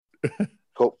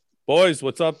Cool. Boys,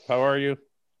 what's up? How are you?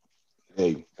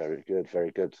 Hey, Very good.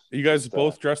 Very good. You guys Just,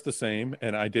 both dressed the same,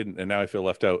 and I didn't, and now I feel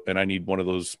left out, and I need one of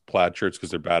those plaid shirts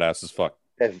because they're badass as fuck.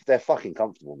 they're fucking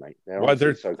comfortable, mate. They're Why honestly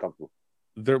they're so comfortable.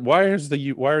 why are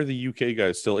the UK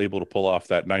guys still able to pull off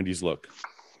that 90s look?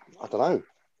 I don't know.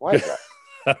 Why is that?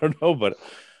 I don't know, but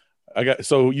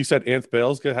so you said Anth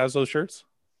Bales has those shirts?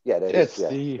 Yeah, they're Yes, yeah,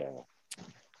 the-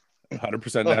 yeah.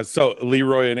 100%. So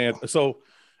Leroy and Anth. So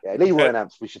Yeah, Leroy and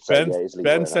Amps, we should say. Ben, Yeah, it's Leroy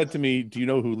Ben and said Amps. to me, "Do you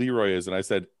know who Leroy is?" And I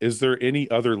said, "Is there any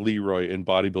other Leroy in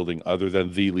bodybuilding other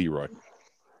than the Leroy?"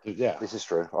 yeah. This is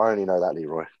true. I only know that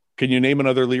Leroy. Can you name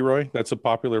another Leroy that's a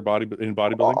popular in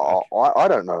bodybuilding? I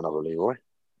don't know another Leroy.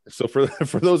 So for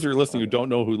those who are listening who don't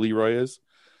know who Leroy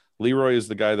is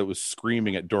the guy that was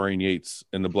screaming at Dorian Yates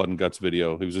in the Blood and Guts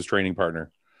video. He was his training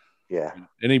partner. Yeah.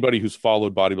 Anybody who's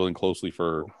followed bodybuilding closely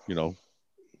for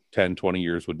 10, 20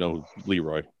 years would know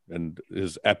Leroy and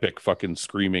his epic fucking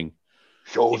screaming.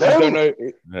 Show If you don't know,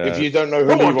 if you don't know who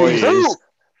Come on, Leroy Diesel. is,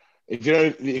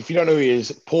 if you don't know who he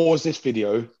is, pause this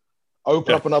video,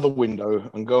 open up another window,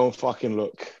 and go and fucking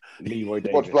look. Leroy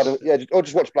Davis. Watch Blood and, or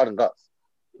just watch Blood and Guts.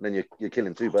 And then you're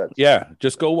killing two birds. Yeah,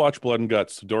 just go watch Blood and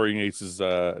Guts. Dorian Yates'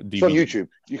 DVD. It's on YouTube.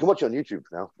 You can watch it on YouTube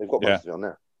now. They've got most of it on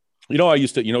there. I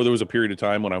used to, there was a period of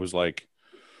time when I was like,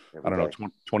 Every I don't day. know,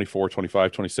 24,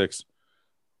 25, 26.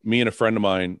 Me and a friend of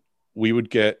mine, we would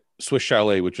get Swiss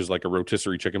Chalet, which is like a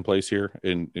rotisserie chicken place here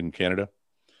in Canada.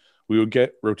 We would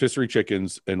get rotisserie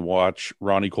chickens and watch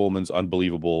Ronnie Coleman's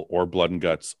Unbelievable or Blood and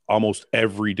Guts almost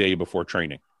every day before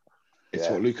training. It's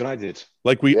Yeah. what Luke and I did.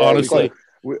 Like we Yeah, honestly,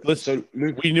 So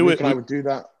Luke, we knew Luke it- and I we- would do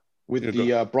that with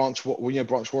Yeah, the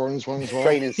Branch Warrens one as well.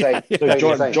 Training safe. Yeah.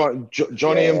 So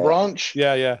Johnny and Yeah. Branch.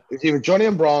 yeah. It's either Johnny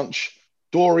and Branch,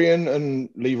 Dorian and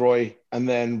Leroy, and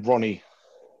then Ronnie.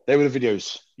 They were the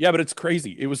videos. Yeah, but it's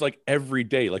crazy. It was like every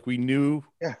day. Like we knew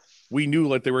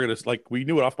like they were gonna we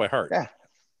knew it off by heart. Yeah.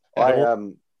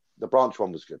 The Branch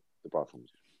one was good. The Branch one was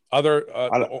good. Other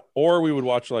or we would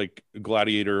watch like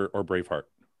Gladiator or Braveheart.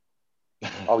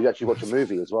 Oh, you actually watch a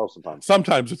movie as well sometimes.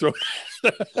 Sometimes we throw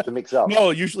Just to mix it up. no,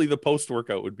 usually the post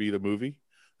workout would be the movie.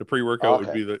 The pre-workout would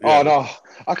Okay. be the Oh no,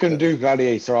 I couldn't do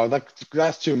Gladiator.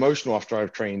 That's too emotional after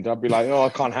I've trained. I'd be like, oh, I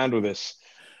can't handle this.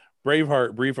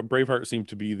 Braveheart seemed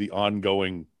to be the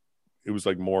ongoing. It was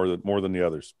like more than the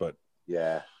others, but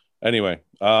Yeah. anyway,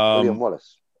 William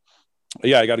Wallace.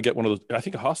 yeah, I got to get one of those. I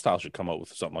think a Hostile should come out with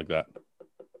something like that.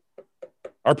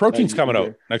 Our protein's coming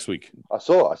out next week. I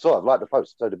saw. I've liked the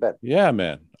post. So did Ben. Yeah,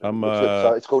 man. I'm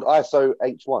So it's called ISO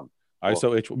H1.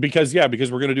 ISO H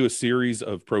because we're gonna do a series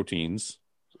of proteins.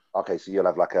 Okay, so you'll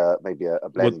have like maybe a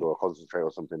blend or a concentrate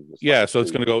or something. Yeah, so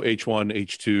it's going to go H1,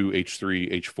 H2,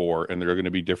 H3, H4, and there are going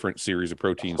to be different series of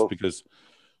proteins Cool. because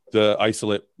the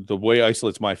whey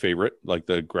isolate's my favorite, like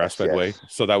the grass-fed whey.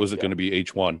 So that was going to be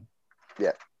H1.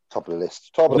 Yeah, top of the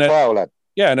list. Top of And the then- pile, lad.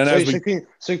 Yeah, and then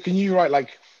Can you write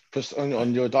like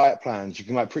on your diet plans? You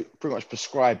can like pretty much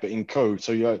prescribe, but in code.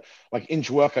 So you're like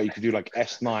intra workout, you could do like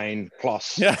S9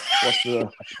 plus. Yeah. What's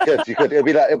the You could. It'll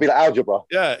be like algebra.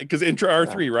 yeah, because intra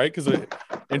R3, right? Because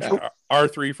intra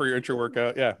R3 for your intra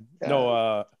workout. Yeah. No,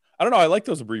 I don't know. I like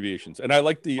those abbreviations, and I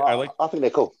think they're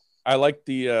cool. I like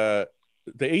the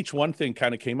H1 thing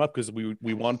kind of came up because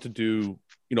we want to do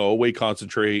a whey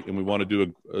concentrate, and we want to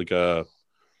do a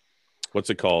what's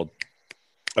it called,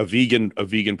 a vegan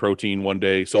protein one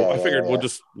day. So I figured we'll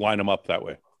just line them up that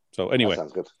way. So anyway, that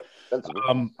sounds good. Sensible.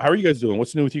 how are you guys doing?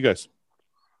 What's new with you guys?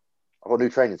 I've got a new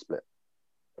training split.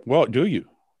 Well, do you?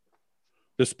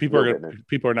 Just people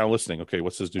are now listening. Okay,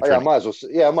 what's this new? I might as well.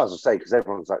 Yeah, I might as well say because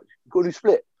everyone's like, "Got a new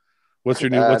split." What's your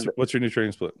new? What's your new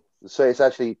training split? So it's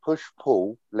actually push,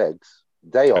 pull, legs,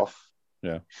 day off.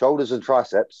 Yeah. Shoulders and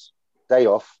triceps, day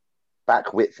off,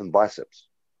 back width and biceps.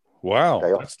 Wow,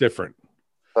 Day off. that's different.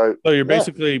 So you're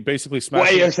basically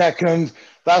smashing. Wait a second.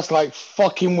 That's like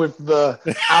fucking with the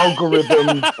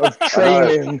algorithm of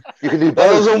training. You can do That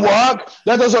both. doesn't work.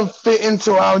 That doesn't fit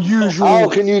into our usual. How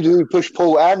can you do push,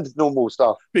 pull, and normal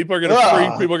stuff? People are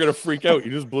gonna freak out.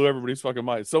 You just blew everybody's fucking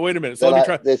mind. So wait a minute. So They're let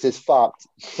me like, try this is fucked.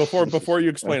 before you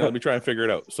explain it. Let me try and figure it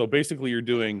out. So basically, you're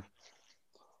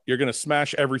gonna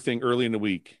smash everything early in the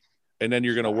week, and then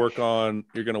you're gonna work on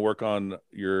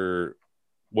your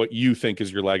what you think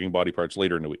is your lagging body parts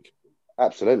later in the week.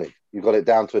 Absolutely. You got it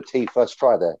down to a T first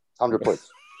try there. 100 points.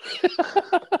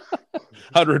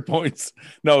 100 points.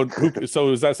 No,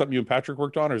 so is that something you and Patrick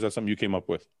worked on, or is that something you came up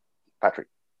with?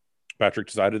 Patrick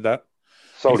decided that?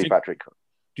 solely Patrick.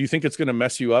 Do you think it's going to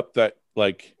mess you up that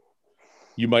like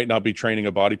you might not be training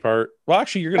a body part? Well,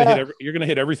 actually, you're going to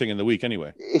hit everything in the week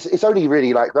anyway. It's only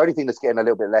really like the only thing that's getting a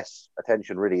little bit less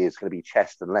attention really is going to be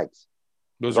chest and legs.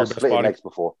 Those are your best splitting body. legs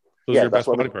before. Those are your best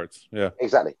body parts. Yeah.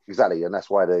 Exactly. And that's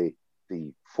why the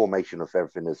formation of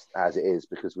everything is as it is,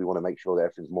 because we want to make sure that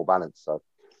everything's more balanced. So,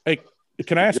 hey,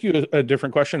 can I ask you a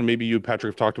different question? Maybe you,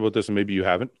 Patrick, have talked about this, and maybe you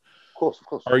haven't. Of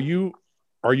course. Are you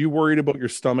worried about your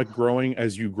stomach growing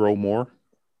as you grow more?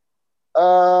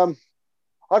 I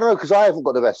don't know, because I haven't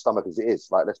got the best stomach as it is.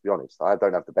 Like, let's be honest, I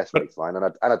don't have the best waistline, and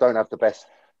I don't have the best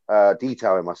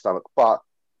detail in my stomach. But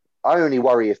I only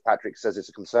worry if Patrick says it's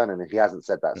a concern, and if he hasn't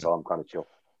said that, so I'm kind of chill.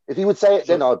 If he would say it,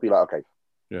 then I'd be like, okay.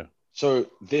 Yeah. So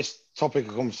this topic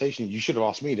of conversation, you should have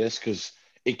asked me this because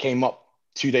it came up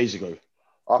 2 days ago.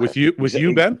 Okay. With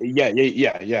you, Ben?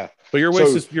 Yeah. But your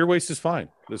waist is fine.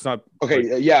 It's not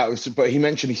okay. Yeah, but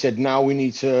he said now we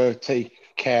need to take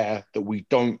care that we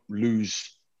don't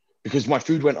lose, because my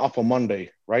food went up on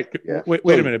Monday, right? Yeah.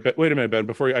 Wait a minute, Ben.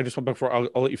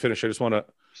 I'll let you finish. I just want to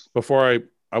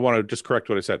I want to just correct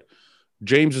what I said.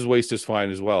 James's waist is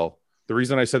fine as well. The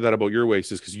reason I said that about your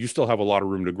waist is because you still have a lot of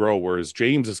room to grow, whereas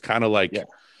James is kind of like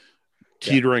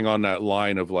teetering on that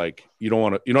line of like, you don't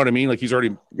want to, you know what I mean? Like he's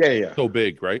already so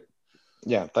big, right?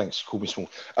 Yeah, thanks. Call me small.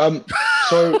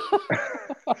 So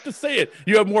I'm just saying,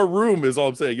 you have more room is all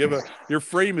I'm saying. Your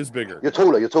frame is bigger. You're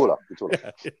taller.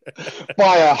 Yeah.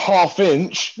 By a half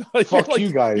inch. Fuck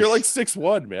you guys. You're like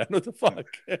 6'1", man. What the fuck?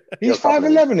 He's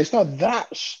 5'11". It's not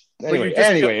that. Anyway.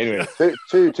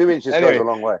 2 inches goes a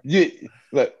long way.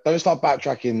 Look, don't start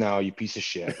backtracking now, you piece of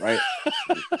shit, right?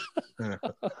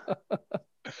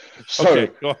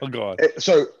 Okay, go on.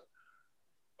 So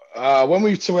when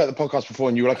we talked about the podcast before,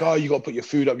 and you were like, "Oh, you got to put your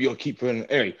food up, you got to keep putting."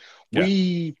 Anyway,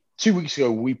 2 weeks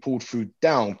ago we pulled food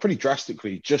down pretty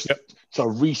drastically just to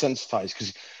resensitize,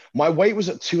 because my weight was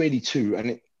at 282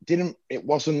 and it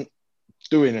wasn't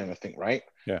doing anything, right?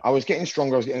 Yeah, I was getting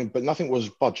stronger, but nothing was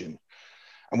budging,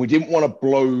 and we didn't want to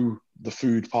blow the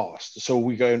food past, so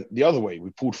we go the other way.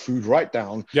 We pulled food right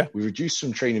down. We reduced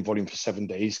some training volume for 7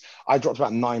 days. I dropped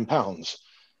about 9 pounds.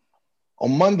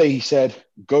 On Monday, he said,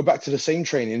 go back to the same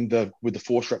training with the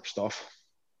force rep stuff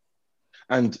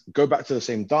and go back to the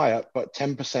same diet, but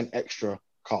 10% extra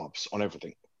carbs on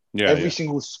everything. Every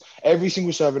single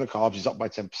serving of carbs is up by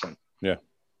 10%. Yeah.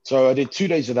 So I did 2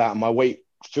 days of that, and my weight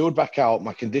filled back out.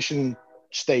 My condition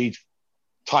stayed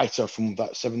tighter from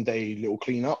that 7-day little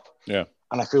cleanup. Yeah.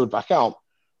 And I filled back out.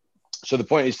 So the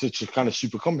point is to kind of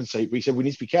super compensate. But he said, we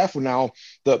need to be careful now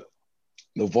that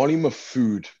the volume of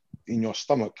food in your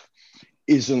stomach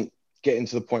isn't getting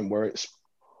to the point where it's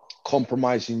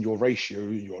compromising your ratio,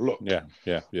 your look. Yeah.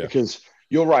 Because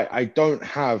you're right, I don't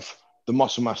have the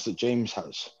muscle mass that James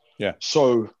has. Yeah.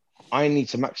 So I need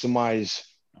to maximize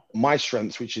my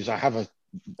strengths, which is I have a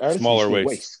smaller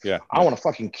waist. Yeah. I want to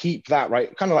fucking keep that,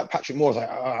 right? Kind of like Patrick Moore's like,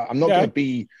 I'm not going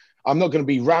to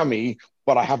be rammy,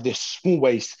 but I have this small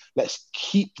waist. Let's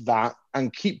keep that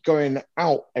and keep going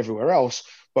out everywhere else,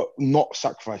 but not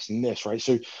sacrificing this, right?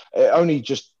 So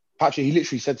Patrick, he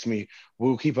literally said to me,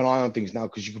 we'll keep an eye on things now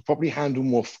because you could probably handle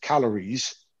more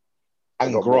calories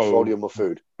and grow more volume of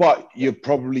food, but you're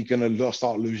probably going to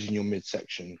start losing your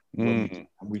midsection.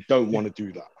 We don't want to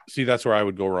do that. See, that's where I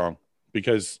would go wrong,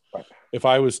 because if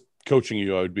I was coaching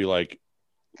you, I would be like,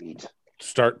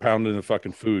 start pounding the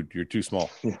fucking food. You're too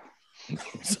small. Yeah.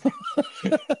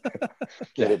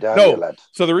 Get it down, here, lad.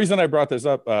 So the reason I brought this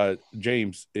up,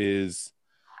 James, is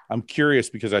I'm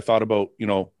curious because I thought about,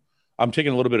 I'm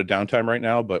taking a little bit of downtime right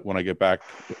now, but when I get back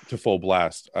to full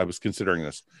blast, I was considering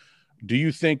this. Do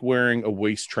you think wearing a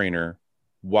waist trainer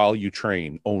while you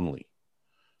train only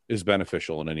is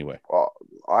beneficial in any way? Well,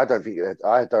 I don't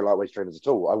like waist trainers at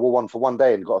all. I wore one for 1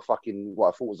 day and got a fucking, what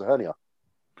I thought was a hernia.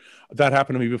 That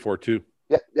happened to me before too.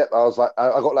 Yep. I was like, I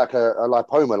got like a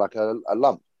lipoma, like a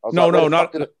lump.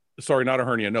 Not a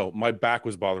hernia. No, my back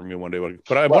was bothering me one day.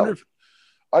 But I wonder if...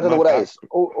 I don't know what that is.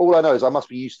 All I know is I must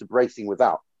be used to bracing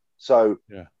without. So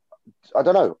yeah, I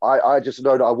don't know. I just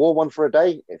know that I wore one for a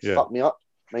day. It fucked me up,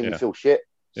 made me feel shit.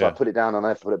 So I put it down and I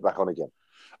have to put it back on again.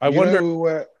 I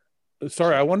wonder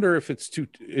if it's too.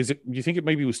 Do you think it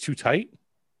maybe was too tight?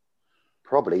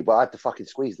 Probably, but I had to fucking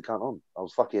squeeze the cunt on.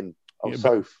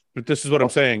 But this is what I'm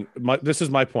saying. This is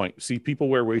my point. See, people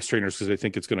wear waist trainers because they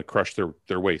think it's going to crush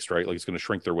their waist, right? Like it's going to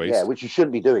shrink their waist. Yeah, which you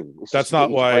shouldn't be doing. That's not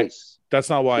why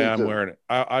I'm wearing it.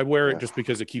 I wear it just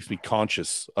because it keeps me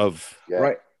conscious of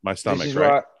my stomach.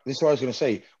 This is what I was going to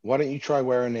say. Why don't you try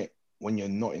wearing it when you're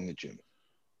not in the gym?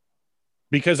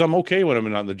 Because I'm okay when I'm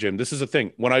not in the gym. This is the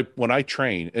thing. When I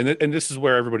train, and this is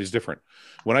where everybody's different.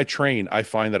 When I train, I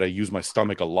find that I use my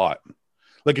stomach a lot.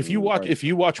 Like if you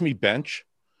watch me bench,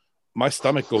 my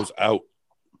stomach goes out,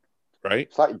 right?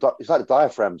 It's like the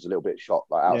diaphragm's a little bit shot,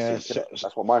 like out.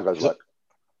 That's what mine goes like.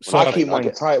 So I keep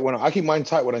mine tight when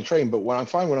I train, but when I'm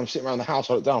sitting around the house,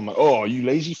 I look down. I'm like, oh, you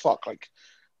lazy fuck! Like,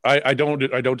 I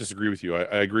don't disagree with you.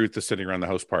 I agree with the sitting around the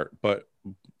house part. But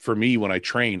for me, when I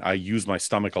train, I use my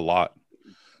stomach a lot.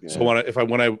 Yeah. So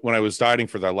when I was dieting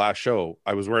for that last show,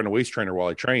 I was wearing a waist trainer while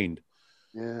I trained.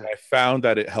 Yeah. I found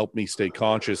that it helped me stay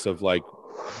conscious of like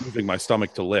using my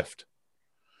stomach to lift.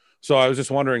 So I was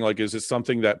just wondering, like, is this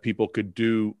something that people could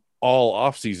do all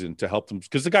off season to help them?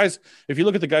 Because the guys, if you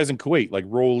look at the guys in Kuwait, like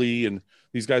Rolly and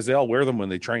these guys, they all wear them when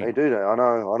they train. They do that. I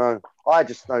know. I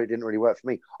just know it didn't really work for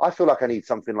me. I feel like I need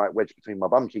something like wedged between my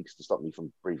bum cheeks to stop me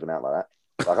from breathing out like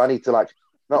that. Like I need to like.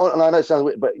 And I know it sounds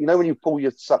weird, but you know when you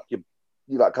suck, you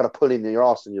like kind of pull in your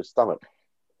ass and your stomach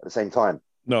at the same time.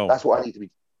 No, that's what I need to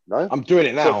be. No, I'm doing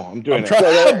it now. I'm doing it.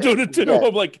 I'm doing it too. Yeah.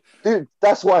 I'm like, dude,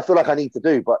 that's what I feel like I need to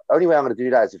do. But the only way I'm going to do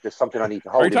that is if there's something I need to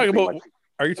hold. Are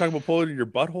you talking about pulling in your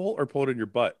butthole or pulling in your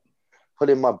butt? Put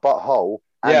in my butthole.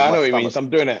 Yeah, I know what you mean. I'm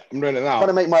doing it. I'm doing it now.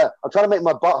 I'm trying to make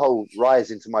my butthole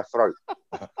rise into my throat.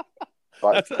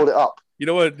 Like pull it up. You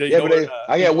know what?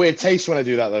 I get a weird taste when I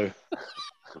do that though.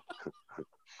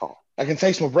 I can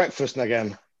taste my breakfast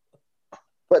again.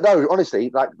 But no, honestly,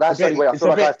 like that's the only way I feel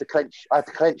like I have to clench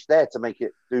there to make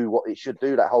it do what it should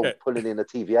do. That whole pulling in the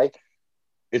TVA.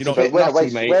 It's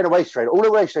wearing a waist trainer. All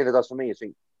a waist trainer does for me is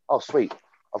think, oh sweet,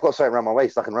 I've got something around my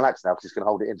waist. I can relax now because it's going to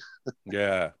hold it in.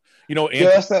 Yeah,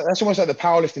 that's almost like the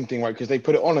powerlifting thing, right? Because they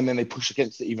put it on and then they push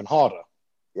against it even harder.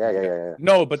 Yeah.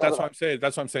 No, but that's what I'm saying.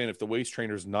 That's what I'm saying. If the waist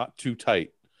trainer is not too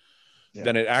tight,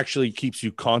 then it actually keeps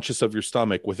you conscious of your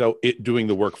stomach without it doing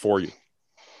the work for you.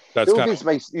 That's Phil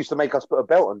Viz used to make us put a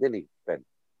belt on, didn't he, Ben?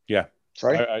 Yeah.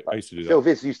 Sorry? I used to do that. Phil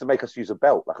Viz used to make us use a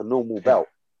belt, like a normal belt.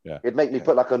 Yeah. He'd make me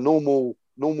put like a normal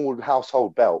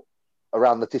household belt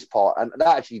around this part. And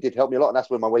that actually did help me a lot. And that's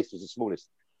when my waist was the smallest.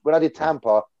 When I did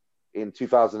Tampa in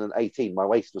 2018, my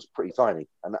waist was pretty tiny.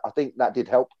 And I think that did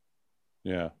help.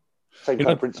 Yeah. Same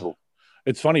kind of principle.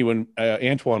 It's funny when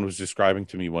Antoine was describing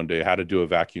to me one day how to do a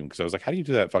vacuum, because I was like, how do you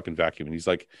do that fucking vacuum? And he's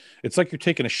like, it's like you're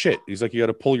taking a shit. He's like, you got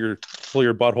to pull your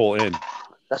butthole in.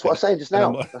 That's what I was saying just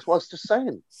now. That's what I was just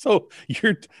saying. So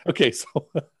you're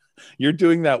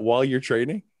doing that while you're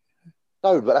training?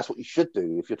 No, but that's what you should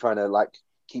do if you're trying to like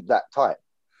keep that tight.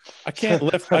 I can't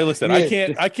lift.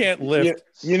 I can't lift.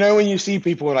 You know when you see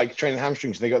people like training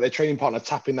hamstrings, they got their training partner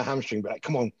tapping the hamstring, but like,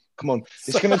 come on.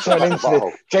 It's going to turn into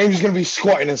this. James is going to be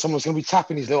squatting and someone's going to be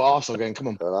tapping his little arsehole going, come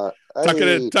on. Tuck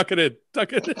it in.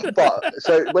 But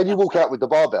so when you walk out with the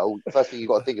barbell, the first thing you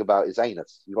got to think about is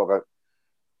anus. You got to go.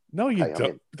 No, you don't. I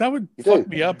mean, that would fuck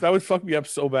me up. That would fuck me up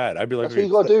so bad. I'd be like, that's what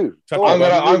you got to do.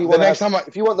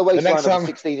 If you want the waistline of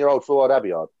a 16-year-old Fuad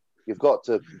Abiad, you've got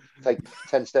to take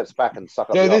 10 steps back and suck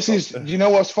up. No, you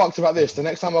know what's fucked about this? The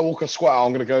next time I walk a squat out,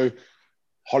 I'm going to go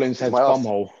Hollins Head's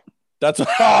bumhole. That's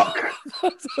fuck.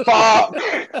 I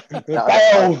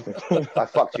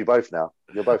fucked you both now.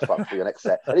 You're both fucked for your next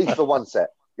set. At least for one set.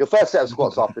 Your first set of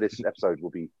squats after this episode will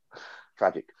be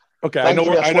tragic. Okay,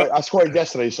 I squatted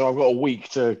yesterday, so I've got a week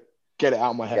to get it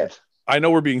out of my head. I know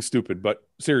we're being stupid, but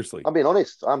seriously, I'm being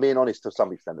honest. I'm being honest to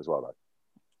some extent as well, though.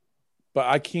 But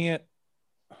I can't.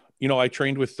 I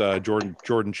trained with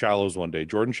Jordan Shallows one day.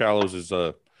 Jordan Shallows is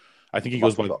I think he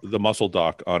goes by the Muscle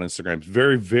Doc on Instagram.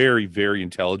 Very, very, very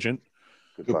intelligent.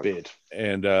 Good beard.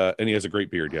 And he has a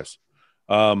great beard, yes.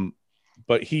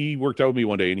 But he worked out with me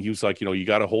one day and he was like, you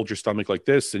got to hold your stomach like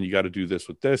this and you got to do this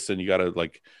with this and you got to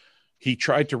like, he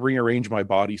tried to rearrange my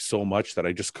body so much that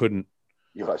I just couldn't.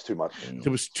 You guys too much. It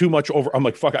was too much over. I'm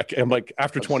like, fuck. I'm like,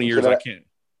 after 20 years, I can't.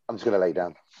 I'm just going to lay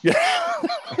down. Yeah.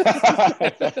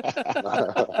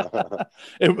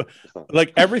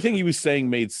 Like everything he was saying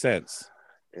made sense.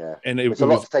 Yeah. And it's a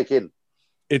lot to take in.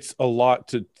 It's a lot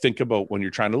to think about when you're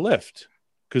trying to lift.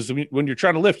 Because when you're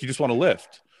trying to lift, you just want to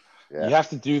lift. Yeah. You have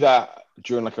to do that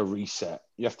during like a reset.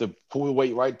 You have to pull the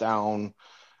weight right down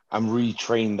and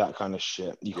retrain that kind of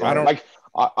shit.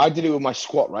 I did it with my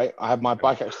squat, right? I had my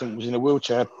bike accident, was in a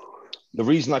wheelchair. The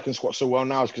reason I can squat so well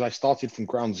now is because I started from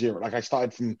ground zero. Like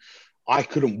I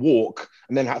couldn't walk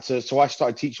and then so I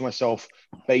started teaching myself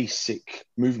basic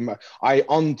movement. I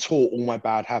untaught all my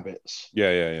bad habits.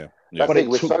 Yeah. But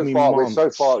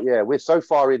we're so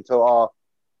far into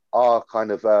our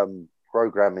kind of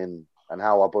programming and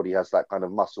how our body has that kind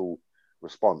of muscle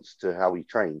response to how we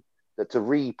train, that to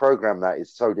reprogram that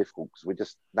is so difficult because we're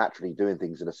just naturally doing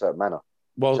things in a certain manner.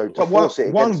 Well, so to force it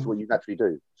against what you naturally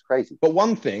do, it's crazy. But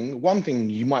one thing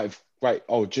you might have, right?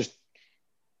 Oh, just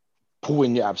pull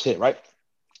in your abs here, right?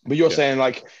 But you're saying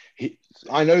like,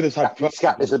 I know the type. There's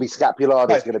going to be scapular.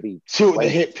 There's going to be tilt the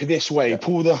hip this way,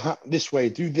 pull the this way,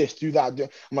 do this, do that.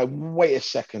 I'm like, wait a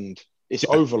second, it's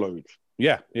overload.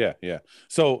 Yeah.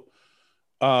 So,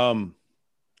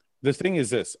 The thing is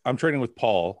this: I'm training with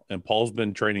Paul, and Paul's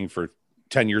been training for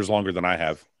 10 years longer than I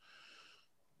have.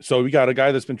 So we got a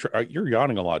guy that's been. You're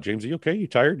yawning a lot, James. Are you okay? You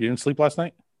tired? You didn't sleep last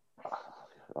night?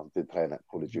 I've been playing that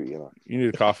Call of Duty. You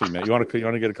need a coffee, man. You want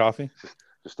to get a coffee?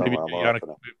 Just don't worry.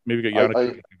 Maybe get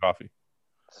Yana a coffee.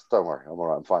 Just don't worry. I'm all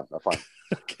right. I'm fine.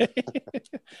 Okay.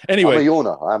 Anyway, I'm a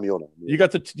yawner. You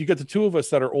got the two of us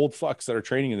that are old fucks that are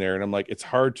training in there, and I'm like, it's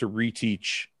hard to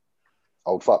reteach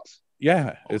old fucks.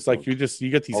 Yeah, it's like you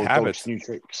get these habits, new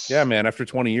tricks. Yeah, man. After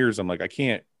 20 years, I'm like, I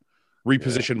can't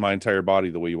reposition my entire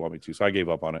body the way you want me to, so I gave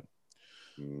up on it.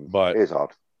 But it is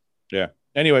hard. Yeah.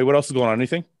 Anyway, what else is going on?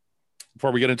 Anything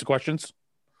before we get into questions?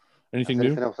 Anything new?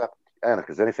 Anything else happened? Anna,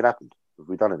 has anything happened? Have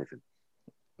we done anything?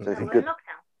 Is anything good? Lockdown.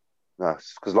 No,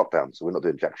 it's because lockdown, so we're not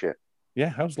doing jack shit. Yeah,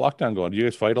 how's lockdown going? Do you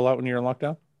guys fight a lot when you're in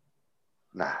lockdown?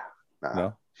 Nah.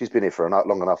 No. She's been here for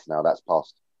long enough now. That's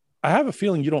passed. I have a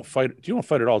feeling you don't fight. You don't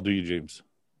fight at all, do you, James?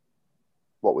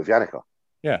 What, with Yannicka?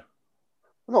 Yeah.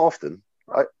 Not often.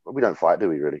 We don't fight, do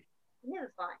we? Really? We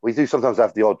never fight. We do sometimes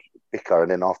have the odd bicker,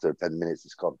 and then after 10 minutes,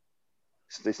 it's gone.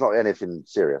 It's not anything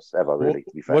serious ever, really.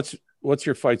 To be fair. What's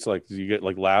your fights like? Do you get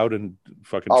like loud and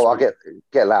fucking? Oh, I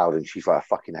get loud, and she's like, "I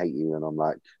fucking hate you," and I'm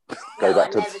like, "Go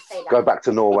back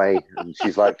to Norway," and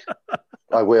she's like,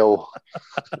 "I will."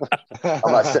 I'm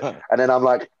like, and then I'm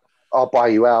like, "I'll buy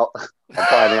you out. I'm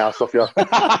buying the house off you."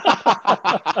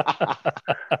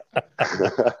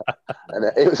 And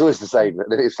it was always the same.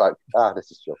 And it's like,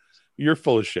 this is chill. You're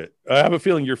full of shit. I have a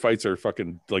feeling your fights are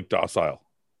fucking like docile.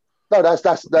 No, that's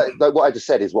what I just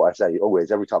said is what I say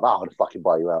always, every time. I'm gonna fucking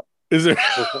buy you out. Is there?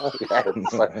 Yeah,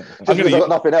 like, I've got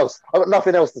nothing else. I've got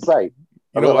nothing else to say.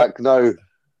 No.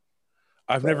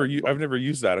 I've never used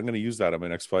that. I'm going to use that in my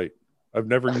next fight. I've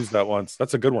never used that once.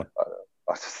 That's a good one.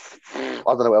 I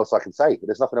don't know what else I can say.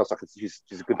 There's nothing else I can. She's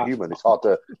a good human. It's hard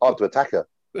to attack her.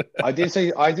 I did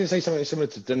say something similar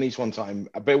to Denise one time,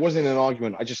 but it wasn't an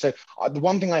argument. I just said the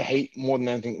one thing I hate more than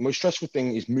anything, the most stressful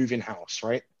thing is moving house.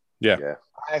 Right? Yeah.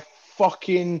 I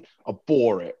fucking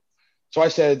abhor it. So I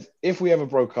said, if we ever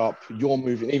broke up, you're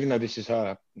moving, even though this is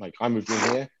her, like I moved in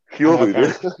here. You're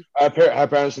moving. Her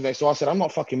parents are next. So I said, I'm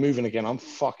not fucking moving again. I'm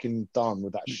fucking done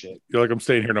with that shit. You're like, I'm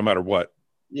staying here no matter what.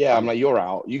 Yeah, I'm like, you're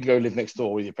out. You can go live next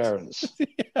door with your parents.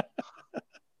 Yeah.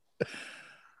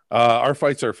 Our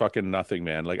fights are fucking nothing,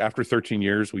 man. Like after 13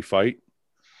 years, we fight.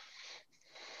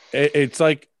 It's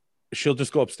like she'll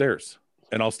just go upstairs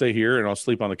and I'll stay here and I'll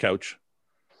sleep on the couch.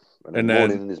 And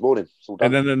then in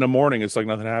the morning, it's like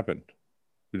nothing happened.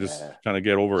 We just kind of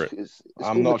get over it.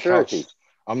 I'm not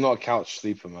a couch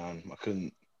sleeper, man. I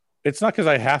couldn't. It's not because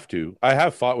I have to. I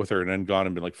have fought with her and then gone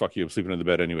and been like, "Fuck you, I'm sleeping in the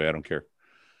bed anyway. I don't care."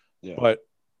 Yeah. But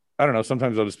I don't know.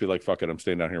 Sometimes I'll just be like, "Fuck it, I'm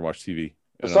staying down here and watch TV."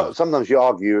 Sometimes you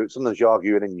argue. Sometimes you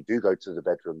argue, and then you do go to the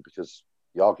bedroom because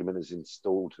the argument has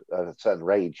installed a certain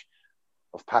rage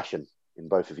of passion in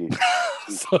both of you.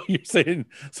 So you're saying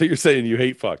you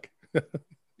hate fuck. You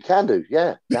can do,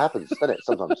 yeah. It happens, doesn't it?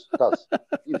 Sometimes it does. I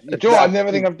don't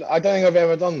think I've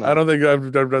ever done that. I don't think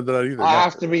I've done that either. I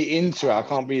have to be into it. I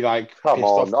can't be like, come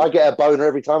on. I get a boner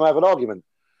every time I have an argument.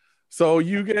 So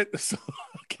you get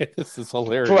okay. This is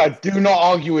hilarious. So I do not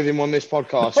argue with him on this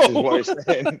podcast. Is what he's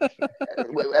saying.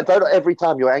 Every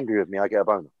time you're angry with me, I get a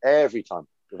boner. Every time,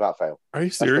 without fail. Are you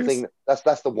serious?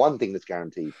 That's the one thing that's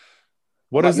guaranteed.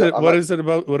 What is it? What is it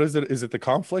about? What is it? Is it the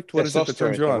conflict? What is it that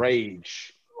turns you on?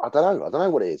 Rage. I don't know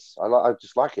what it is. I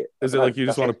just like it. Is it like you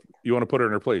just want to put her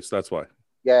in her place? That's why.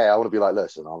 Yeah, I want to be like,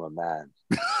 listen, I'm a man.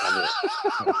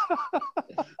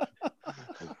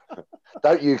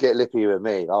 Don't you get lippy with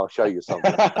me? I'll show you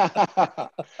something. I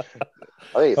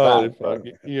think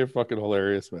it's you're fucking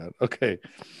hilarious, man. Okay.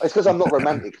 It's because I'm not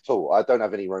romantic at all. I don't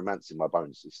have any romance in my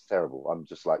bones. It's terrible. I'm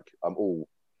just like, I'm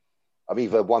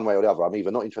either one way or the other. I'm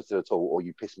either not interested at all or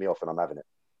you piss me off and I'm having it.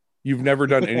 You've never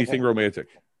done anything romantic?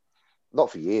 Not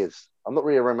for years. I'm not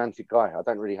really a romantic guy. I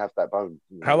don't really have that bone.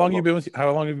 How long have you been with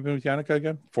Yannicka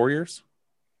again? 4 years?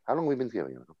 How long have we been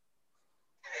together?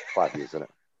 5 years, isn't it?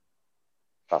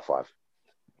 About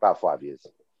 5 years.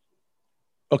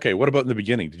 Okay, what about in the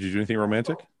beginning? Did you do anything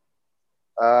romantic?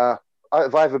 Have I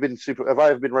ever been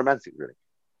romantic, really?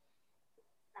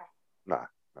 No.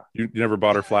 You never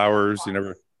bought her flowers? You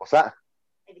never. What's that?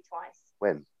 Maybe twice.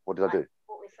 When? What did I do?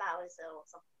 Bought me flowers or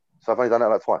something. So I've only done it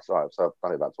like twice. All right, so I've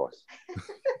done it about twice.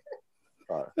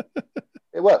 All right.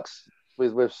 It works. We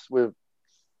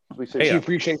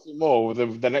appreciate it more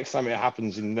the next time it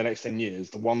happens in the next 10 years.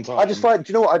 The one time. I just find,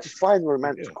 do you know what? I just find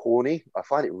romance corny. I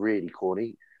find it really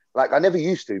corny. Like I never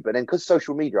used to, but then because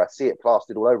social media, I see it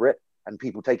plastered all over it, and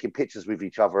people taking pictures with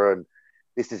each other, and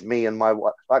this is me and my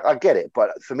wife. Like I get it,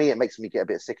 but for me, it makes me get a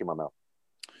bit sick in my mouth.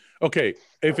 Okay,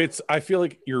 I feel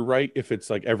like you're right. If it's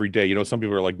like every day, some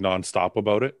people are like nonstop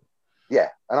about it. Yeah,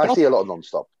 and I see a lot of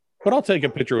nonstop. But I'll take a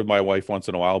picture with my wife once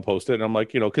in a while, post it, and I'm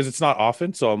like, because it's not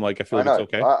often, so I'm like, I feel like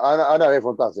it's okay. I know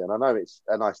everyone does it, and I know it's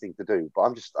a nice thing to do, but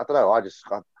I don't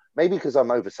know. Maybe because I'm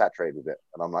oversaturated with it,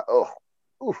 and I'm like, oh,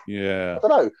 yeah. I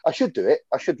don't know. I should do it.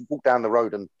 I should walk down the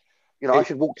road and, I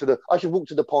should walk to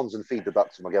the ponds and feed the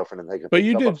ducks to my girlfriend and take a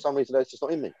picture. But for some reason, it's just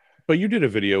not in me. But you did a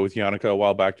video with Yannicka a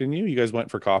while back, didn't you? You guys went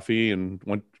for coffee and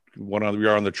we were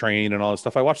on the train and all that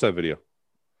stuff. I watched that video.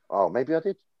 Oh, maybe I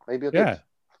did.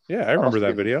 Yeah, I remember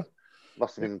that video.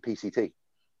 Must have been PCT.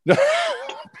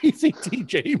 PCT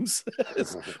James.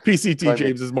 PCT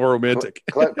James is more romantic.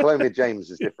 Columbia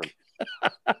James is different.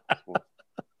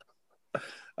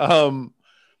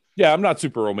 Yeah, I'm not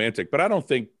super romantic, but I don't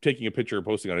think taking a picture and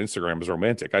posting on Instagram is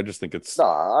romantic. I just think it's... No,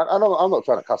 I'm not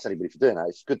trying to cuss anybody for doing that.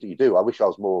 It's good that you do. I wish I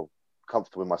was more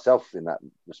comfortable with myself in that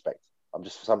respect. I'm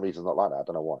just, for some reason, not like that. I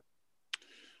don't know why.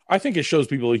 I think it shows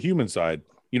people a human side.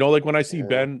 Like when I see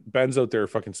Ben's out there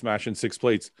fucking smashing 6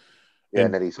 plates. Yeah,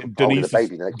 and then he's holding the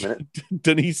baby the next minute.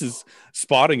 Denise is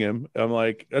spotting him. I'm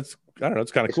like, I don't know,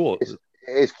 it's kind of cool. It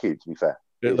is cute, to be fair.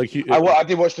 I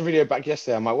did watch the video back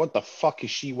yesterday. I'm like, what the fuck is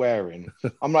she wearing?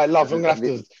 I'm like, love, I'm gonna have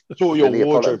to sort your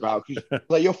wardrobe out.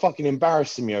 Like, you're fucking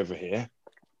embarrassing me over here.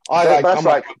 What am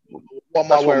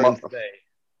I wearing today?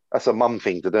 That's a mum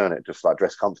thing to do, isn't it? Just like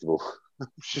dress comfortable.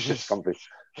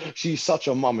 She's such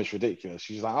a mum. It's ridiculous.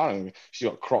 She's like, she's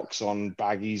got Crocs on,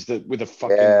 baggies with a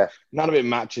fucking none of it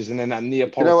matches, and then that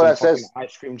Neapolitan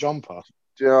ice cream jumper.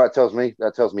 Do you know what that tells me?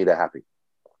 That tells me they're happy,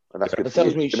 and that's good.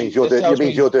 It means you're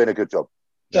doing a good job.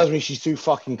 Tells me she's too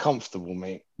fucking comfortable,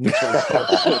 mate. she's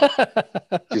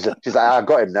like, I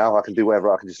got him now. I can do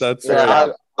whatever. I can just.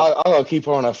 I gotta keep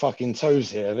her on her fucking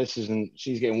toes here.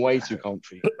 She's getting way too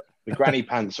comfy. The granny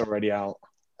pants are already out.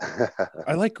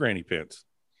 I like granny pants.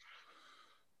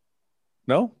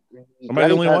 No, am I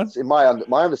the only one? In my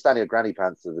understanding of granny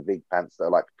pants are the big pants that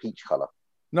are like peach color.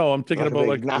 No, I'm thinking about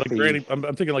like granny. I'm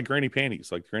thinking like granny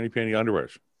panties, like granny panty underwear.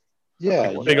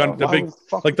 Yeah, the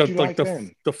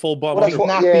full bum.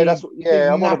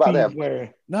 I'm all about them.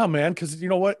 No, man, because you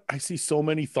know what? I see so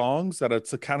many thongs that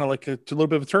it's kind of like a little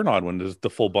bit of a turn on when the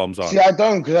full bum's on. See, I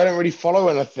don't, because I don't really follow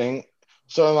anything.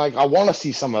 So like, I want to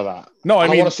see some of that. No, I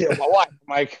mean, want to see it with my wife. I'm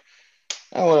like,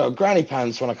 I want granny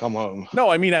pants when I come home. No,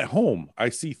 I mean at home, I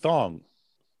see thong.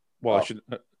 Well, I should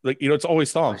it's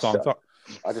always thong.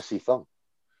 I just see thong.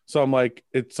 So I'm like,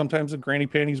 sometimes a granny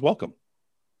panties welcome.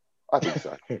 I think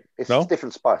so. It's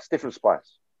different spice.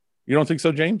 You don't think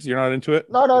so, James? You're not into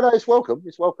it? No. It's welcome.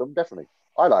 It's welcome, definitely.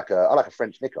 I like a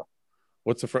French knicker.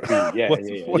 What's the French?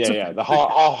 The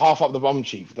half up the bum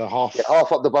cheek. The half. Yeah,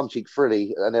 half up the bum cheek,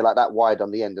 frilly, and they're like that wide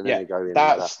on the end, and then they go in.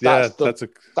 That's a good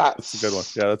one.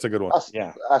 Yeah, that's a good one.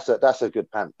 That's a good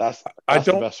pant. That's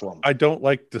the best one. I don't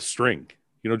like the string.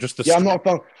 Just the. Yeah, I'm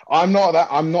not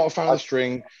a fan of the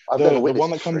string. The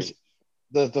one that comes.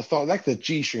 The thong, like the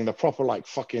G string, the proper like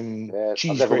fucking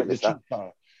cheese grip, the cheese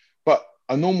thong. But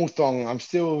a normal thong, I'm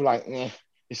still like,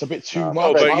 it's a bit too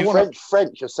much.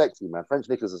 French are sexy, man. French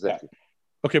knickers are sexy. Yeah.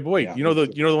 Okay, but wait, you know the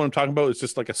one I'm talking about? It's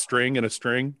just like a string and a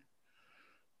string.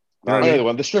 No, the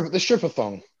one, the stripper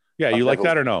thong. Yeah, you like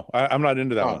that or no? I'm not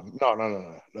into that one.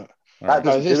 No. That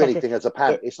doesn't do anything as a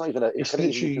pant. It's not even it's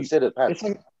literally considered pants.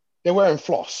 They're wearing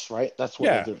floss, right? That's what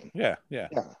they're doing. Yeah.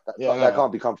 That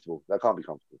can't be comfortable.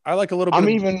 I like a little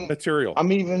bit of material.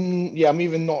 I'm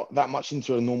even not that much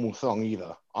into a normal thong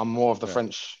either. I'm more of the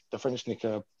French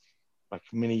knicker, like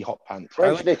mini hot pants.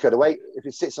 French knicker, the way if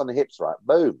it sits on the hips, right?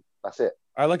 Boom, that's it.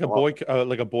 I like a boy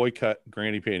cut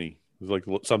granny panty. Like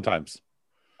sometimes.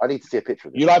 I need to see a picture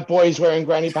of this. You like boys wearing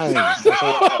granny panties? This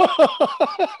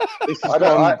is gone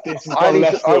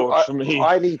left field for me.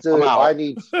 I need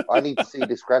to see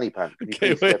this granny pant. Can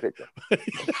you please see a picture?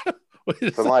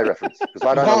 For my reference, because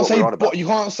I don't know what we're on about. You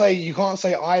can't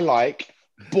say I like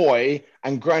boy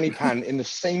and granny pant in the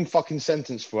same fucking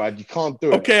sentence, Fuad. You can't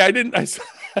do it. Okay, I didn't.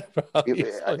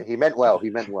 He meant well. I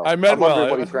meant well. I'm wondering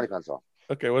what his granny pants are.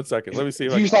 Okay, 1 second. Let me see.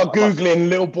 If you start Googling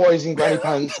little boys in granny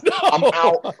pants, no. I'm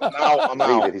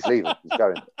out. He's leaving. He's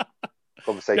going.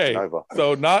 Conversation over.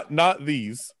 So not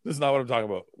these. This is not what I'm talking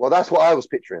about. Well, that's what I was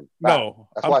picturing. No,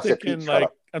 that's why I said peach color.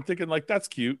 I'm thinking like that's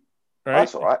cute. Right?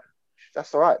 That's all right.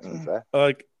 That's all right. To be fair.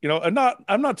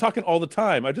 I'm not talking all the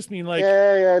time. I just mean like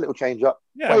a little change up.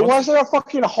 Yeah. Wait, why is there a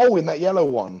fucking hole in that yellow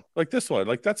one? Like this one.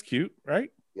 Like that's cute, right?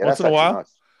 Yeah, once in a while.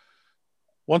 Nice.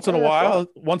 Once in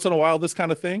a while, this kind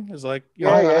of thing is like,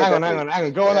 hang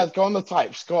on. Go on the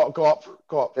types. Go up.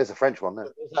 There's a French one there.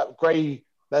 There's that grey.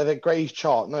 The grey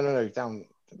chart. No. Down.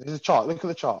 There's a chart. Look at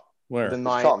the chart. Where? The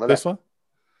 9. This one.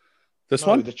 This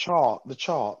one? The chart.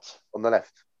 On the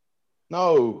left.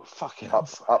 No, fucking Up.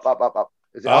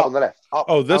 Is it up on the left? Up,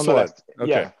 Oh, this on the one. left.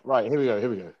 Okay. Yeah, right. Here we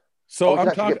go. So we can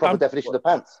actually get proper definition of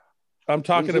pants. I'm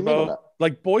talking zoom in on about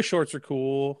like boy shorts are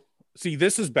cool. See,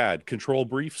 this is bad. Control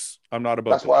briefs. I'm not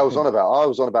about. That's what I was on about. I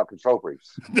was on about control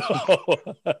briefs. No.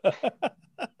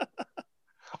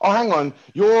 Oh, hang on.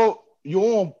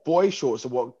 Your boy shorts are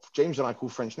what James and I call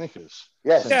French knickers.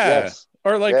 Yes. Yeah. Yes.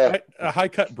 Or like Yeah. a high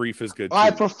cut brief is good. Too.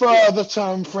 I prefer the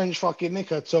term French fucking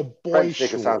knicker to boy French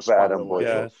shorts. knicker sounds better than boy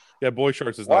yeah. shorts. Yeah, boy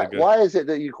shorts is not good. Why is it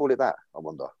that you call it that? I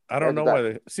wonder. I don't know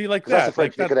why. See, like That's a that.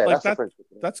 French Like knicker that. there. Like That's a that. French knicker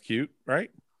there. That's cute,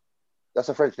 right? That's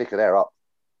a French knicker there up.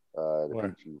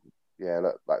 Where? Yeah,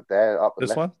 look, like there up. This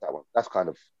left, one? That one. That's kind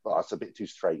of. Oh, it's a bit too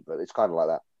straight, but it's kind of like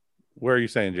that. Where are you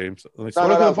saying, James? Let me see. No,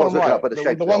 Look no, at the bottom looking right. up at the The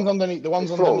shape ones there. underneath. The ones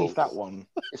It's underneath floral. that one.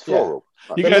 It's floral.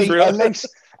 You guys realize?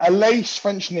 A lace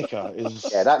French knicker is.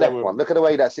 Yeah, that left one. Look at the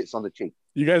way that sits on the cheek.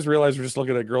 You guys realize we're just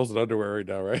looking at girls in underwear right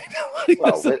now, right?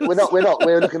 Well, we're not.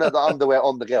 We're looking at the underwear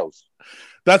on the girls.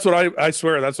 That's what I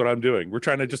swear. That's what I'm doing. We're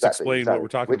trying to just explain what we're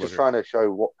talking We're about. just trying to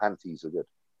show what panties are good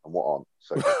and what aren't.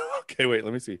 So Okay, wait.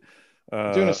 Let me see.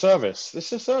 Doing a service. This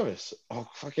is a service. Oh,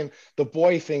 fucking the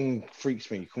boy thing freaks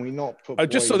me. Can we not put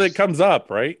just so that it comes up,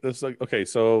 right? This like okay,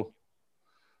 so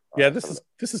yeah, this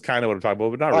is kind of what I'm talking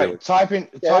about, but not really. Type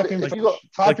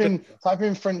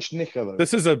in French knicker though.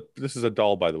 This is a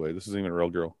doll, by the way. This isn't even a real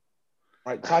girl.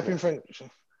 Right, type in French.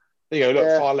 There you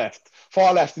go. Look,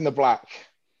 far left in the black.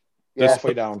 yeah,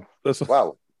 Halfway down. This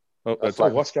well, oh, that's Oh,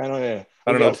 like, what's going on here?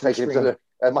 I don't know.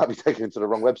 it might be taken into the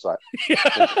wrong website. Yeah.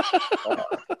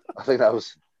 I think that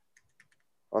was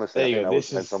honestly. There you I think go. that was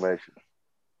This is- information.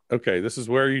 Okay, this is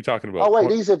where are you talking about? Oh wait,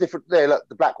 these are different. There, look,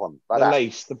 the black one, like The that.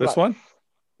 lace. The This black. one?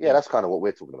 Yeah, that's kind of what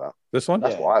we're talking about. This one?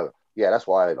 That's why. That's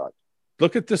why I like.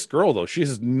 Look at this girl though. She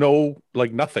has no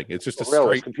like nothing. It's just a It's real. It's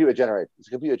straight. computer generated. It's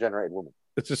a computer generated woman.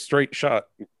 It's a straight shot.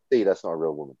 See, that's not a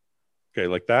real woman. Okay,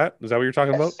 like that. Is that what you're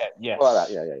talking about? Yes. Well, like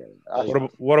that. Yeah.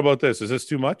 What about this? Is this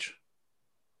too much?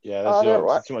 Yeah, they're that's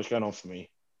right. too much going on for me.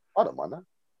 I don't mind that.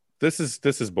 This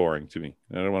is boring to me.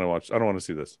 I don't want to watch. I don't want to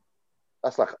see this.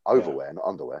 That's like overwear, not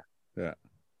underwear.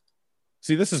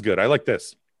 See, this is good. I like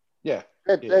this. Yeah.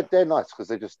 They're nice because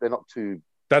they're not too.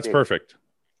 That's Yeah. perfect.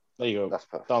 There you go. That's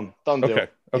perfect. Done deal. Okay. There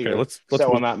Okay. you go. Let's Settle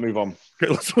move, on that. Move on.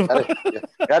 okay, let's move on.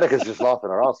 Annika's just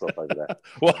laughing her ass off over there.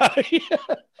 Why? She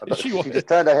She just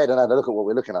turned her head and had a look at what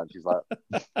we're looking at. She's like,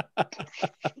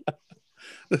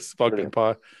 This fucking Brilliant.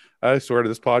 pod. I swear to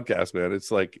this podcast, man.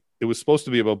 It's like it was supposed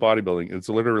to be about bodybuilding. It's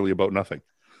literally about nothing.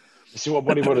 This is what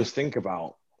bodybuilders think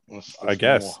about. That's I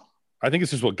guess. more. I think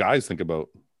it's just what guys think about.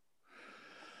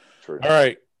 true. All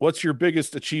right. What's your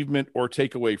biggest achievement or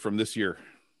takeaway from this year?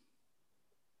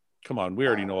 Come on, we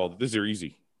already know all this. Are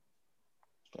easy.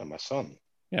 And my son.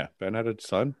 Yeah, Ben had a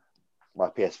son. My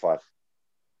PS5.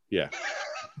 Yeah.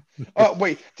 Oh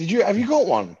wait, have you got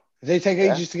one? Did they take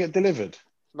Yeah. ages to get delivered?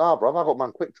 Nah, bro, I got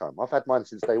mine quick time. I've had mine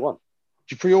since day one.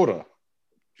 Did you pre-order?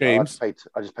 James. I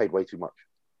just paid way too much.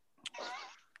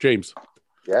 James.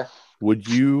 Yeah. Would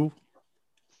you,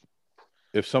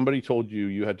 if somebody told you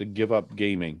you had to give up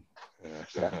gaming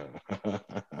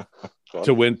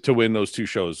to win those two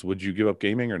shows, would you give up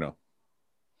gaming or no?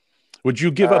 Would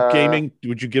you give up gaming?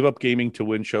 Would you give up gaming to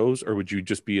win shows, or would you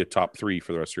just be a top 3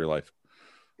 for the rest of your life?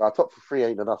 Nah, top 3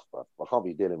 ain't enough, bro. I can't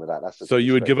be dealing with that. That's So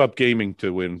you would give up gaming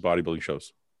to win bodybuilding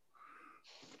shows?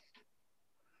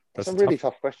 That's a really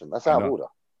tough question. That's out of order.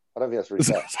 I don't think that's really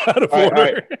fair. That's out of All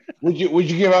right, order. Would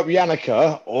you give up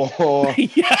Yannicka or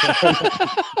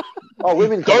Yeah. Oh,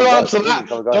 women don't can't answer go. that?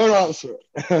 Women can't go. Don't answer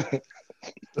it.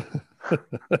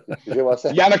 You hear what I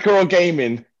said? Yannicka or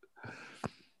gaming?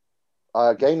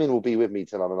 Gaming will be with me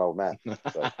till I'm an old man.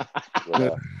 So,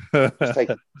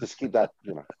 just keep that,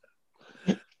 you know.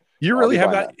 You really I'll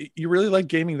have be that? fine. You really like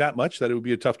gaming that much that it would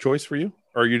be a tough choice for you,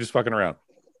 or are you just fucking around?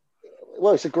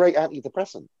 Well, it's a great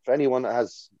antidepressant for anyone that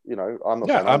has, you know, I'm not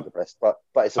saying I'm depressed, but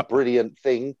it's a brilliant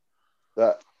thing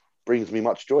that brings me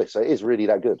much joy. So it is really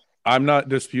that good. I'm not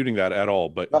disputing that at all,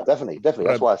 but No, definitely. That's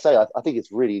why I say I think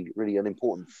it's really, really an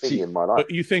important thing in my life.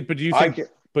 do you think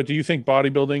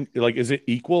bodybuilding, like, is it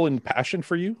equal in passion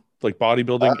for you? Like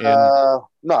bodybuilding and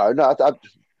No.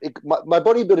 My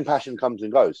bodybuilding passion comes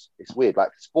and goes. It's weird.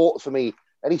 Like sport for me,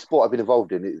 any sport I've been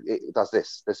involved in, it does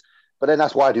this. But then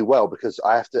that's why I do well, because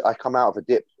I come out of a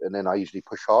dip and then I usually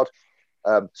push hard.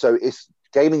 So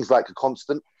gaming's like a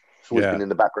constant. It's always been in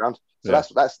the background. So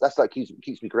that's like keeps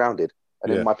me grounded.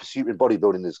 And then my pursuit in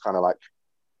bodybuilding is kind of like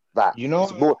that. You know,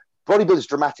 bodybuilding is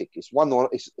dramatic. It's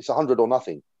 100 or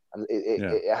nothing, and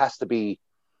it has to be.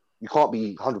 You can't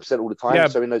be 100% all the time. Yeah.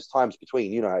 So in those times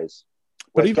between, you know how it is.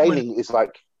 But Whereas gaming is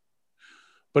like.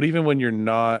 But even when you're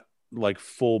not like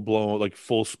full blown, like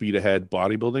full speed ahead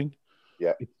bodybuilding.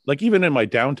 Yeah. Like even in my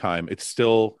downtime, it's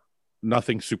still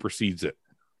nothing supersedes it.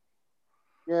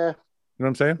 Yeah. You know what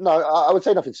I'm saying? No, I would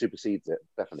say nothing supersedes it.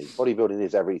 Definitely, bodybuilding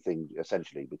is everything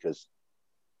essentially because,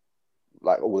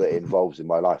 like, all that it involves in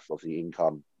my life, obviously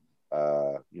income,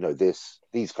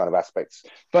 these kind of aspects.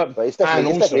 But it's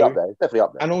definitely up there. It's definitely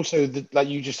up there. And also, like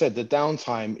you just said, the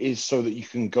downtime is so that you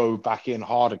can go back in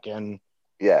hard again.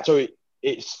 Yeah. So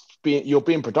you're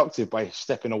being productive by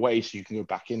stepping away, so you can go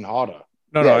back in harder.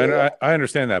 I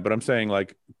understand that, but I'm saying,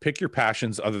 like, pick your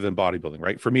passions other than bodybuilding,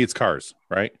 right? For me, it's cars,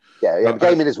 right? Yeah.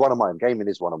 Gaming is one of mine.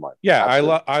 Yeah, I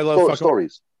love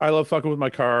stories. I love fucking with my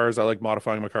cars. I like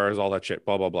modifying my cars, all that shit.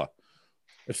 Blah blah blah.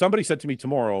 If somebody said to me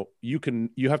tomorrow, you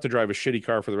have to drive a shitty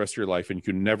car for the rest of your life, and you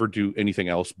can never do anything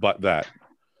else but that,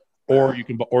 or you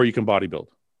can bodybuild.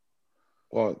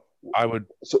 Well, I would.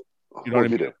 So, you know what I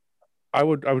mean? I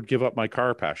would give up my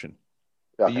car passion.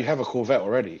 Okay. You have a Corvette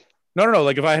already. No.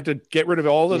 Like if I had to get rid of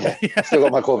all the, I still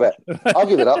got my Corvette. I'll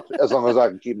give it up as long as I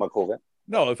can keep my Corvette.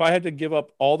 No, if I had to give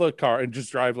up all the car and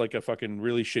just drive like a fucking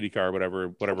really shitty car,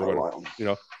 whatever, you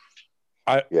know,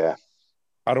 I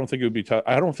don't think it would be tough.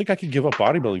 I don't think I could give up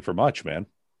bodybuilding for much, man.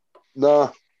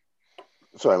 No.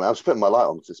 Sorry, man. I was putting my light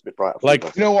on because it's a bit bright. Like,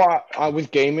 you know what?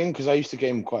 With gaming, because I used to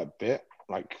game quite a bit,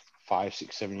 like 5,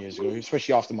 6, 7 years ago,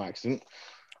 especially after my accident.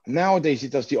 Nowadays,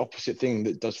 it does the opposite thing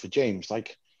that it does for James.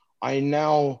 Like, I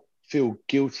now feel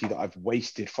guilty that I've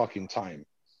wasted fucking time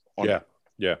on it.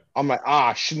 Yeah. I'm like,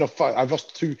 I shouldn't have. I've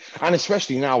lost 2, and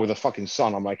especially now with a fucking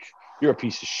son, I'm like, you're a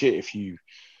piece of shit if you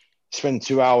spend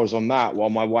 2 hours on that while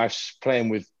my wife's playing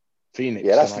with Phoenix.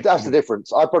 Yeah, that's the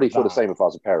difference. I probably feel the same if I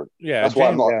was a parent. Yeah, that's why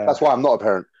I'm not. That's why I'm not a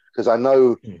parent, because I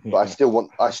know, but I still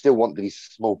want these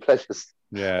small pleasures.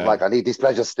 Yeah, like I need these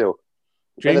pleasures still.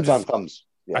 When the time comes.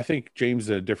 Yeah. I think James is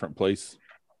in a different place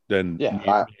than.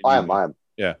 Yeah, I am.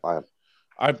 Yeah, I am.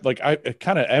 I'm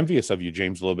kind of envious of you,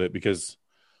 James, a little bit, because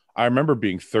I remember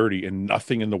being 30 and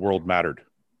nothing in the world mattered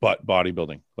but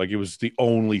bodybuilding. Like it was the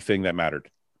only thing that mattered.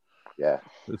 Yeah,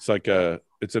 it's like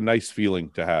it's a nice feeling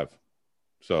to have.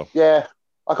 So yeah,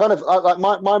 I like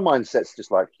my mindset's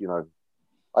just like, you know,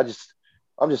 I'm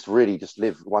just really just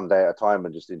live one day at a time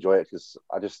and just enjoy it, because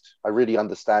I really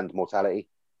understand mortality.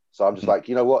 So I'm just like,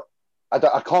 you know what,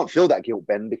 I can't feel that guilt,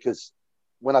 Ben, because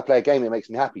when I play a game, it makes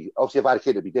me happy. Obviously, if I had a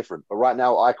kid, it'd be different. But right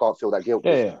now, I can't feel that guilt.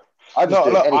 Yeah. I'm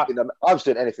just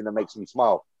doing anything that makes me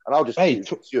smile, and I'll just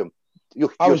assume.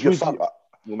 I was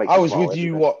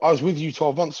with you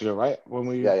 12 months ago, right? When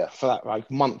we for that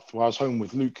like month where I was home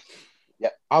with Luke. Yeah,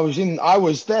 I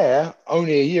was there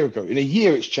only a year ago. In a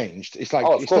year, it's changed. It's like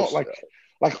it's not like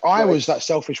I was that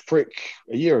selfish prick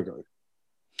a year ago.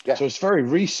 Yeah. So it's very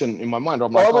recent in my mind. I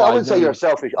wouldn't say you're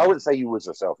selfish. I wouldn't say you was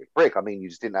a selfish prick. I mean, you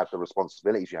just didn't have the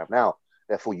responsibilities you have now.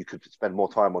 Therefore, you could spend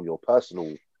more time on your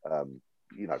personal,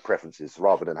 preferences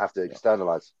rather than have to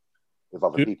externalize with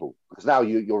other people. Because now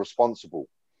you're responsible.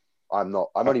 I'm not.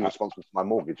 I'm only responsible for my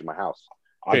mortgage and my house.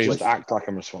 I just act like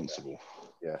I'm responsible.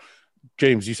 Yeah.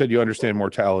 James, you said you understand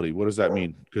mortality. What does that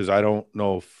mean? Because I don't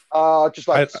know if I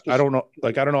don't know.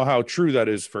 Like, I don't know how true that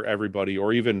is for everybody,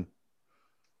 or even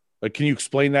like, can you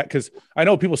explain that? Because I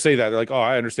know people say that they're like, "Oh,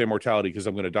 I understand mortality because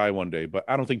I'm going to die one day," but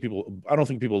I don't think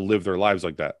people live their lives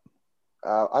like that.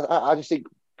 I just think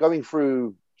going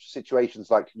through situations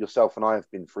like yourself and I have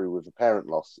been through with a parent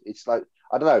loss, it's like,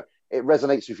 I don't know, it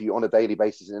resonates with you on a daily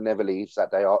basis and it never leaves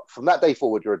that day. From that day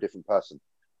forward, you're a different person,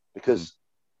 because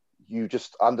you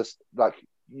just understand, like,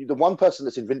 the one person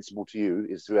that's invincible to you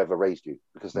is whoever raised you,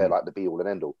 because they're like the be all and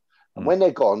end all. And when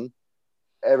they're gone,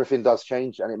 everything does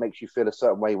change, and it makes you feel a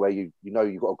certain way where you've got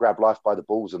to grab life by the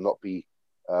balls and not be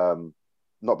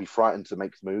frightened to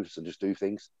make moves and just do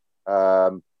things.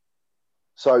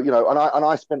 So, you know, and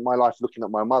I spent my life looking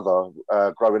at my mother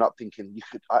growing up thinking,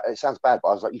 it sounds bad, but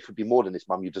I was like, you could be more than this,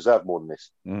 Mum. You deserve more than this.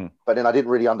 But then I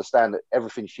didn't really understand that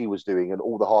everything she was doing and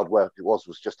all the hard work it was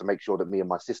just to make sure that me and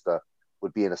my sister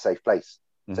would be in a safe place.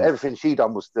 So everything she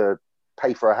done was to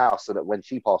pay for a house, so that when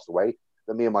she passed away,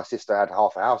 that me and my sister had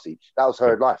half a house each. That was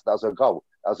her life. That was her goal.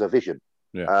 That was her vision.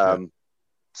 So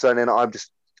then I'm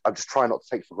just trying not to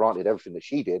take for granted everything that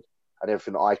she did and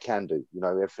everything that I can do, you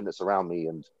know, everything that's around me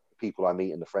and people I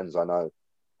meet and the friends I know.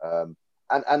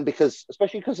 And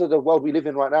especially because of the world we live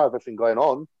in right now, everything going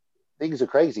on, things are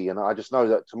crazy. And I just know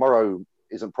that tomorrow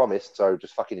isn't promised. So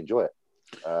just fucking enjoy it.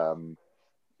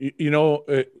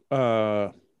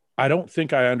 I don't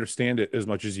think I understand it as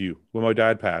much as you. When my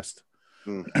dad passed,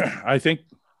 I think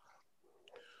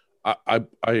I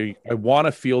want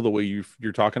to feel the way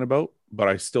you're talking about, but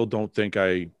I still don't think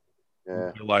I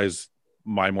realize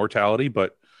my mortality.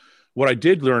 But what I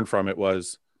did learn from it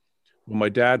was, when my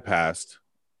dad passed,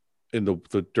 in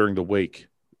the during the wake,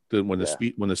 when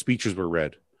the speeches were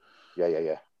read.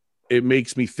 Yeah. It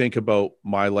makes me think about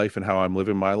my life and how I'm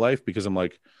living my life, because I'm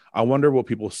like, I wonder what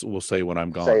people will say when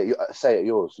I'm gone. Say it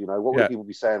yours. You know, what will people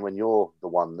be saying when you're the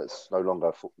one that's no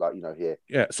longer here?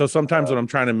 Yeah. So sometimes when I'm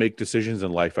trying to make decisions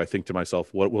in life, I think to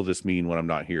myself, what will this mean when I'm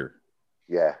not here?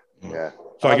 Yeah.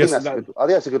 So I think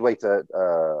that's a good way to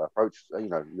approach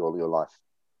your life.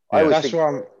 Yeah. I always That's think. why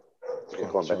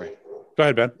I'm. Sorry. Go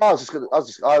ahead, Ben. I was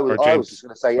just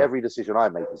gonna say every decision I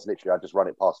make is literally I just run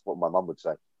it past what my mum would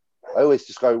say. I always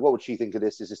just go, what would she think of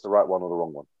this? Is this the right one or the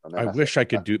wrong one? And I wish I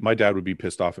could do. My dad would be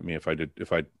pissed off at me if I did.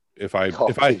 If I.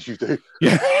 You do.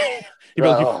 Yeah. He'd be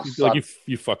like,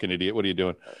 you fucking idiot. What are you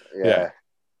doing? Yeah.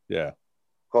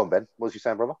 Go on, Ben. What was you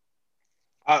saying, brother?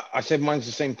 I said mine's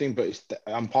the same thing, but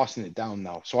I'm passing it down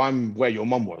now. So I'm where your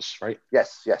mum was, right?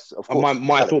 Yes, of course.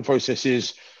 My thought process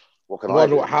is,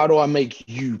 how do I make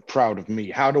you proud of me?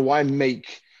 How do I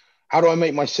make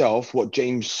myself what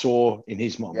James saw in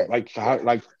his mum?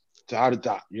 How did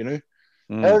that, you know?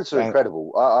 Parents are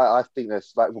incredible. I think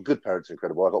there's good parents are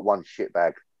incredible. I got one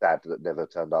shitbag dad that never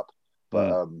turned up,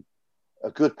 but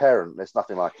a good parent, there's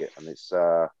nothing like it, and it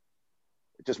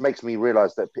just makes me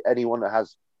realize that anyone that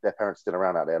has their parents still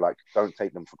around out there, don't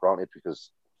take them for granted,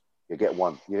 because you get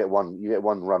one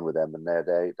run with them, and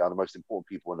they're the most important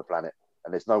people on the planet,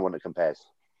 and there's no one that compares.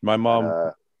 My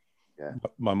mom,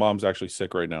 my mom's actually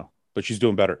sick right now, but she's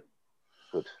doing better.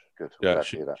 Good. Yeah,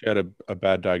 she had a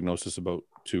bad diagnosis about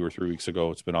 2 or 3 weeks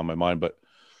ago. It's been on my mind, but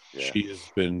she has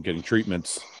been getting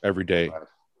treatments every day,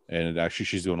 and actually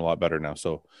she's doing a lot better now.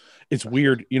 So it's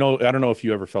weird. You know, I don't know if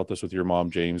you ever felt this with your mom,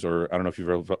 James, or I don't know if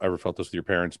you've ever felt this with your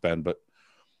parents, Ben, but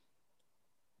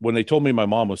when they told me my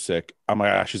mom was sick, I'm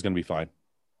like, she's going to be fine.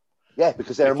 Yeah,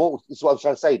 because they're immortal. That's what I was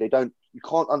trying to say. You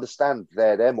can't understand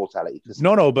their mortality.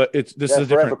 No, but this is a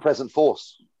forever present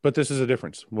force. But this is a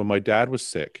difference. When my dad was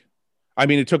sick, I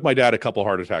mean, it took my dad a couple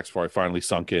heart attacks before I finally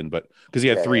sunk in, but because he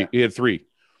had three. He had 3.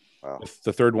 Wow.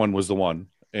 The third one was the one.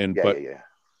 But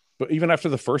even after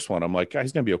the first one, I'm like,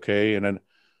 he's gonna be okay. And then,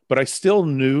 but I still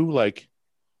knew,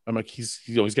 I'm like, he's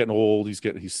getting old.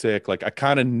 He's sick. I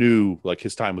kind of knew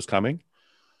his time was coming.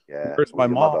 Yeah. Whereas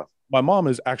my mom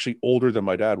is actually older than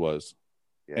my dad was,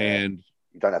 and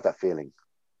you don't have that feeling.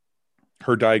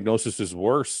 Her diagnosis is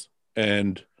worse,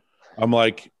 and I'm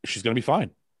like, she's gonna be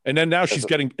fine. And then now she's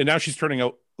turning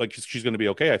out like she's going to be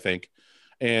okay, I think.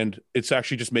 And it's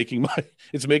actually just making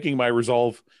my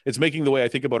resolve. It's making the way I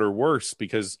think about her worse,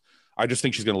 because I just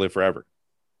think she's going to live forever.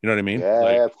 You know what I mean?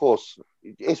 Yeah, of course.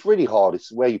 It's really hard.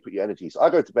 It's where you put your energies.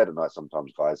 I go to bed at night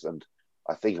sometimes, guys, and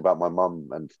I think about my mum,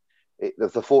 and the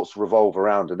thoughts revolve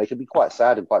around, and they can be quite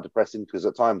sad and quite depressing, because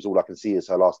at times all I can see is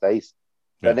her last days.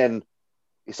 Yeah. And then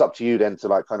it's up to you then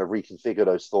to kind of reconfigure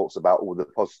those thoughts about all the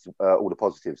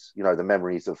positives, you know, the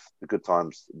memories of the good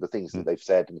times, the things that they've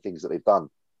said and the things that they've done.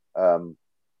 I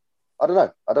don't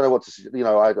know what to, you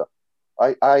know,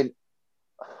 I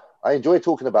enjoy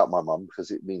talking about my mum, because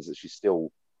it means that she's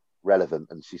still relevant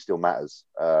and she still matters.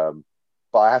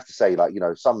 But I have to say,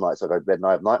 some nights I go to bed and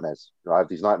I have nightmares. You know, I have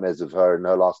these nightmares of her in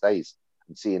her last days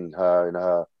and seeing her in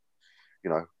her,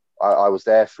 you know, I was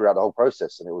there throughout the whole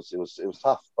process, and it was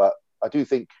tough, but I do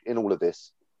think in all of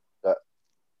this that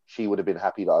she would have been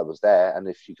happy that I was there. And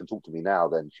if she can talk to me now,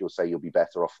 then she'll say you'll be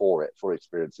better off for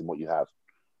experiencing what you have,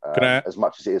 as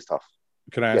much as it is tough.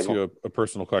 Can I ask you a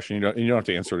personal question? You don't have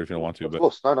to answer it if you don't want to. Of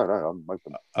course. No, I'm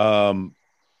open.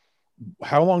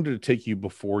 How long did it take you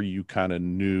before you kind of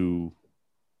knew,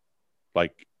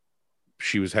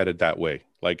 she was headed that way?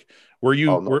 Were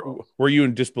you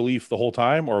in disbelief the whole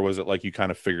time, or was it you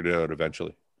kind of figured it out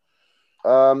eventually?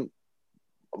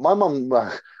 My mum,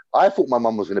 I thought my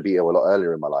mum was going to be ill a lot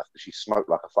earlier in my life, because she smoked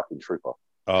like a fucking trooper.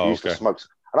 She used to smoke,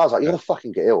 and I was like, "You're gonna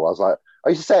fucking get ill." I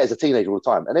used to say it as a teenager all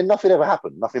the time, and then nothing ever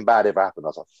happened. Nothing bad ever happened. I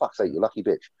was like, "Fuck's sake, you lucky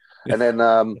bitch." And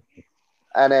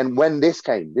then when this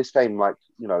came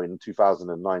in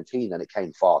 2019, and it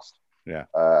came fast. Yeah.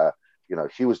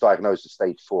 She was diagnosed with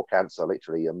stage 4 cancer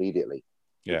literally immediately,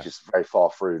 which is very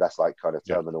far through. That's kind of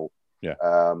terminal. Yeah.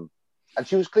 And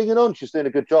she was clinging on. She was doing a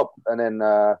good job. And then,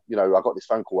 I got this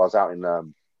phone call. I was out in,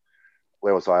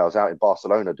 where was I? I was out in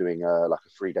Barcelona doing a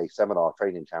 3-day seminar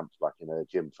training camp, in a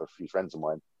gym for a few friends of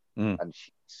mine. And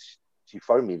she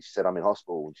phoned me and she said, "I'm in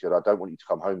hospital." And she said, "I don't want you to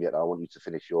come home yet. I want you to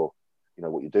finish what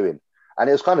you're doing." And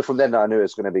it was kind of from then that I knew it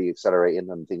was going to be accelerating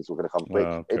and things were going to come quick.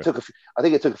 Okay. I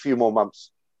think it took a few more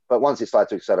months, but once it started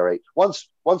to accelerate, once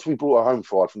we brought her home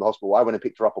from the hospital, I went and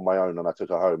picked her up on my own, and I took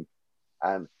her home,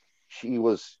 and she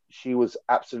was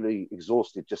absolutely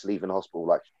exhausted just leaving the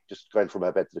hospital, just going from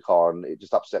her bed to the car, and it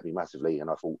just upset me massively. And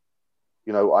I thought,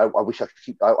 I wish I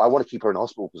could I want to keep her in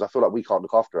hospital, because I feel like we can't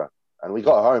look after her. And we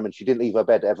got her home, and she didn't leave her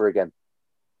bed ever again.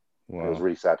 Wow. It was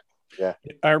really sad. Yeah,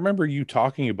 I remember you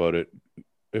talking about it.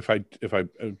 If I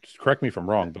correct me if I'm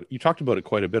wrong, but you talked about it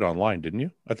quite a bit online, didn't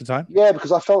you, at the time? yeah,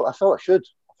 because I felt I should.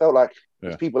 I felt like Yeah.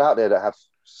 there's people out there that have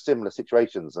similar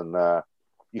situations, and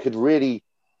you could really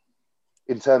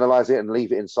internalize it and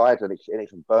leave it inside, and it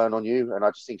can burn on you. And I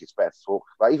just think it's better to talk.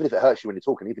 Like, even if it hurts you when you're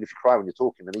talking, even if you cry when you're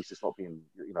talking, at least it's not being,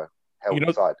 held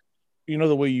inside. You know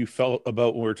the way you felt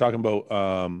about when we were talking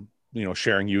about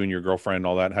sharing you and your girlfriend and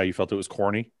all that, how you felt it was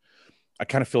corny. I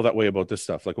kind of feel that way about this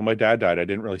stuff. Like when my dad died, I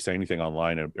didn't really say anything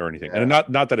online or anything. Yeah. And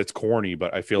not that it's corny,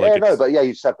 but I feel you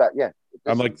just have that. Yeah,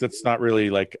 I'm like, that's not really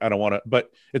like, I don't want to,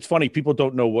 but it's funny. People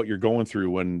don't know what you're going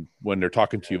through when they're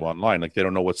talking to you online. Like they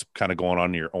don't know what's kind of going on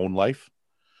in your own life.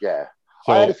 Yeah.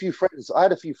 So, I had a few friends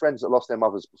that lost their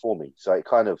mothers before me. So it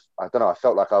kind of, I don't know, I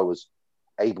felt like I was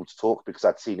able to talk because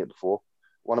I'd seen it before.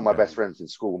 One of my best friends in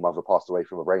school, mother passed away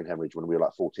from a brain hemorrhage when we were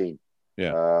like 14.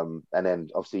 Yeah. And then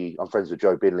obviously I'm friends with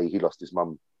Joe Binley. He lost his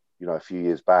mum, a few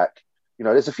years back.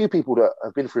 There's a few people that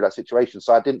have been through that situation.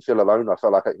 So I didn't feel alone. I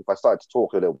felt like if I started to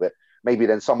talk a little bit, maybe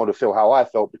then someone would feel how I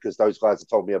felt because those guys have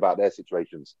told me about their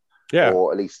situations. Yeah.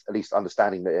 Or at least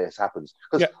understanding that it happens.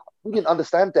 Because we didn't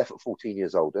understand death at 14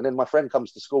 years old. And then my friend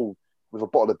comes to school with a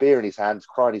bottle of beer in his hand,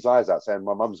 crying his eyes out, saying,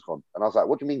 my mum's gone. And I was like,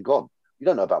 what do you mean gone? You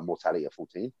don't know about mortality at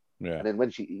 14. Yeah. And then when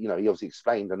she, he obviously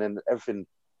explained, and then everything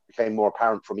became more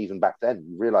apparent from even back then.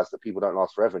 You realize that people don't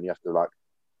last forever, and you have to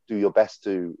do your best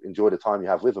to enjoy the time you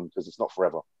have with them because it's not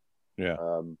forever. Yeah.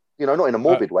 Not in a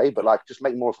morbid way, but just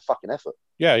make more of a fucking effort.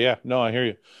 Yeah. Yeah. No, I hear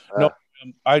you.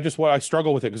 I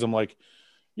struggle with it because I'm like,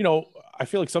 I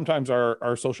feel like sometimes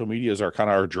our social medias are kind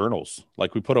of our journals.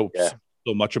 Like we put out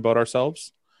so much about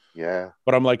ourselves. Yeah.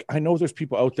 But I'm like, I know there's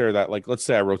people out there that, like, let's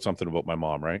say I wrote something about my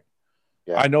mom, right?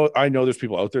 Yeah. I know there's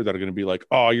people out there that are going to be like,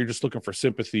 oh, you're just looking for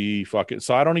sympathy. Fuck it.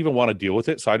 So I don't even want to deal with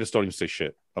it. So I just don't even say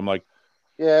shit. I'm like,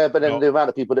 yeah, but then the amount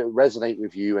of people that resonate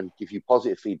with you and give you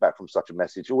positive feedback from such a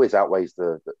message always outweighs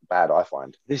the bad, I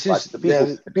find. This is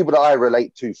the people that I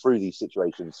relate to through these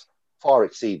situations far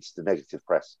exceeds the negative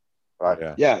press.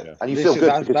 Right. Yeah. And you feel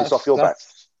good because it's off your back.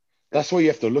 That's why you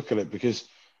have to look at it, because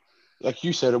like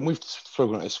you said, and we've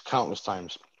spoken about this countless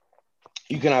times,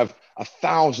 you can have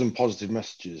 1,000 positive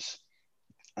messages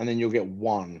and then you'll get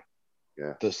one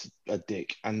that's a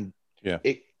dick. And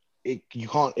it you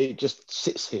can't, it just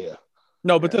sits here.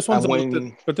 No, but this one's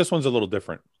a little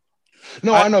different.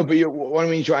 No, I know, but what I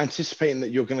mean is you're anticipating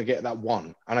that you're going to get that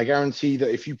one. And I guarantee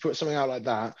that if you put something out like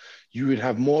that, you would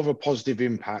have more of a positive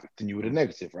impact than you would a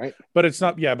negative, right? But it's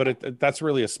not, that's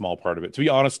really a small part of it.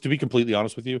 To be completely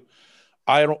honest with you,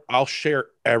 I'll share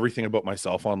everything about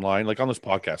myself online. Like on this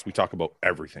podcast, we talk about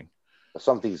everything.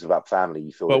 Some things about family,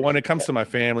 you feel. But when it comes to my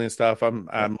family and stuff, I'm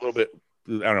a little bit,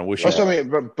 I don't know. That's what I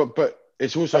mean, but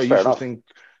it's also a useful thing.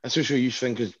 That's also a useful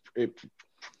thing because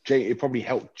it probably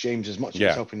helped James as much as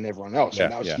it's helping everyone else.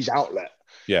 And that was his outlet.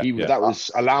 That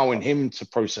was allowing him to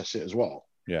process it as well.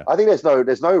 Yeah. I think there's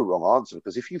no wrong answer,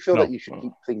 because if you feel that you should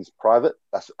keep things private,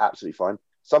 that's absolutely fine.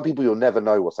 Some people, you'll never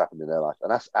know what's happened in their life,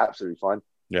 and that's absolutely fine.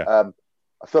 Yeah.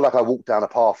 I feel like I walked down a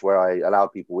path where I allowed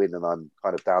people in, and I'm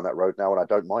kind of down that road now, and I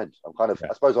don't mind.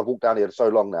 I suppose I've walked down here so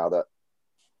long now that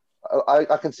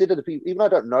I consider the people, even though I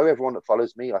don't know everyone that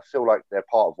follows me, I feel like they're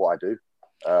part of what I do.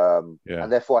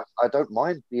 And therefore I don't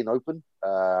mind being open.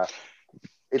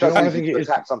 It does seem to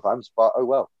attack sometimes, but oh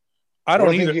well. I don't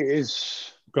think it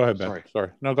is. Go ahead, Ben. Sorry.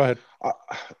 No, go ahead.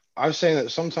 I was saying that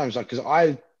sometimes, because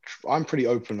I'm pretty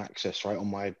open access, right,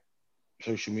 on my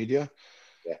social media,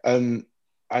 and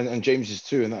James is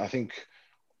too, and I think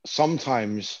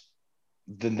sometimes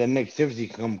the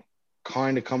negativity can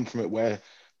come from it where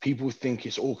people think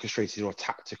it's orchestrated or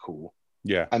tactical,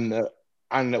 and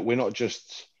that we're not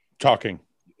just talking.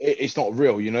 It's not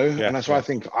real, and that's why I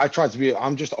think I try to be.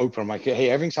 I'm just open. I'm like, hey,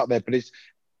 everything's out there, but it's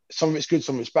some of it's good,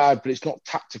 some of it's bad, but it's not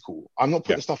tactical. I'm not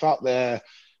putting stuff out there.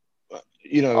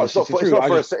 You're not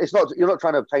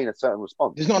trying to obtain a certain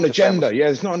response. There's not an agenda.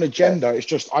 There's not an agenda. It's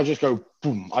just I just go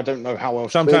boom. I don't know how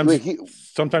else.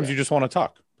 Sometimes you just want to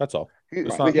talk. That's all.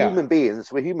 We're human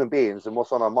beings, and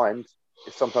what's on our mind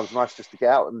is sometimes nice just to get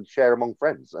out and share among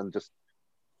friends and just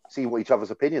see what each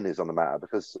other's opinion is on the matter,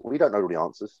 because we don't know all the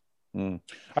answers.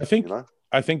 I think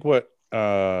what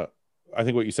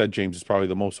you said, James, is probably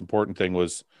the most important thing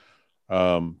was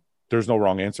there's no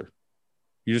wrong answer.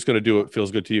 You just got to do what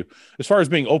feels good to you. As far as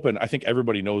being open, I think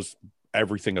everybody knows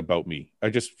everything about me.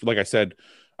 Like I said,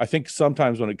 I think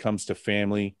sometimes when it comes to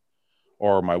family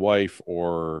or my wife,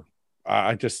 or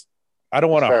I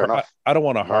don't want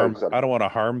to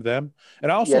harm them.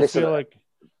 And I also feel like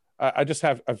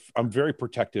I'm very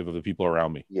protective of the people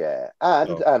around me. Yeah.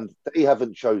 And they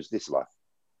haven't chose this life.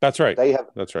 That's right. They have.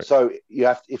 That's right. So you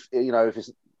have, if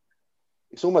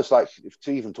it's almost like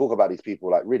to even talk about these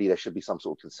people, like really, there should be some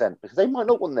sort of consent because they might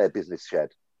not want their business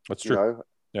shared. That's true.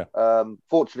 Yeah.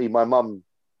 Fortunately, my mum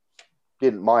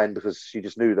didn't mind because she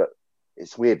just knew that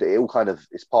it's weird that it all kind of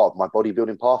is part of my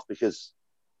bodybuilding path because,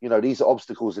 these are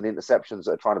obstacles and interceptions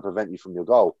that are trying to prevent you from your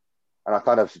goal. And I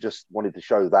kind of just wanted to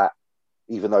show that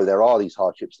even though there are these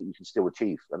hardships that you can still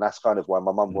achieve. And that's kind of why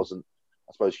my mum wasn't,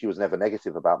 I suppose she was never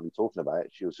negative about me talking about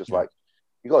it. She was just like,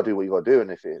 you got to do what you got to do.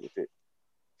 And if it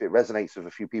resonates with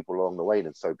a few people along the way,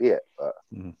 then so be it. But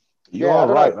you are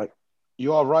right. Like,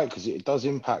 you are right because it does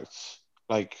impact.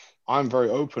 Like I'm very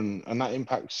open, and that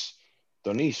impacts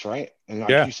Denise, right? And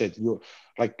like you said, you're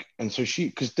like, and so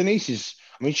because Denise is,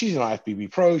 I mean, she's an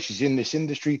IFBB pro. She's in this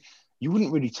industry. You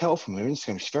wouldn't really tell from her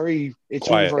Instagram. It's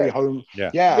quiet. All very home.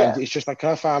 Yeah. And it's just like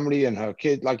her family and her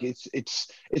kid. Like it's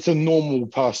a normal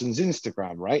person's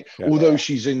Instagram, right? Yeah. Although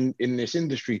she's in this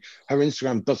industry, her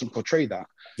Instagram doesn't portray that.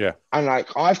 Yeah. And like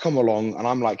I've come along and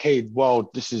I'm like, hey, well,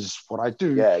 this is what I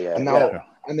do. Yeah. And now,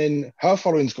 and then her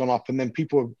following's gone up, and then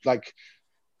people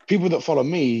that follow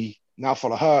me now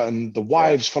follow her, and the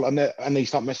wives follow, and they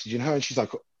start messaging her, and she's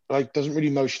like doesn't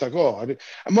really know. She's like, oh, and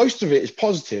most of it is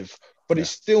positive. But it's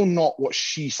still not what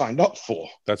she signed up for.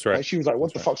 That's right. Like she was like,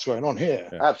 what the fuck's going on here?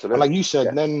 Yeah. Absolutely. And like you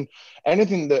said, then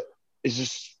anything that is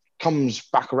just comes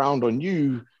back around on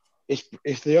you,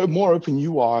 if the more open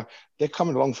you are, they're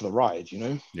coming along for the ride,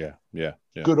 Yeah.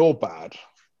 Good or bad.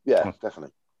 Yeah,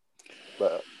 definitely.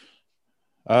 But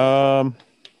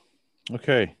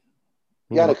okay.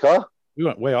 Yannicka, we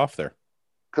went way off there.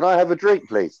 Can I have a drink,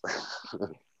 please?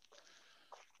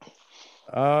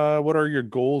 What are your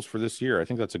goals for this year? I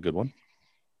think that's a good one.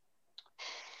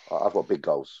 I've got big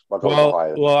goals. My goals are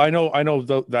higher. Well, I know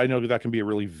that can be a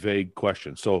really vague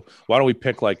question. So why don't we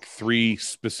pick like 3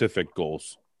 specific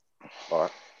goals? All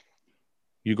right.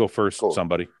 You go first,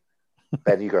 somebody.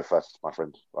 Ben, you go first, my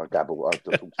friend. I dabble. I don't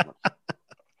talk too much.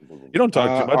 You don't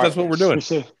talk too much. That's what we're doing.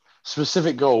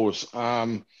 Specific goals.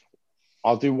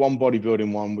 I'll do one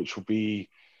bodybuilding one, which will be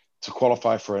to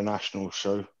qualify for a national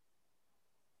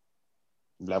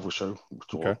level show,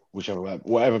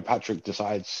 whatever Patrick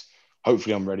decides.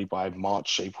 Hopefully I'm ready by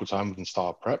March, April time. We can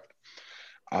start prep.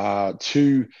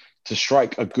 2, to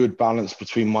strike a good balance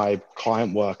between my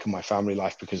client work and my family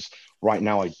life, because right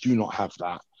now I do not have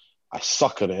that. I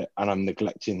suck at it, and I'm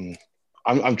neglecting.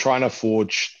 I'm trying to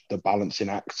forge the balancing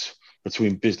act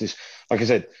between business. Like I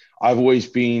said, I've always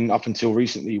been, up until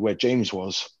recently, where James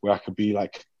was, where I could be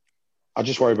like, I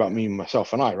just worry about me,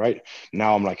 myself, and I. Right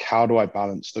now, I'm like, how do I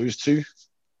balance those two?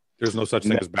 There's no such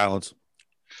thing as balance.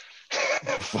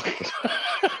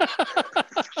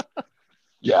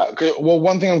 Yeah. Well,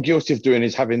 one thing I'm guilty of doing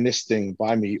is having this thing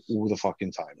by me all the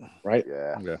fucking time, right?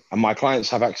 Yeah. And my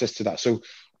clients have access to that. So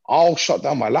I'll shut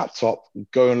down my laptop,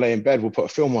 go and lay in bed, we'll put a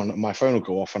film on, and my phone will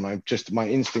go off, and my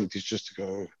instinct is just to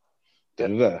go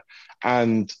da-da-da.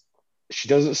 And she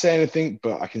doesn't say anything,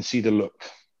 but I can see the look.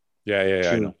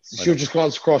 Yeah. I know. She'll just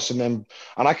glance across, and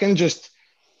I can just,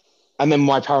 and then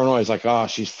my paranoia is like,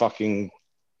 she's fucking.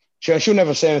 She'll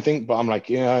never say anything, but I'm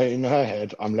like, in her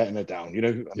head, I'm letting her down,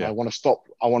 and I want to stop.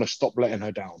 I want to stop letting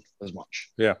her down as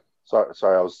much. Yeah. Sorry,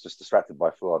 I was just distracted by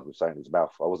Fuad was saying his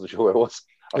mouth. I wasn't sure where it was.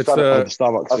 It's the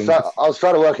Starbucks. I was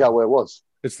trying to work out where it was.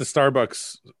 It's the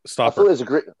Starbucks stopper. I thought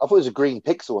it was a green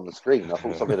pixel on the screen. I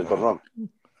thought something had gone wrong,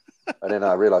 and then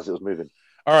I realized it was moving.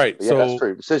 All right, so that's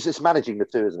true. So it's managing the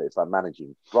two, isn't it? It's like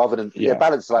managing rather than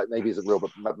balance. Like maybe isn't real, but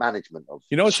management of.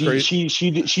 What's crazy?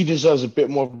 She deserves a bit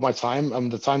more of my time,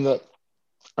 and the time that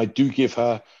I do give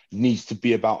her needs to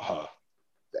be about her.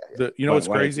 What's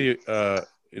crazy?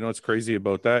 What's crazy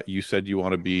about that? You said you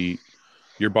want to be.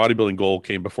 Your bodybuilding goal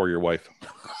came before your wife.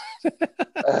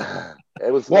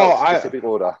 It was not a specific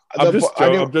order. I'm just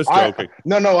joking.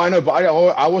 No, I know, but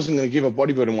I wasn't going to give a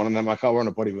bodybuilding one, and then like, I'll run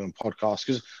a bodybuilding podcast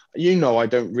because I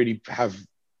don't really have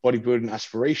bodybuilding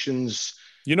aspirations.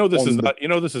 This is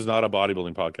not a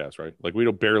bodybuilding podcast, right? Like we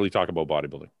don't barely talk about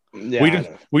bodybuilding.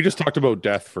 Yeah, we just talked about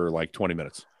death for like 20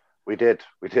 minutes. We did.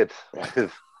 I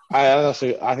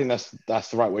think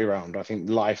that's the right way around. I think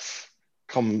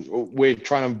we're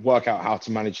trying to work out how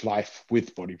to manage life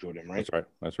with bodybuilding, right?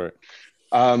 That's right.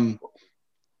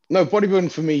 No,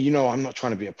 bodybuilding for me, I'm not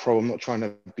trying to be a pro. I'm not trying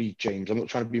to be James. I'm not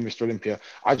trying to be Mr. Olympia.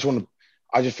 I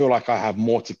just feel like I have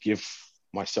more to give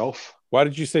myself. Why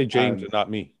did you say James and not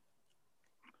me?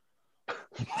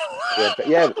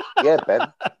 Yeah,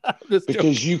 Ben.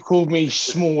 Because you called me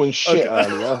small and shit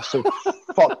earlier, so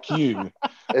fuck you.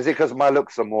 Is it because my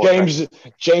looks are more? James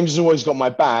has always got my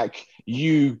back.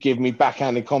 You give me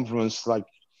backhanded compliments like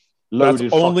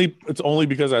loaded. It's only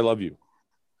because I love you.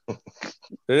 It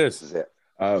is. This is it.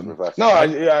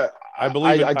 No, I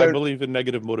believe in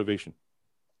negative motivation.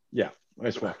 Yeah,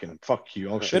 it's working. Fuck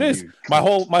you. I'll show it is. You. My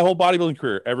whole bodybuilding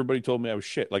career, everybody told me I was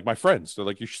shit. Like my friends, they're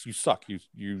like, you suck.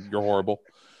 You're horrible,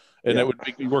 and that would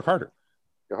make me work harder.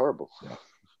 You're horrible.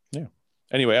 Yeah.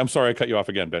 Anyway, I'm sorry I cut you off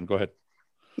again, Ben. Go ahead.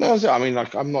 No, I mean,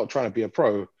 like, I'm not trying to be a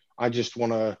pro. I just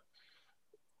want to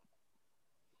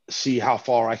see how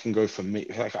far I can go for me.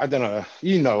 Like, I don't know.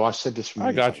 You know, I've said this for me.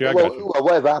 I got you. Well,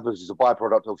 whatever happens is a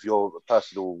byproduct of your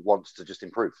personal wants to just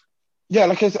improve. Yeah,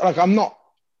 I'm not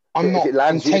if it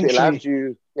lands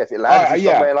you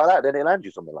somewhere like that, then it lands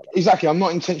you somewhere like that. Exactly. I'm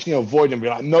not intentionally avoiding and be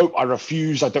like, nope, I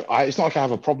refuse. It's not like I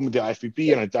have a problem with the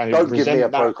IFBB and I don't give me a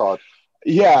pro card.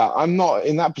 Yeah, I'm not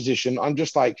in that position. I'm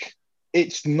just like,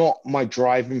 it's not my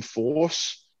driving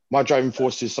force. My driving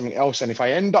force is something else. And if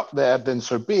I end up there, then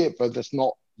so be it. But that's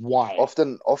not why.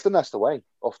 Often that's the way.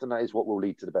 Often that is what will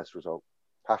lead to the best result.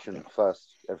 Passion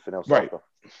first, everything else after.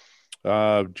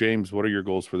 James, what are your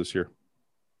goals for this year?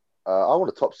 I want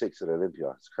a top 6 at Olympia.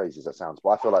 As crazy as that sounds, but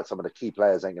I feel like some of the key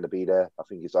players ain't going to be there. I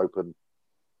think it's open.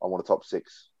 I want a top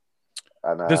 6,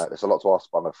 and it's a lot to ask,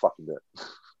 but I'm going to fucking do it.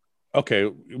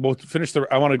 Okay, we'll finish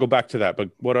I want to go back to that, but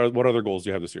what other goals do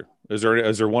you have this year?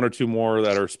 Is there one or two more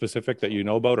that are specific that you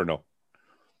know about, or no?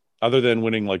 Other than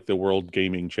winning like the World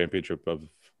Gaming Championship of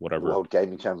whatever. World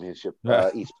Gaming Championship,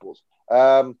 esports.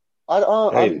 I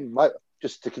might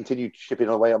just to continue chipping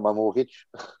away on my mortgage.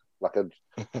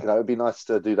 It'd be nice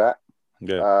to do that.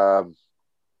 Yeah.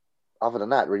 Other than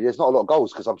that, really, there's not a lot of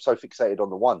goals because I'm so fixated on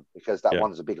the one because that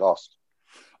one's a big ask.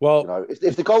 Well,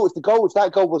 if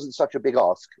that goal wasn't such a big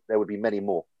ask, there would be many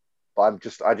more. But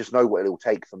I just know what it'll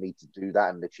take for me to do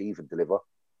that and achieve and deliver.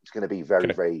 It's going to be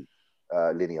very, very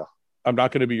linear. I'm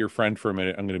not going to be your friend for a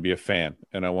minute. I'm going to be a fan,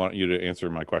 and I want you to answer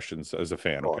my questions as a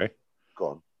fan. Go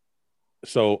on.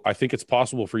 So I think it's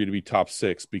possible for you to be top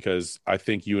 6 because I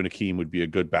think you and Akeem would be a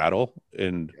good battle,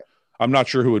 and I'm not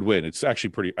sure who would win. It's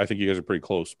actually I think you guys are pretty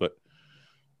close, but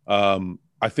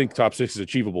I think top 6 is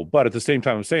achievable. But at the same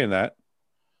time, I'm saying that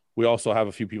we also have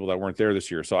a few people that weren't there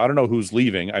this year, so I don't know who's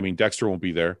leaving. I mean, Dexter won't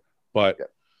be there, but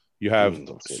you have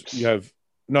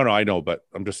no, I know, but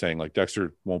I'm just saying like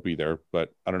Dexter won't be there,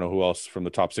 but I don't know who else from the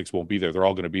top 6 won't be there. They're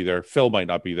all going to be there. Phil might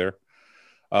not be there,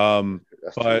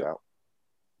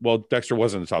 well, Dexter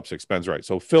was in the top 6. Ben's right.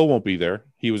 So Phil won't be there.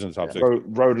 He was in the top 6.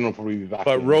 Roden will probably be back.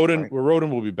 But Roden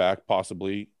will be back,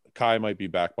 possibly. Kai might be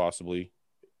back, possibly.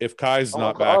 If Kai's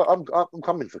not back. I'm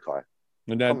coming for Kai.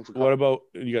 And then what about,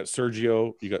 you got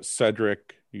Sergio, you got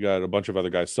Cedric, you got a bunch of other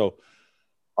guys. So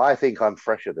I think I'm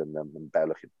fresher than them and better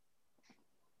looking.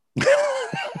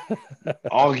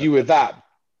 Argue with that.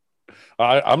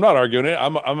 I'm not arguing it.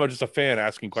 I'm just a fan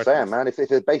asking questions. Sam, man, if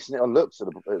they're basing it on looks at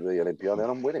the Olympia, then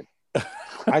I'm winning.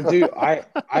 I don't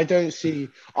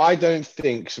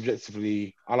think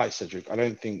subjectively, I like Cedric. I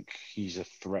don't think he's a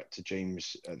threat to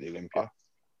James at the Olympia.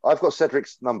 I've got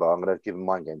Cedric's number. I'm going to give him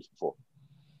mind games before.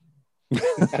 I'm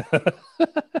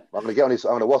going to get on I'm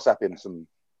going to WhatsApp him some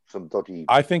dodgy.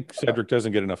 I think Cedric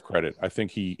doesn't get enough credit. I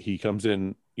think he comes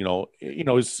in,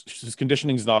 his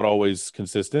conditioning is not always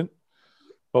consistent,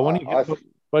 but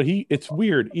it's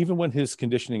weird. Even when his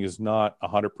conditioning is not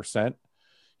 100%,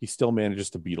 he still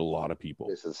manages to beat a lot of people.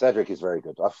 Listen, Cedric is very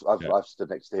good. I've stood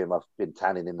next to him. I've been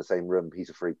tanning in the same room. He's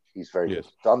a freak. He's very good.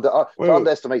 To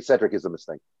underestimate Cedric is a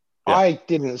mistake. Yeah. I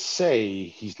didn't say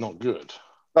he's not good.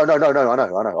 No. I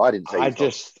know. I didn't say.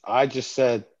 I just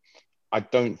said I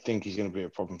don't think he's going to be a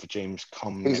problem for James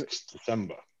next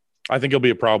December. I think he'll be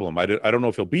a problem. I don't know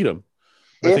if he'll beat him.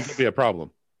 I think he'll be a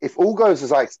problem. If all goes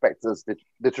as I expected,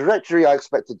 the trajectory I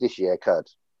expected this year occurred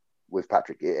with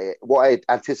Patrick. What I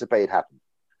anticipated happened.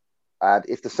 And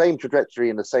if the same trajectory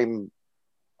and the same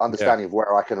understanding of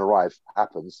where I can arrive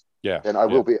happens, then I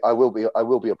will be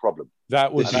a problem.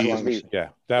 That would be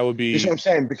that would be. That's what I'm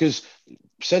saying, because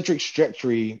Cedric's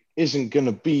trajectory isn't going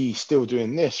to be still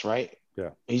doing this, right?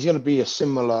 Yeah, he's going to be a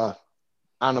similar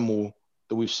animal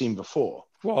that we've seen before.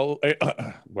 Well,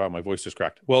 wow, my voice just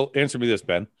cracked. Well, answer me this,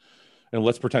 Ben, and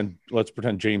let's pretend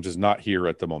James is not here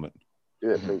at the moment.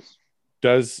 Yeah, please.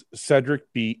 Does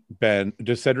Cedric beat Ben?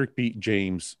 Does Cedric beat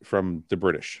James from the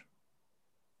British?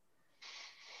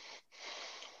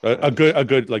 A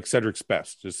good like Cedric's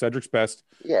best. Is Cedric's best?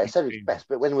 Yeah, Cedric's best.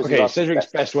 But when was Cedric's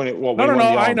best when it? Well, no.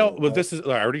 I know. Well, this is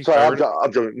I already. Sorry,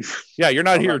 I'm joking. Yeah, you're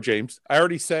not here, James. I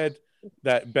already said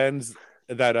that Ben's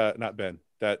not Ben.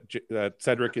 That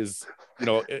Cedric is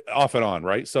off and on,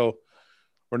 right? So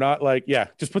we're not like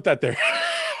just put that there.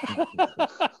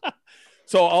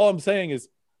 So all I'm saying is.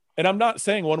 And I'm not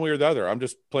saying one way or the other. I'm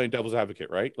just playing devil's advocate,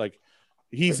 right? Like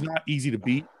he's not easy to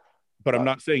beat, but I'm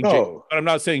not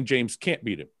saying James can't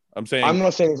beat him. I'm saying I'm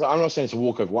not saying it's a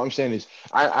walkover. What I'm saying is,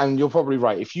 and you're probably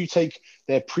right. If you take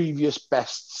their previous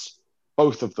bests,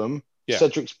 both of them,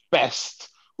 Cedric's best,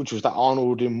 which was that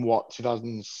Arnold in what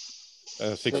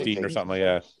 2016 or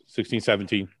something, 16,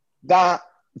 17. That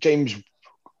James'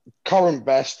 current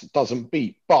best doesn't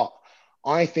beat, but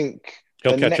I think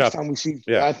he'll catch up. I think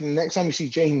the next time we see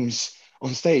James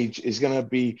on stage is going to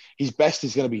be his best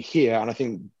is going to be here, and I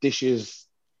think this year's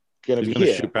going to be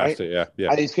here. Shoot past it,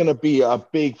 and it's going to be a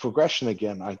big progression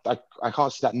again. I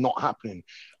can't see that not happening.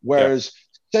 Whereas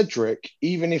Cedric,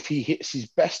 even if he hits his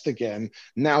best again,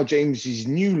 now James's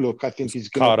new look, I think, is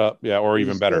going caught up, or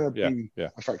even better.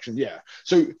 A fraction,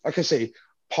 So, like I say,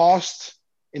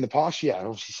 in the past,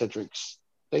 obviously Cedric's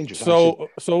dangerous. So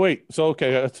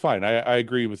okay, that's fine. I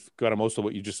agree with kind of most of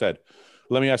what you just said.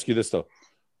 Let me ask you this though: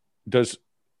 is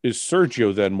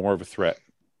Sergio then more of a threat?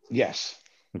 Yes.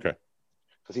 Okay.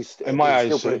 Because he's in my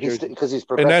eyes, because he's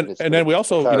and then we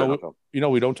also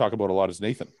we don't talk about a lot is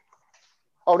Nathan.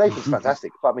 Oh, Nathan's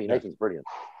fantastic. But I mean, Nathan's brilliant.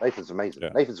 Nathan's amazing.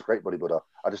 Nathan's a great bodybuilder.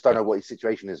 I just don't know what his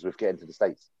situation is with getting to the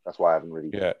States. That's why I haven't really.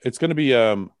 Yeah, it's gonna be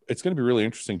really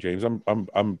interesting, James. I'm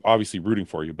obviously rooting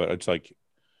for you, but it's like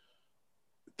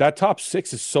that top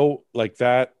 6 is so like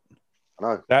that. I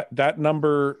know that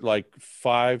number like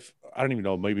 5. I don't even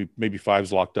know. Maybe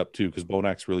 5's locked up too because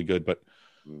Bonak's really good, but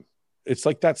it's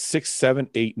like that 6, 7,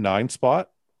 8, 9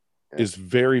 spot is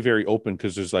very, very open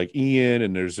because there's like Ian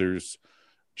and there's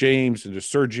James and there's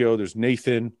Sergio, there's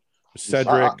Nathan, there's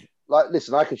Cedric.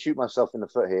 Listen, I can shoot myself in the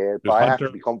foot here, but I have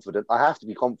to be confident.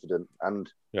 And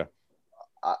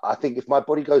I think if my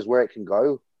body goes where it can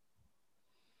go,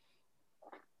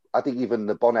 I think even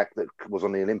the Bonac that was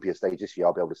on the Olympia stage this year,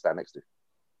 I'll be able to stand next to.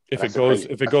 If it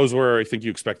goes where I think you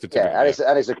expect it to go. It's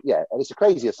a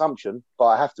crazy assumption, but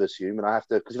I have to assume,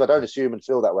 because if I don't assume and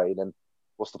feel that way, then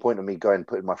what's the point of me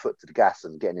putting my foot to the gas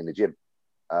and getting in the gym?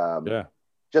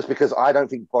 Just because I don't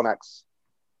think Bonac's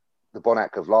the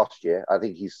Bonac of last year. I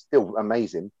think he's still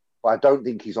amazing, but I don't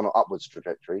think he's on an upwards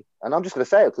trajectory. And I'm just going to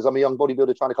say it because I'm a young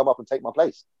bodybuilder trying to come up and take my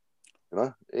place.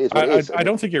 It is what it is. I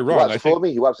don't think you're wrong.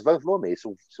 He wipes the floor for me. It's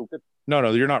all good. No,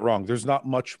 you're not wrong.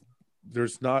 Bonac's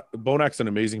an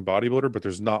amazing bodybuilder, but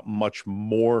there's not much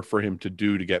more for him to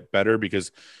do to get better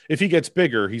because if he gets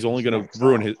bigger, he's only going to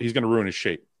ruin his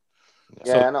shape.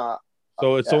 So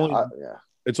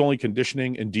it's only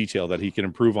conditioning and detail that he can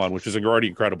improve on, which is already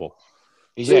incredible.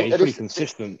 He's pretty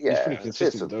consistent. He's pretty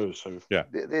consistent with those. So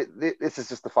this is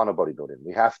just the fun of bodybuilding.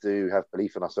 We have to have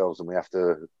belief in ourselves, and we have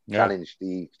to challenge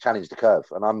the curve.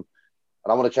 And I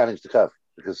want to challenge the curve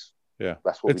because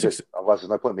that's what we do. Otherwise, there's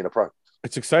no point in being a pro.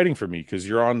 It's exciting for me because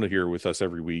you're on here with us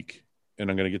every week, and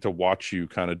I'm going to get to watch you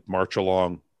kind of march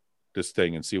along this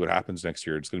thing and see what happens next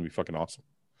year. It's going to be fucking awesome.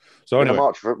 So we're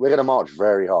going to march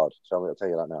very hard. So I'll tell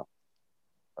you that now.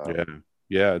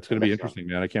 It's going to be interesting,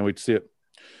 man. I can't wait to see it.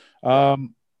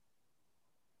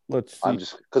 Let's see. I'm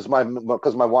just because my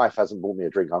wife hasn't bought me a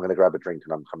drink. I'm going to grab a drink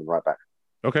and I'm coming right back.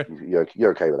 Okay,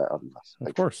 you're okay with that?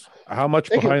 Of course. How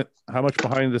much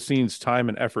behind the scenes time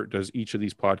and effort does each of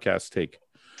these podcasts take?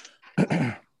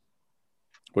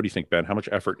 What do you think, Ben? How much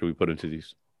effort do we put into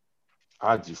these?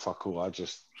 I do fuck all. I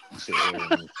just sit here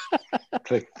and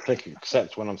click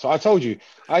accept when I'm. So I told you.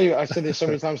 I said this so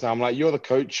many times now. I'm like, you're the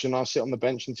coach, and I'll sit on the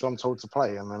bench until I'm told to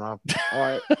play, and then all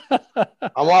right,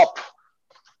 I'm up.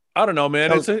 I don't know,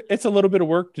 man. It's a little bit of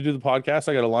work to do the podcast.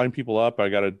 I got to line people up. I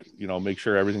got to make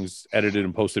sure everything's edited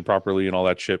and posted properly and all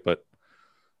that shit. But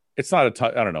it's not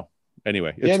I don't know.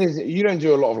 Anyway, you don't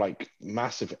do a lot of like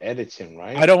massive editing,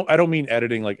 right? I don't mean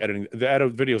editing like editing. The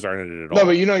videos aren't edited at all. No,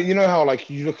 but you know how like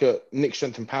you look at Nick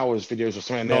Strength and Powers videos or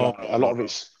something, and a lot of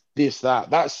it's this,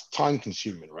 that's time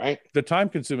consuming, right? The time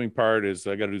consuming part is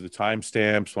I got to do the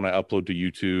timestamps when I upload to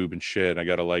YouTube and shit. I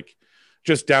got to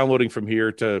just downloading from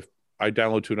here I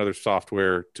download to another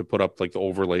software to put up like the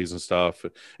overlays and stuff.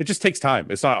 It just takes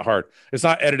time. It's not hard. It's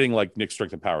not editing like Nick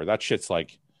Strength and Power. That shit's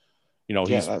like,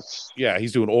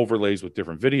 he's doing overlays with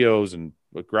different videos and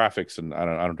with graphics, and I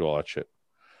don't do all that shit.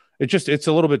 It's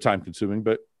a little bit time consuming,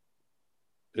 but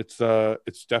it's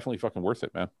definitely fucking worth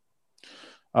it, man.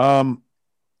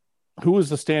 Who is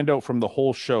the standout from the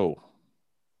whole show?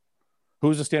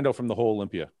 Who is the standout from the whole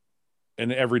Olympia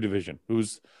in every division? Who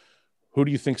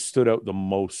do you think stood out the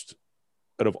most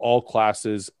out of all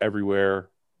classes everywhere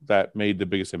that made the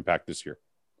biggest impact this year?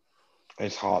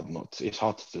 It's hard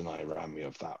to deny Ramy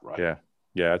of that, right?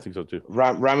 Yeah, I think so too.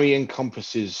 Ramy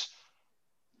encompasses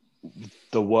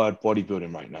the word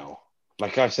bodybuilding right now.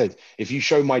 Like I said, if you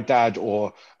show my dad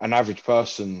or an average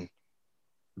person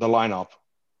the lineup,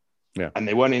 and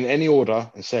they went in any order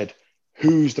and said,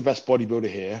 who's the best bodybuilder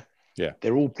here? Yeah.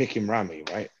 They're all picking Ramy,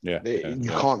 right? Yeah. You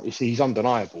can't. You see, he's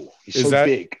undeniable. He's Is so that-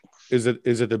 big. Is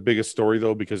it the biggest story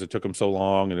though, because it took him so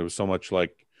long and it was so much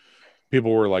like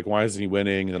people were like, why isn't he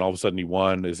winning? And then all of a sudden he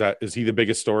won. Is he the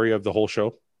biggest story of the whole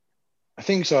show? I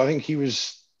think so. I think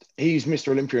he's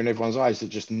Mr. Olympia in everyone's eyes that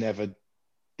just never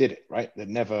did it, right? That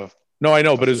never. No, I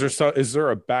know, but is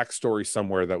there a backstory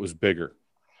somewhere that was bigger?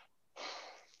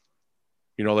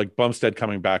 You know, like Bumstead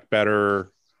coming back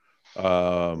better.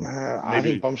 I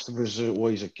think Bumstead was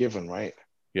always a given, right?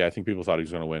 Yeah, I think people thought he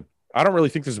was going to win. I don't really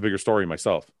think there's a bigger story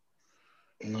myself.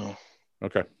 No.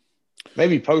 Okay.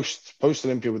 Maybe post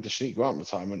Olympia with the Shanique Grant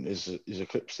retirement is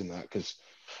eclipsed in that, because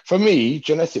for me,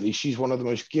 genetically, she's one of the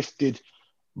most gifted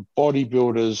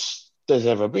bodybuilders there's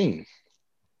ever been.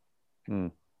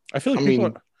 I feel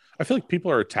like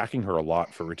people are attacking her a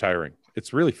lot for retiring.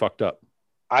 It's really fucked up.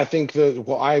 I think that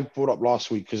what I brought up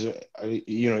last week, because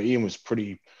Ian was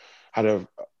had a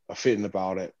fitting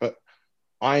about it, but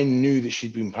I knew that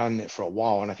she'd been planning it for a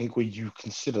while, and I think when you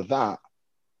consider that.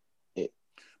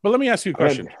 But let me ask you a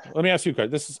question. This is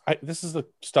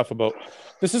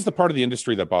the part of the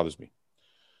industry that bothers me.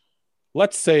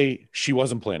 Let's say she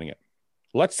wasn't planning it.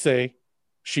 Let's say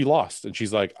she lost and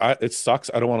she's like, it sucks.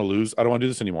 I don't want to lose. I don't want to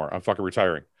do this anymore. I'm fucking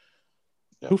retiring.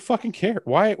 Yeah. Who fucking cares?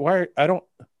 Why?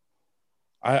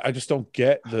 I just don't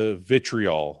get the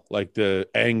vitriol, like the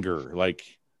anger. Like,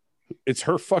 it's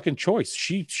her fucking choice.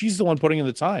 She's the one putting in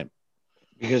the time.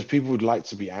 Because people would like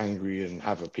to be angry and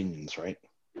have opinions, right?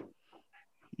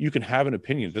 You can have an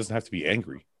opinion. It doesn't have to be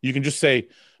angry. You can just say,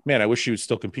 man, I wish she would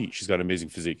still compete. She's got an amazing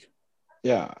physique.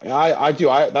 Yeah, I do.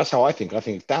 That's how I think. I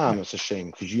think, damn, it's a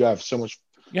shame because you have so much.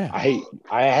 Yeah. I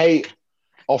hate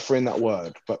offering that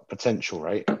word, but potential,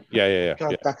 right? Yeah.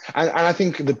 And I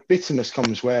think the bitterness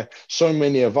comes where so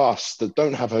many of us that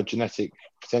don't have her genetic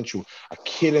potential are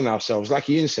killing ourselves. Like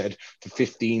Ian said, for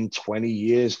 15, 20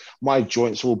 years, my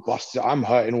joints are all busted. I'm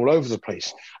hurting all over the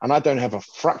place. And I don't have a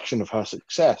fraction of her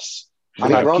success.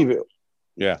 And I give it.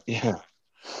 Yeah.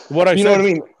 What I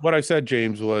mean? What I said,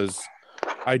 James, was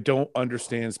I don't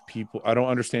understand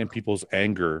people's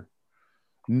anger,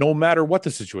 no matter what the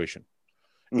situation.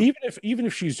 Even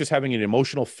if she's just having an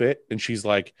emotional fit and she's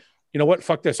like, you know what,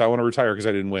 fuck this, I want to retire because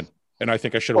I didn't win and I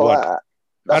think I should have won.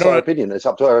 That's her opinion. It's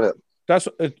up to her, isn't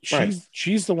it?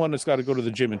 She's the one that's got to go to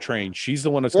the gym and train. She's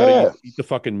the one that's got to eat the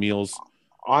fucking meals.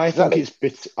 I think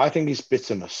it's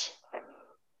bitterness.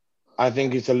 I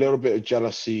think it's a little bit of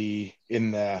jealousy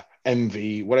in there,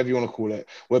 envy, whatever you want to call it,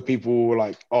 where people were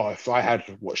like, "Oh, if I had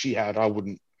what she had, I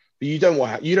wouldn't." But you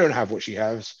don't have what she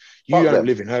has. You don't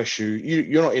live in her shoes.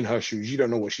 You're not in her shoes. You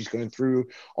don't know what she's going through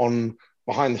on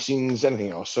behind the scenes, anything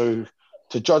else. So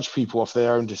to judge people off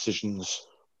their own decisions.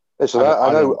 Listen,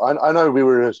 I know we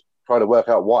were trying to work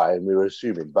out why, and we were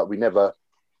assuming, but we never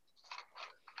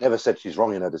said she's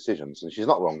wrong in her decisions, and she's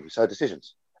not wrong. It's her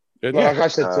decisions. Like I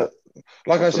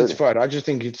said to Fred, I just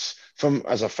think it's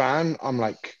as a fan,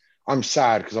 I'm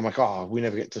sad because I'm like, we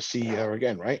never get to see her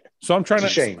again, right? So I'm trying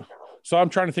shame. So I'm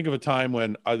trying to think of a time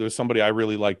when there was somebody I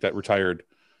really liked that retired,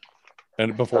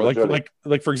 and before,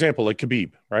 like for example, like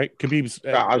Khabib, right? Khabib's.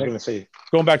 I was going to say,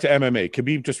 going back to MMA,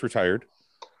 Khabib just retired.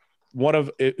 One of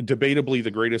debatably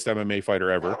the greatest MMA fighter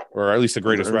ever, or at least the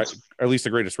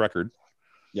greatest record.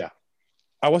 Yeah.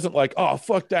 I wasn't like, oh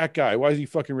fuck that guy. Why is he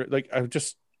fucking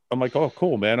I'm like, oh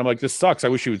cool, man. I'm like, this sucks. I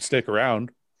wish he would stick around.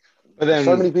 But then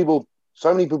so many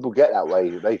people get that way.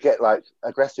 They get like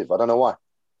aggressive. I don't know why.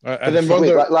 But then like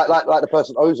the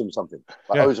person owes them something.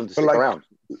 Owes them to stick around.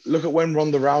 Look at when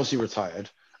Ronda Rousey retired,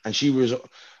 and she was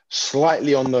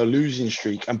slightly on the losing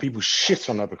streak, and people shit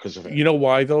on her because of it. You know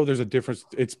why though? There's a difference.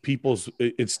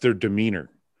 It's their demeanor.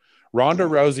 Ronda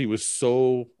Rousey was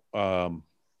so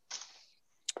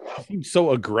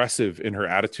so aggressive in her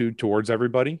attitude towards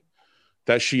everybody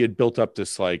that she had built up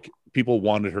this, like, people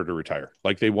wanted her to retire.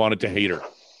 Like, they wanted to hate her. You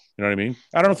know what I mean?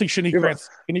 I don't think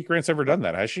Shanique Grant's ever done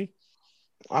that, has she?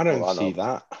 I don't see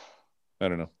that. I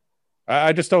don't know.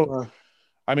 I just don't.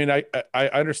 I mean, I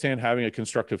understand having a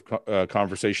constructive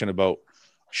conversation about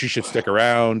she should stick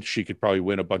around. She could probably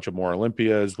win a bunch of more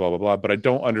Olympias, blah, blah, blah. But I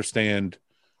don't understand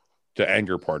the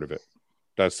anger part of it.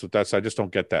 I just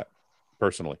don't get that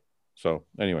personally. So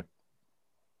anyway.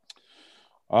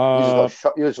 You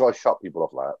just got to shut people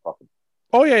off like that. Fucking.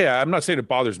 Oh yeah. I'm not saying it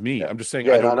bothers me. Yeah. I'm just saying.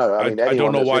 Yeah, I don't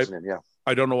know why.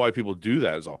 I don't know why people do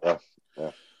that. Is all.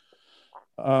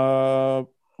 Yeah.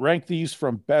 Rank these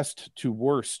from best to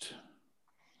worst.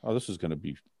 Oh, this is going to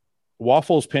be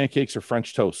waffles, pancakes, or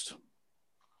French toast.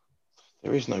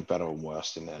 There is no better or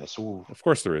worse in there. It's all. Of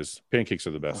course, there is. Pancakes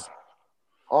are the best.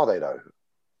 Are they though?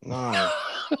 No.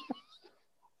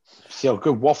 See, a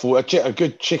good waffle, a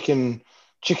good chicken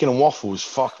Chicken and waffles.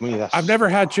 Fuck me. I've never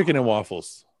had chicken and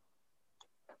waffles.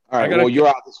 All right. Well, you're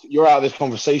out of this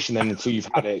conversation then until you've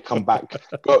had it. Come back.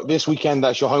 Go this weekend.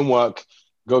 That's your homework.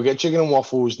 Go get chicken and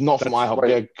waffles. Not from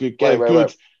IHOP. Get a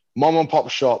good mom and pop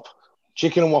shop.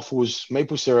 Chicken and waffles,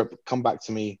 maple syrup. Come back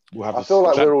to me. We'll have. I feel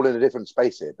like we're all in a different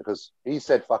space here because he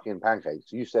said fucking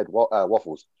pancakes. You said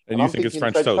waffles, and you think it's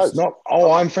French toast.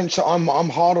 I'm French. I'm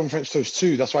hard on French toast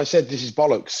too. That's why I said this is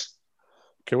bollocks.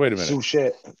 Okay, wait a minute. Still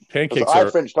shit. Pancakes. I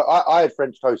had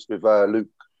French toast with Luke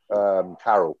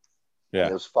Carroll. Yeah,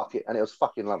 and it was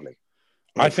fucking lovely.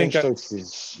 I think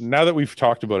now that we've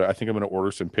talked about it, I think I'm going to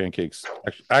order some pancakes.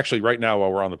 Actually, right now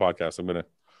while we're on the podcast, I'm going to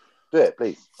do it,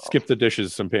 please. Skip the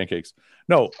dishes, some pancakes.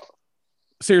 No,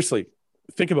 seriously,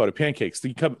 think about it. Pancakes.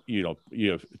 You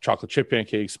have chocolate chip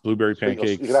pancakes, blueberry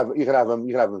pancakes. You can have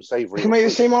them savory. You can make the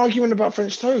same argument about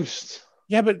French toast.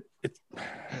 Yeah, but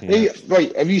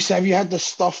wait, have you had the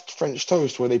stuffed French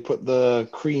toast where they put the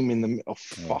cream in the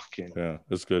fucking? Yeah,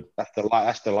 it's good.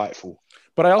 That's delightful.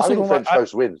 But I also think French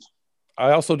toast wins.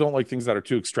 I also don't like things that are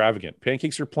too extravagant.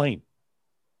 Pancakes are plain.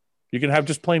 You can have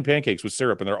just plain pancakes with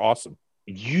syrup, and they're awesome.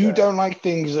 You don't like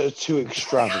things that are too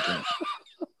extravagant.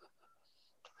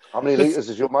 How many liters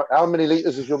is your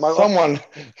motor? Someone.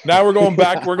 Now we're going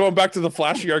back. We're going back to the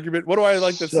flashy argument. What do I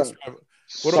like that's extravagant?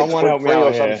 Someone help me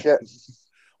out here.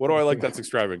 What do I like that's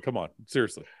extravagant? Come on,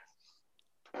 seriously.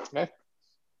 Okay.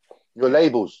 Your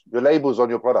labels on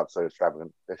your products are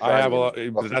extravagant. I have a lot.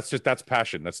 That's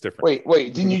passion. That's different.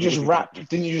 Wait. Didn't you just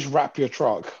wrap your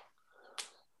truck?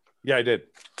 Yeah, I did.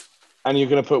 And you're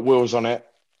gonna put wheels on it.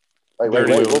 Wait.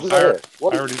 What was that? I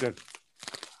already did.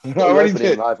 I already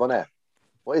did. Live on air.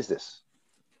 What is this?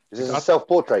 Is this a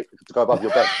self-portrait to go above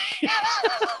your bed?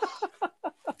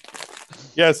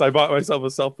 Yes, I bought myself a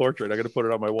self-portrait. I got to put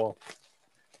it on my wall.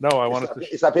 No, I wanted to.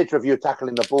 It's that picture of you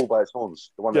tackling the bull by its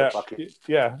horns. The one that fucking.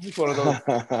 Yeah, it's one of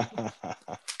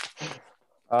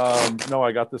those. No,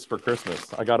 I got this for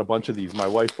Christmas. I got a bunch of these. My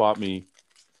wife bought me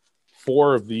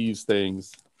 4 of these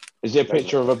things. Is it a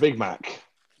picture of a Big Mac?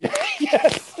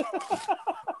 Yes.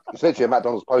 It's literally a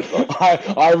McDonald's poster.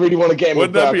 I really want to get him.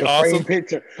 Wouldn't that be awesome?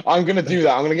 Picture. I'm going to do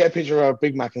that. I'm going to get a picture of a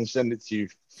Big Mac and send it to you.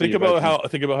 Think about how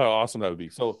awesome that would be.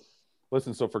 So,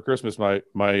 listen. So for Christmas, my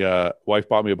wife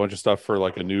bought me a bunch of stuff for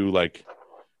like a new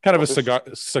kind of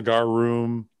a cigar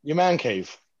room. Your man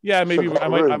cave. Yeah, maybe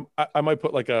I might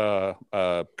put like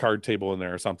a card table in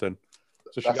there or something.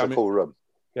 So That's a cool room.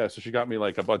 Yeah, so she got me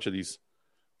like a bunch of these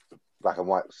black and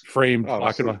whites, framed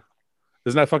black and white.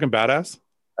 Isn't that fucking badass?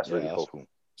 That's really cool.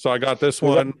 So I got this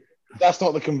one. That's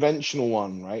not the conventional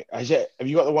one, right? Have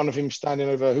you got the one of him standing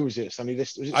over? Who is it? Sunny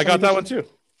this. I got that one too.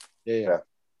 Yeah.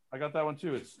 I got that one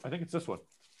too. I think it's this one.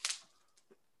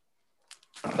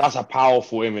 That's a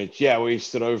powerful image. Yeah, where you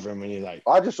stood over him and you're like,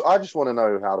 I just want to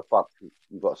know how the fuck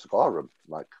you got a cigar room.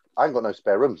 Like, I ain't got no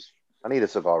spare rooms. I need a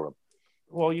cigar room.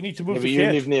 Well, you need to move to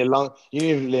Canada. You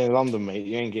live near London, mate.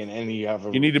 You ain't getting any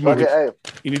other. You need to move.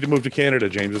 You need to move to Canada,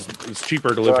 James. It's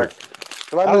cheaper to live here.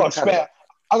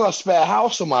 I've got a spare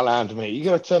house on my land, mate. You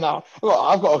got to turn out.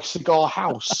 I've got a cigar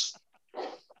house.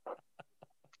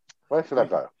 Where should I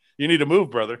go? You need to move,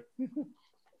 brother.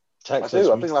 Texas.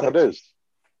 I think I do.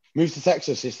 Move to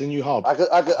Texas. It's the new hub.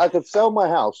 I could sell my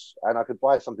house and I could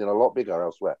buy something a lot bigger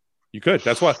elsewhere. You could.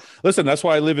 That's why. Listen, that's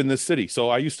why I live in this city. So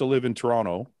I used to live in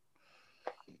Toronto,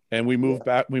 and we moved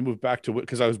back. We moved back to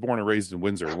because I was born and raised in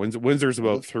Windsor. Windsor's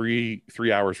about three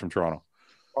hours from Toronto.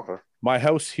 Okay. My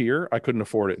house here, I couldn't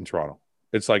afford it in Toronto.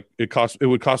 It's like it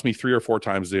would cost me 3 or 4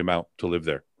 times the amount to live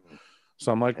there.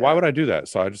 So I'm like, why would I do that?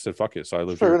 So I just said, fuck it. So I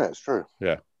live here. It's true.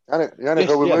 Yeah.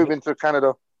 We're moving to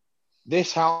Canada.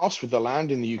 This house with the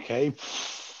land in the UK.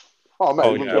 Oh,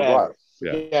 man.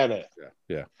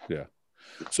 Yeah.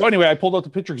 So anyway, I pulled out the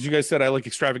picture because you guys said I like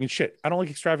extravagant shit. I don't like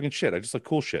extravagant shit. I just like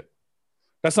cool shit.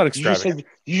 That's not extravagant.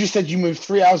 You just said you moved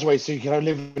 3 hours away so you can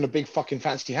live in a big fucking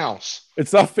fancy house.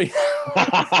 It's not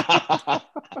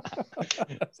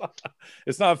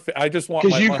it's not. I just want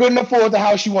because you couldn't afford the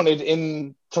house you wanted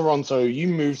in Toronto. You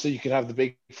moved so you could have the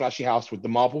big flashy house with the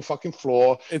marble fucking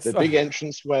floor, big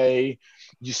entranceway,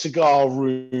 your cigar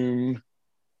room.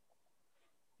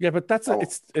 Yeah, but that's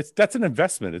that's an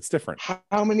investment. It's different.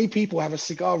 How many people have a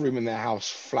cigar room in their house?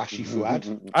 Flashy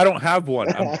Fuad. I don't have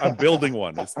one. I'm building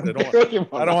one. I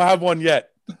don't have one yet.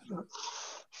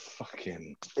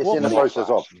 Fucking. It's in the process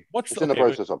of. It's in the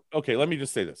process of. Okay, let me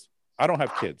just say this. I don't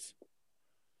have kids.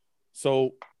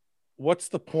 So, what's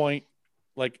the point?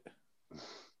 Like,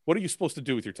 what are you supposed to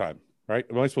do with your time? Right?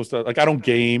 Am I supposed to I don't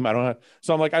game. I don't have.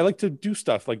 So I'm like, I like to do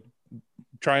stuff like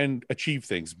try and achieve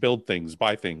things, build things,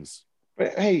 buy things.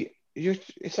 But hey,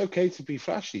 it's okay to be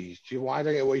flashy. Why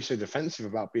don't I get why you're so defensive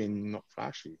about being not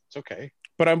flashy? It's okay.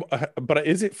 But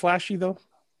is it flashy though?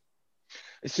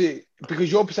 See,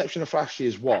 because your perception of flashy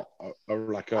is what?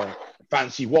 Like a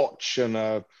fancy watch and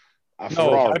a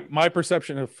Ferrari. No, my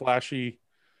perception of flashy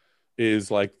is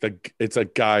like it's a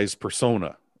guy's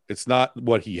persona. It's not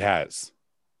what he has.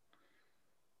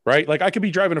 Right? Like I could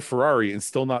be driving a Ferrari and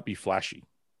still not be flashy.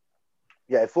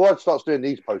 Yeah, if Ford starts doing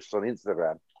these posts on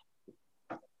Instagram,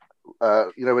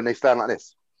 when they stand like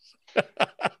this.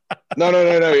 No.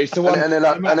 It's the one, and they're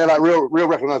like real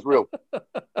recognize real.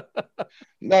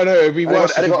 No, it'd be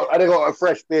worse. And they got a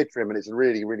fresh beard trim, and it's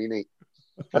really, really neat.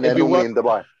 And they're normally in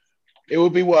Dubai. It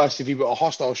would be worse if he put a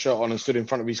hostile shirt on and stood in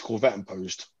front of his Corvette and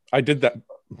posed. I did that.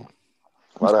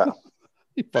 Like that.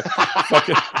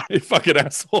 you fucking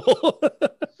asshole.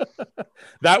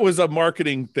 That was a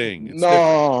marketing thing. It's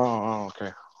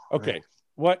different. Okay.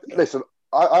 What? Listen,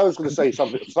 I was going to say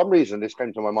something. For some reason, this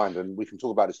came to my mind, and we can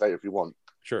talk about this later if you want.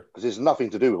 Sure. Because it's nothing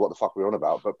to do with what the fuck we're on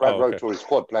about. But Brad Rotor is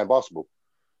quad playing basketball.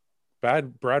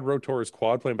 Brad Rotor is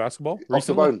quad playing basketball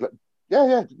recently?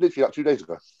 Yeah, literally like 2 days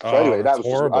ago. So anyway, that was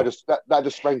horrible. That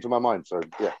just sprang to my mind. So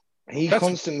yeah, he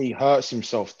constantly hurts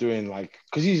himself doing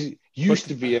because he's used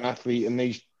to be an athlete, and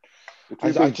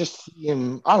I just see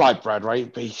him. I like Brad,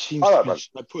 right? But he seems to be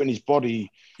like putting his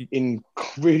body in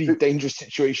really dangerous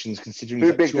situations, considering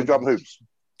too big to jump hoops.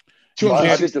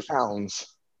 250 pounds.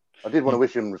 I did want to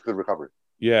wish him good recovery.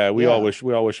 Yeah, we all wish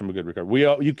him a good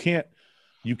recovery.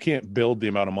 You can't build the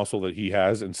amount of muscle that he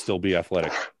has and still be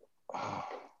athletic.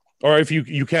 Or if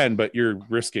you can, but you're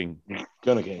risking. You're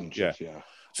gonna get injured, yeah.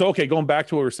 So, okay, going back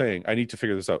to what we're saying, I need to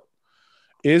figure this out.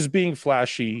 Is being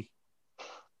flashy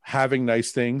having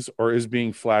nice things, or is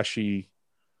being flashy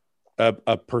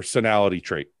a personality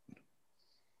trait?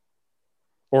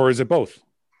 Or is it both?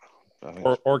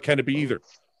 Or can it be either?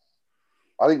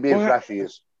 I think being flashy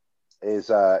is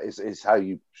how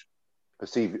you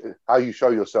perceive, how you show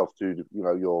yourself to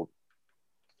your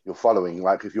following.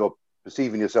 Like if you're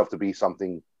perceiving yourself to be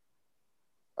something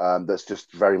that's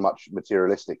just very much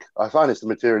materialistic. I find it's the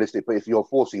materialistic, but if you're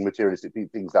forcing materialistic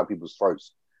things down people's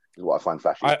throats, is what I find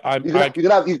flashy. You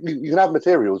can have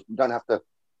materials, you don't have to.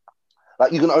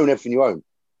 Like you can own everything you own.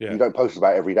 Yeah. You don't post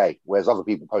about it every day, whereas other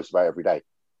people post about it every day.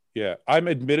 Yeah, I'm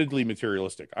admittedly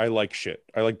materialistic. I like shit.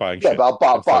 I like buying shit.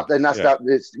 But then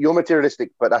you're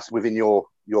materialistic, but that's within your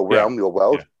realm, your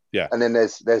world. Yeah. And then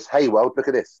there's hey world, look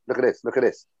at this.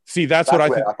 See, that's what I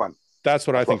think. That's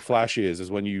what I think flashy is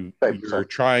when you're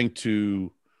trying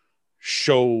to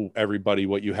show everybody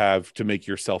what you have to make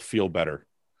yourself feel better.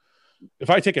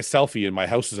 If I take a selfie and my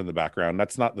house is in the background,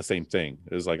 that's not the same thing.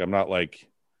 It's like I'm not like,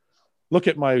 look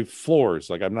at my floors.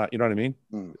 Like I'm not, you know what I mean?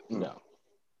 No.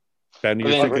 Ben,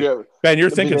 you're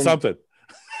thinking something.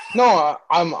 No,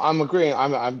 I'm agreeing.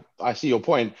 I see your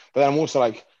point, but then I'm also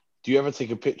like, do you ever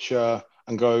take a picture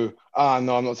and go,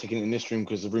 no, I'm not taking it in this room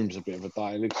because the room's a bit of a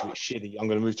die. It looks a bit shitty. I'm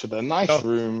going to move to the nice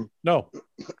room. No,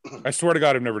 I swear to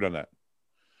God, I've never done that.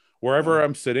 Wherever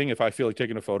I'm sitting, if I feel like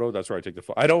taking a photo, that's where I take the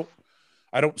photo.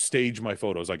 I don't stage my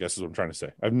photos, I guess is what I'm trying to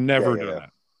say. I've never done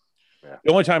that. Yeah.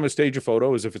 The only time I stage a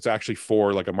photo is if it's actually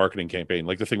for like a marketing campaign,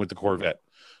 like the thing with the Corvette.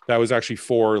 That was actually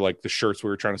for like the shirts we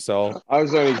were trying to sell. I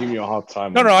was only giving you a hard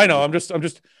time. No, I know. I'm just,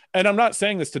 and I'm not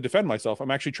saying this to defend myself.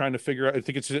 I'm actually trying to figure out. I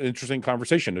think it's an interesting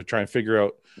conversation to try and figure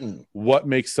out what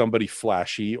makes somebody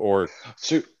flashy. Or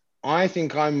so I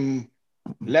think I'm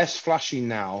less flashy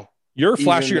now. You're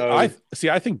flashier.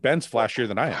 I think Ben's flashier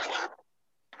than I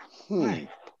am.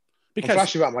 Because I'm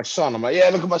flashy about my son. I'm like, yeah,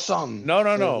 look at my son.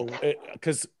 No.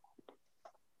 Because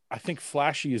I think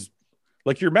flashy is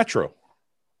like your Metro.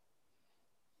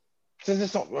 So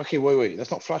that's not okay. Wait. That's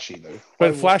not flashy though.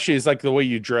 But flashy is like the way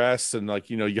you dress, and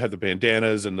like you have the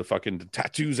bandanas and the fucking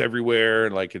tattoos everywhere,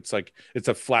 and like it's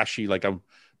a flashy. Like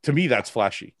to me, that's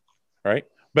flashy, right?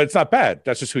 But it's not bad.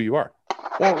 That's just who you are.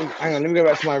 Well, hang on. Let me go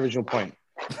back to my original point.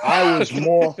 I was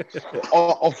more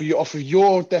off of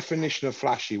your definition of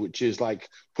flashy, which is like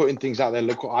putting things out there.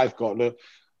 Look what I've got. Look,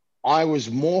 I was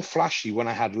more flashy when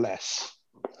I had less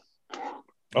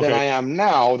than I am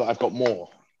now that I've got more.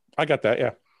 I got that.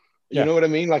 Yeah. You know what I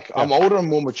mean? Like I'm older and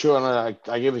more mature, and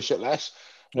I give a shit less.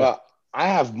 But I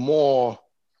have more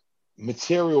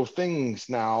material things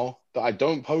now that I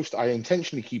don't post. I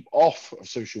intentionally keep off of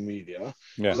social media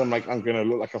because I'm like, I'm gonna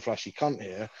look like a flashy cunt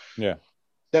here. Yeah.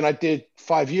 Than I did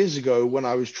 5 years ago when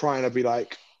I was trying to be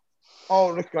like,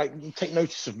 oh, look, like take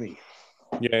notice of me.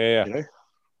 Yeah. You know?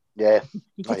 Yeah.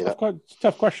 It's a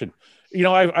tough question. You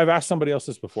know, I've asked somebody else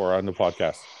this before on the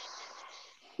podcast.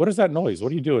 What is that noise?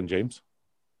 What are you doing, James?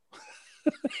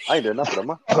 I ain't doing nothing,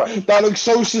 am I? That looks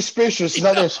so suspicious.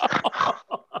 That is.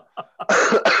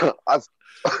 I've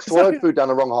swallowed food down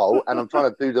the wrong hole, and I'm trying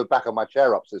to do the back of my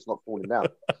chair up so it's not falling down.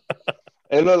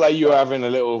 It looked like you were having a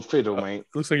little fiddle, mate.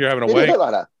 Looks like you're having a Did it wank. look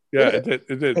like that? Yeah, it did.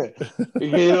 It did.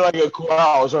 You look like a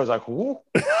koala. So I was like, "Ooh."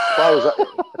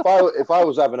 If I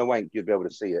was having a wank, you'd be able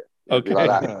to see it. It'd be Okay.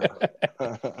 like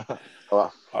that.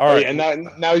 All right. And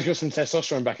now he's got some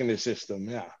testosterone back in his system.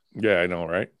 Yeah. Yeah, I know,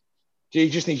 right? He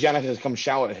just needs Janet to come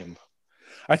shout at him.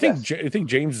 I think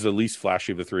James is the least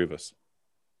flashy of the three of us.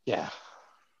 Yeah.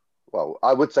 Well,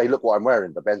 I would say, look what I'm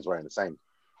wearing, but Ben's wearing the same.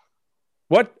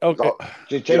 What? Okay.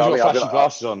 James You know got what I mean? flashy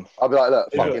glasses on. I'll be like, look,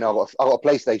 Yeah. fucking, I've got a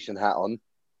PlayStation hat on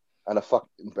and a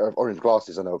fucking pair of orange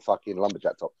glasses and a fucking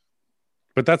lumberjack top.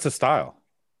 But that's a style.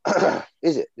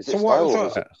 Is it? Is it So style what- or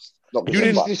is it not? You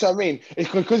didn't- This what I mean. It's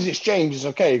because it's James, it's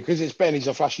okay. Because it's Ben, he's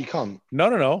a flashy cunt.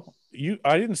 No.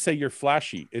 I didn't say you're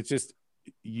flashy. It's just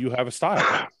you have a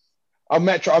style. I'm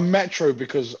metro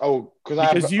because I don't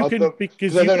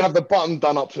have the button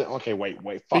done up to okay, wait.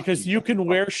 Fuck because you can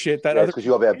wear shit that Yeah, other because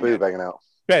you got a bit of boob hanging out.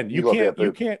 Ben, You got a bit of you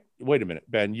boob. can't wait a minute,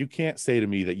 Ben. You can't say to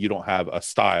me that you don't have a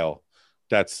style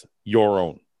that's your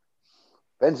own.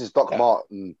 Ben's is Doc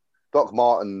Martin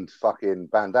fucking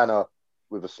bandana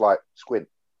with a slight squint.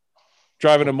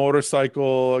 Driving a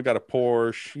motorcycle, I got a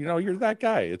Porsche. You know, you're that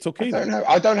guy. It's okay.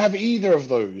 I don't have either of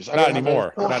those. I Not don't have a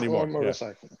anymore. Porsche Not anymore, or a yeah.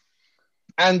 motorcycle.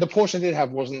 And the Porsche I did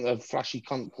have wasn't a flashy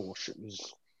cunt Porsche. It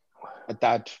was a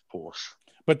dad Porsche.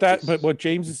 But what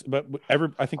James is,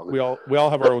 I think we all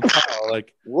have our own style.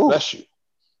 Like, Whoa, Bless you.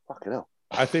 fucking hell.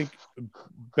 I think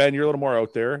Ben, you're a little more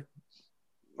out there.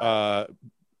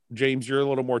 James, you're a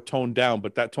little more toned down,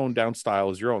 but that toned down style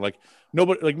is your own. Like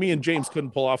nobody, like me and James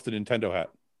couldn't pull off the Nintendo hat.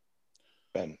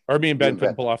 Ben. Or me and Ben Ben.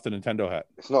 couldn't pull off the Nintendo hat.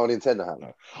 It's not a Nintendo hat.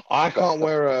 No. I can't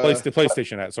wear a The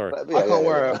PlayStation hat. Sorry, I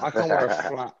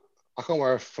can't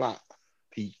wear a flat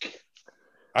peak.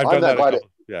 I've I'm done that that. guy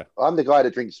Yeah. I'm the guy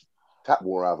that drinks tap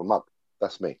water out of a mug.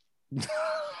 That's me.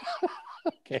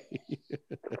 Okay.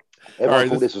 Everyone right,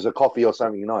 thought this was a coffee or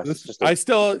something nice. It's just a- I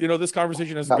still, this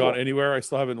conversation hasn't That gone one. anywhere. I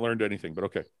still haven't learned anything, but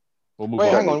okay. We'll move Wait,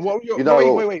 on. hang on. What were your, You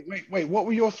know- wait. What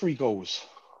were your 3 goals?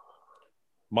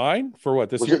 Mine for what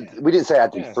this was year? it, we didn't say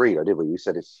I'd do Yeah. 3, though, did we? You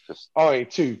said it's just. Oh, wait,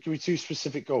 2. Give me 2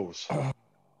 specific goals.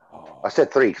 I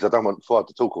said 3 because I don't want Fuad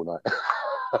to talk all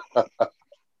night.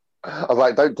 I was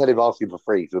like, don't tell him asking for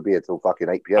free because we'll be here till fucking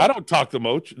 8 p.m. I don't talk the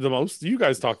most. You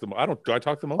guys talk the most. Do I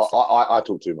talk the most? I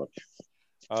talk too much.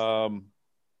 I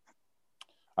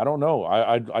don't know.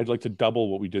 I'd like to double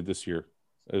what we did this year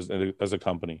as a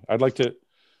company. I'd like to.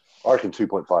 I reckon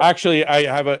 2.5. Actually, I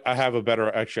have a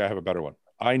better one.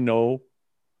 I know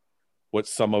what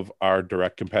some of our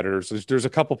direct competitors. There's a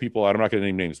couple people. I'm not going to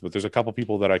name names, but there's a couple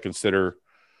people that I consider.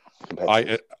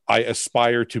 I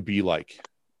aspire to be like.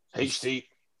 HD.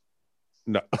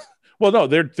 No, well, no,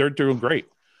 they're doing great.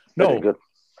 Very No, good.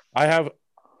 I have.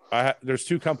 There's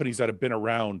 2 companies that have been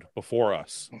around before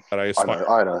us that I aspire.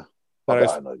 I know.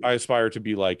 I aspire to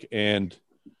be like, and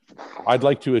I'd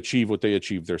like to achieve what they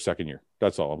achieved their second year.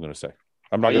 That's all I'm going to say.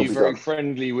 I'm not Are going you to. very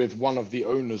friendly with one of the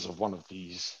owners of one of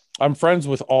these? I'm friends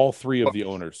with all 3 of the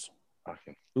owners.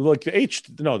 Okay. Like the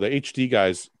HD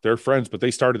guys, they're friends, but they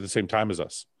started at the same time as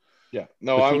us. Yeah.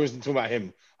 No, I wasn't talking about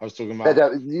him. I was talking about.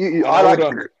 I like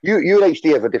you and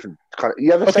HD have a different kind of.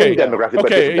 You have the same demographic. But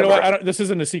Okay, different you know demographic. what? This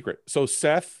isn't a secret. So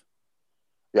Seth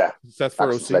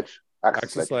for Axis OC,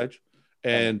 Axis Sledge,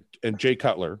 and Jay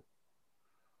Cutler.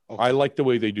 Okay. I like the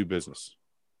way they do business.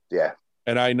 Yeah.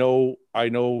 And I know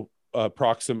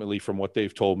approximately from what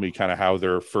they've told me kind of how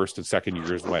their first and second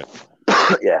years went.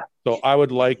 Yeah. So I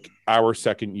would like our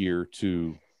second year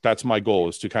that's my goal,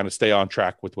 is to kind of stay on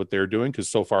track with what they're doing, because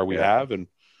so far we have, and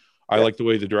I like the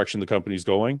way the direction the company's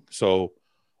going. So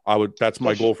that's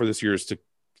my goal for this year, is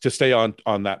to stay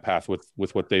on that path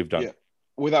with what they've done. Yeah.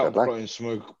 Without blowing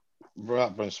smoke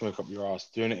up your ass,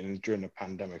 doing it during the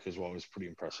pandemic as well is pretty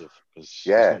impressive.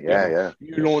 You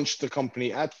launched the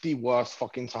company at the worst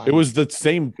fucking time. It was the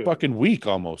same fucking week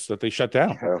almost that they shut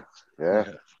down.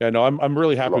 Yeah. No, I'm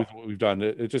really happy with what we've done.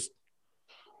 It just,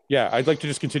 I'd like to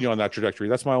just continue on that trajectory.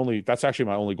 That's actually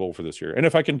my only goal for this year. And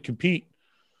if I can compete,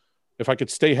 if I could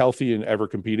stay healthy and ever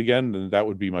compete again, then that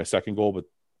would be my second goal. But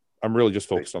I'm really just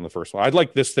focused on the first one. I'd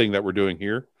like this thing that we're doing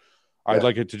here. I'd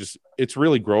like it to it's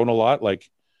really grown a lot. Like,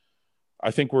 I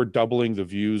think we're doubling the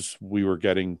views we were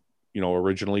getting,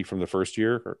 originally from the first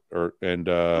year, and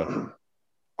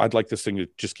I'd like this thing to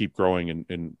just keep growing.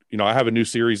 And I have a new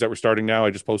series that we're starting now. I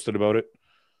just posted about it.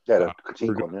 Yeah,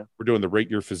 critique one, yeah. We're doing the Rate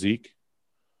Your Physique.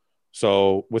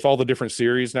 So with all the different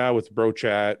series now, with Bro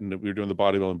Chat, and we're doing the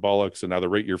Bodybuilding Bollocks, and now the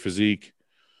Rate Your Physique,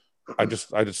 I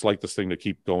just like this thing to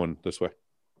keep going this way.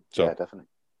 So yeah, definitely.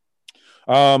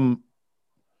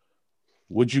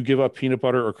 Would you give up peanut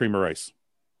butter or cream of rice?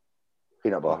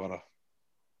 Peanut butter.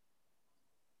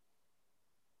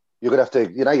 You're gonna have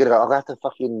to, you're gonna go. I have to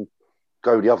fucking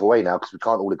go the other way now because we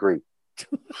can't all agree.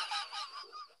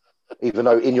 Even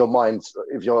though in your mind,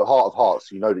 if your heart of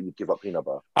hearts, you know that you give up peanut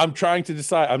butter. I'm trying to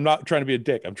decide. I'm not trying to be a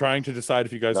dick. I'm trying to decide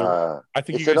if you guys are. I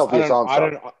think it's you an guys. obvious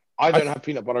answer. I don't have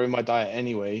peanut butter in my diet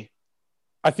anyway.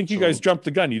 I think you guys jumped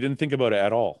the gun. You didn't think about it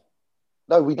at all.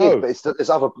 No, we did, but there's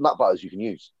other nut butters you can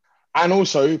use. And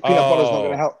also, peanut butter's not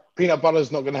going to help. Peanut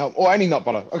butter's not going to help. Or any nut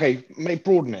butter. Okay,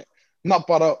 broaden it. Nut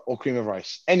butter or cream of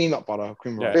rice. Any nut butter,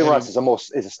 cream of rice. Cream of rice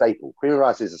is a staple. Cream of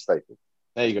rice is a staple.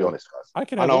 There you go. To be honest, guys. I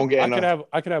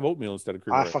could have oatmeal instead of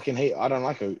cream of rice. I fucking hate. I don't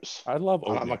like oats. I love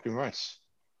oatmeal. I like my cream of rice.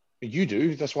 You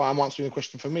do. That's why I'm answering the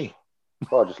question for me.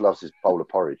 God just loves his bowl of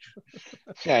porridge.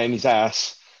 Yeah, in his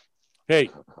ass. Hey,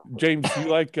 James, do you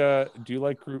like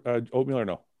oatmeal or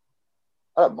no?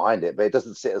 I don't mind it, but it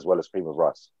doesn't sit as well as cream of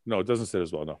rice. No, it doesn't sit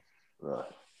as well. No.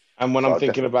 And when I'm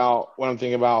thinking about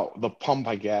the pump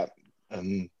I get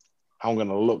and how I'm going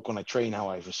to look when I train, how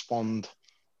I respond,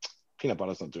 peanut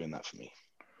butter's not doing that for me.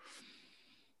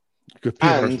 Good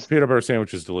peanut butter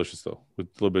sandwich is delicious though, with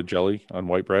a little bit of jelly on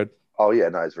white bread. Oh yeah,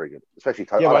 no, it's very good, especially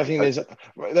toast. Yeah, but I think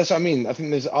that's what I mean. I think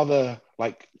there's other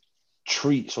like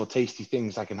treats or tasty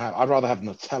things I can have. I'd rather have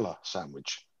Nutella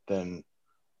sandwich than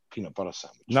peanut butter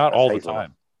sandwich. Not all the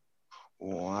time.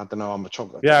 Well, I don't know. I'm a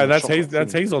chocolate. Yeah, that's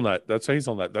hazelnut. That's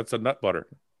hazelnut. That's a nut butter.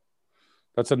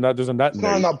 That's a nut. There's a nut. It's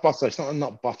not a nut butter. It's not a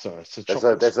nut butter. It's a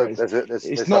chocolate.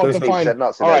 It's not defined.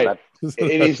 All right,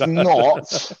 it is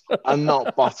not a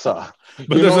nut butter.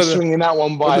 But you're not swinging that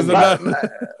one by.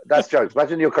 That's jokes.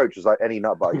 Imagine your coach was like, any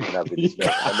nut butter you can have in this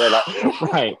milk. And they're like,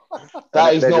 right.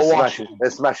 That is not what. They're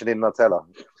smashing in Nutella.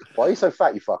 Why are you so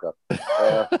fat, you fucker?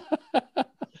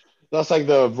 That's like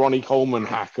the Ronnie Coleman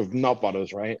hack of nut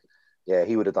butters, right? Yeah,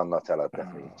 he would have done Nutella,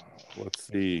 definitely. Let's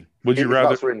see. Would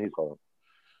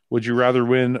you rather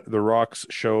win the Rock's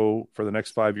show for the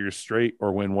next 5 years straight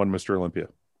or win one Mr. Olympia?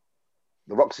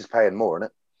 The Rock's is paying more, isn't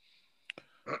it?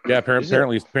 Yeah,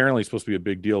 apparently it's supposed to be a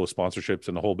big deal with sponsorships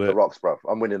and the whole bit. The Rock's, bruv.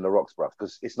 I'm winning the Rock's, bruv.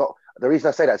 Because it's not... The reason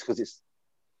I say that is because it's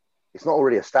not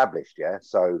already established, yeah?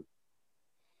 So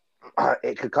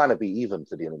it could kind of be even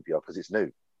to the Olympia because it's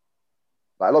new.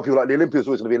 Like, a lot of people are like, the Olympia is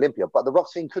always going to be Olympia, but the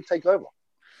Rock's thing could take over.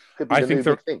 Could be the new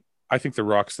big thing. I think the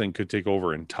Rock's thing could take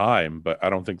over in time, but I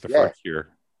don't think the first year.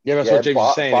 Yeah, that's what James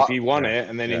is saying. If he won it,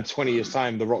 and then in 20 years'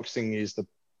 time, the Rock's thing is the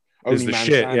only man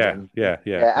standing. Yeah.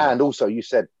 And also, you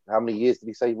said, how many years did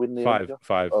he say win the Olympia?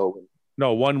 5. Oh,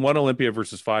 no, one Olympia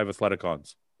versus 5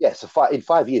 Athleticons. Yeah, so in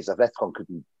 5 years, Athleticon could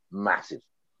be massive.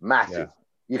 Yeah.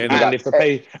 And if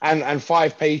the and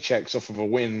 5 paychecks off of a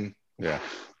win. Yeah.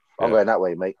 I'm going that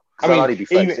way, mate. I mean, only be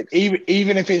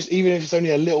even if it's only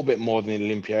a little bit more than the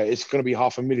Olympia, it's going to be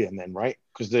 $500,000 then, right?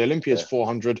 Because the Olympia is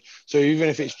 400. So even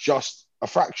if it's just a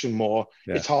fraction more,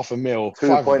 it's $500,000.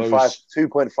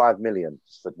 2.5 million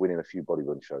for winning a few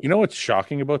bodybuilding shows. You know what's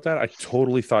shocking about that? I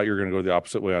totally thought you were going to go the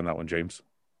opposite way on that one, James.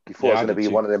 You thought I was going to be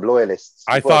one of them loyalists.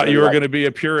 I thought you were going to be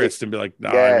a purist and be like,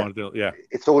 nah, I want to do it.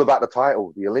 It's all about the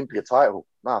title, the Olympia title.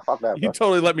 Nah, fuck that. You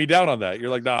totally let me down on that. You're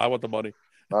like, nah, I want the money.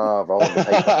 Oh, bro,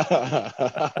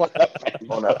 I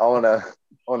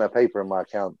want a paper in my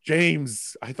account.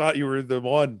 James, I thought you were the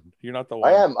one. You're not the one.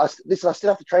 I am. Listen, I still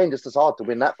have to train just as hard to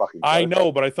win that fucking. I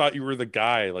know, but I thought you were the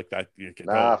guy like that.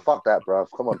 Nah, fuck that, bro.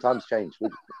 Come on, times change.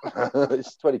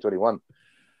 It's 2021.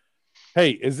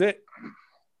 Hey,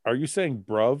 are you saying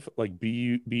bruv like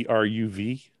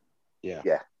BRUV? Yeah,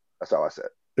 that's how I said.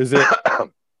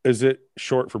 Is it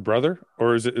short for brother,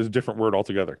 or is it a different word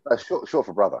altogether? Short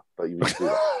for brother, but you need to do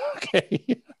that.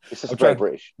 Okay. It's just very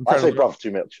British. I say bruv too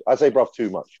much. I say bruv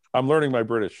too much. I'm learning my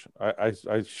British.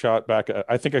 I shot back.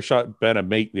 I think I shot Ben a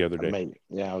mate the other day. Mate.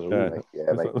 Yeah, I was a mate.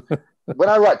 Yeah, mate. When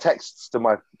I write texts to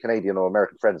my Canadian or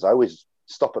American friends, I always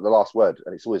stop at the last word,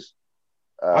 and it's always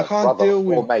I can't deal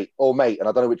with or mate, and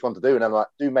I don't know which one to do, and I'm like,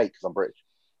 do mate because I'm British.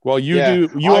 Well, you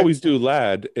always do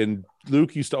lad, and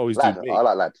Luke used to always lad. do mate. I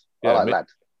like lad. I like lad.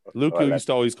 Luke used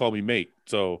to always call me mate.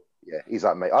 So yeah, he's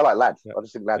like mate. I like lad. I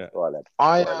just think lad. I like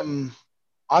lad.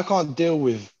 I can't deal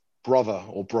with brother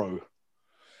or bro.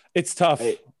 It's tough.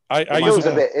 It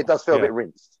does feel a bit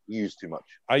rinsed. You use too much.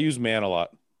 I use man a lot.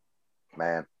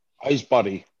 Man. I use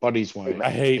buddy. Buddy's one.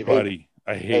 I hate buddy.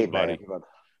 I hate buddy.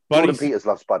 Jordan Peters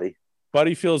loves buddy.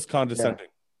 Buddy feels condescending.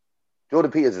 Yeah.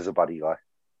 Jordan Peters is a buddy guy.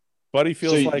 Buddy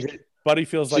feels like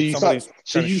somebody's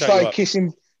so you started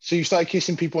kissing. So you started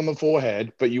kissing people on the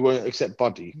forehead, but you won't accept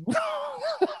buddy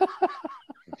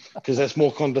because that's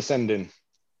more condescending.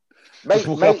 Mate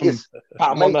is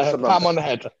pat him on the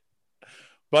head.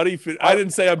 Buddy, I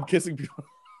didn't say I'm kissing people.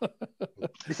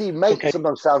 You see, mate Okay.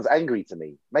 sometimes sounds angry to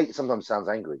me. Mate sometimes sounds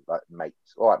angry, like mate.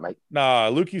 All right, mate. Nah,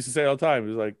 Luke used to say all the time. He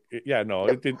was like, yeah, no,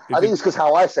 Yeah. it did. I think it's because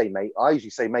how I say mate. I usually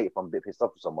say mate if I'm a bit pissed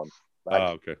off with someone. Like,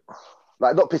 okay.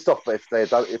 like not pissed off, but if they're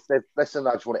listen,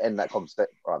 I just want to end that conversation.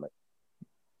 All right, mate.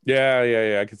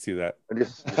 Yeah. I can see that. And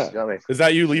just you know what I mean? Is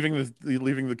that you leaving the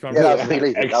Yeah, conversation? that was me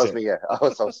leaving. Exit. That was me. Yeah, I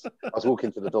was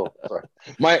walking to the door. Sorry.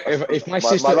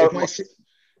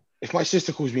 If my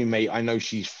sister calls me mate, I know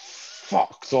she's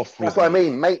fucked off. That's what I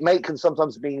mean. Mate can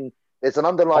sometimes mean there's an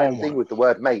underlying thing with the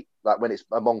word mate, like when it's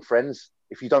among friends.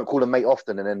 If you don't call them mate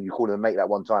often and then you call them mate that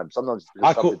one time, sometimes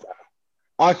I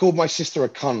called my sister a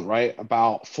cunt, right,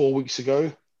 about 4 weeks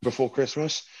ago before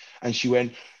Christmas, and she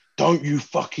went, "Don't you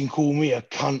fucking call me a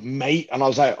cunt, mate." And I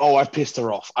was like, "Oh, I pissed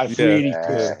her off. I really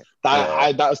pissed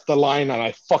her. That's the line, and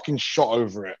I fucking shot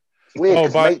over it."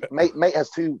 Weird, mate has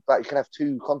two. Like, you can have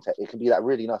two content. It can be that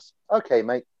really nice, okay,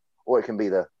 mate, or it can be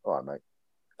the all right, mate.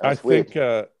 I think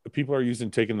people are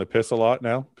using taking the piss a lot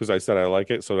now because I said I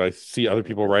like it. So I see other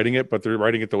people writing it, but they're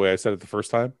writing it the way I said it the first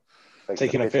time.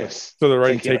 Taking a piss. So they're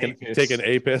writing taking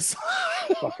a piss.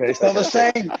 Okay, it's not the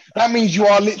same. That means you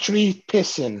are literally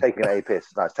pissing. Taking a piss.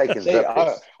 No, it's taking the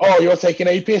piss. You're taking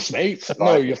a piss, mate.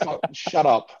 No, you're shut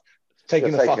up.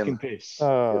 Taking the fucking piss.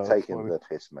 You're taking the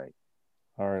piss, mate.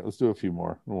 All right, let's do a few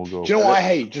more and we'll go. Do you know what I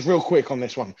hate? Just real quick on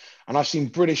this one. And I've seen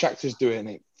British actors do it and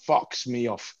it fucks me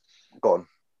off. Go on.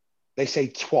 They say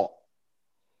twat.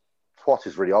 Twat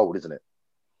is really old, isn't it?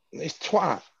 It's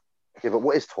twat. Yeah, but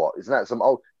what is twat? Isn't that some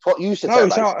old twat? You used to no,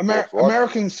 it's not.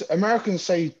 Americans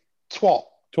say twat.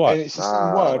 Twat. And it's the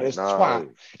same word as twat.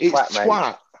 It's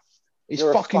twat. It's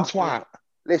fucking twat.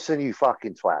 Listen, you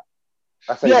fucking twat.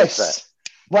 Yes.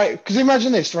 Right. Because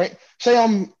imagine this, right? Say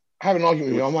I'm having an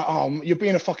argument with you. I'm like, oh, you're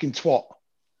being a fucking twat.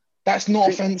 That's not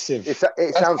offensive. It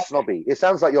sounds snobby. It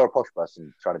sounds like you're a posh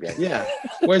person trying to be angry. Yeah.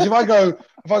 Whereas if I go,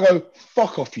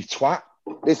 fuck off, you twat.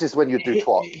 This is when you do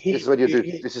twat. This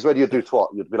is when you do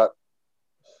twat. You'd be like,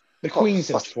 the Queen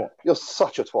says twat. You're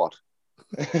such a twat.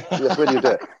 That's when you do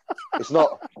it. It's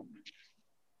not.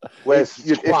 Whereas if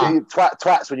you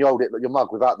twats when you hold it, your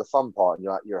mug without the fun part, and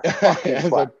you're like, you're a fucking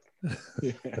twat.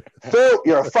 Phil,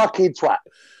 you're a fucking twat.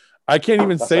 I can't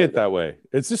even say it that way.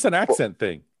 It's just an accent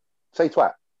thing. Say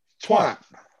twat. Twat.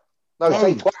 No,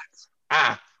 say twat.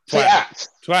 Say at.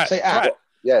 Twat. Say at.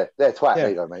 Yeah, they're twat. Yeah. There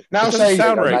you go, mate. Now say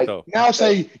sound right though. Now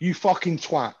say you fucking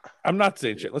twat. I'm not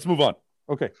saying shit. Let's move on.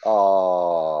 Okay.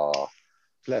 Oh,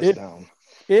 let's down.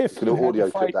 If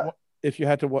you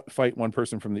had to fight one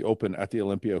person from the Open at the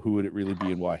Olympia, who would it really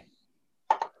be and why?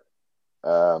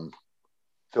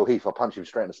 Phil Heath. I'll punch him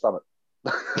straight in the stomach.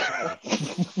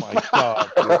 Oh my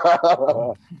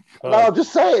God. No, I'm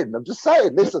just saying.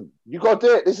 Listen, you got to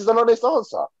do it. This is an honest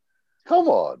answer. Come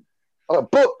on. But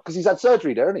because he's had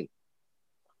surgery there, hasn't he?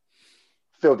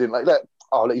 Phil didn't like that.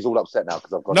 Oh, look, he's all upset now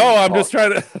because I've gone. No, I'm just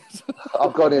trying to.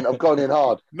 I've gone in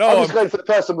hard. No, I'm just going for the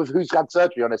person who's had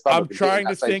surgery on his stomach. I'm trying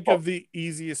to think of the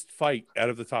easiest fight out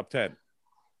of the top 10.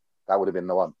 That would have been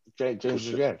the one. James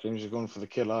is going for the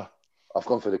killer. I've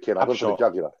gone for the killer. I've gone for the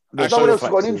jugular. No one else has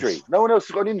got an injury. No one else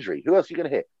has got an injury. Who else are you going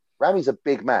to hit? Rami's a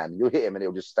big man. You'll hit him and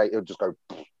he'll just go.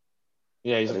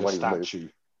 Yeah, he's like a statue.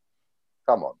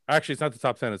 Come on. Actually, it's not the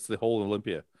top 10. It's the whole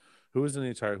Olympia. Who's in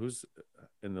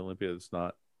the Olympia that's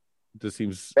not? This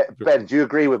seems. Ben, do you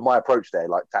agree with my approach there,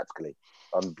 like tactically?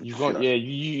 You've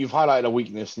highlighted a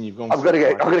weakness and you've gone. I'm gonna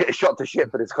get shot to shit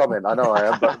for this comment. I know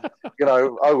I am, but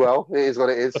oh well, it is what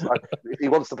it is. If he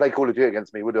wants to play Call of Duty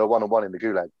against me, we'll do a 1-on-1 in the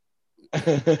gulag.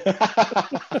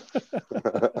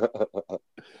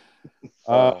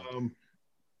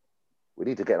 We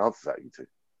need to get answers out of you two.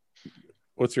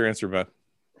 What's your answer, Ben?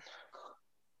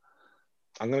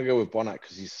 I'm gonna go with Bonac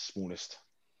because he's the smallest.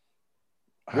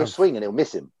 He'll swing and he'll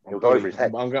miss him. He'll go over his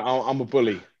head. I'm a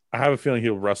bully. I have a feeling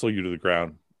he'll wrestle you to the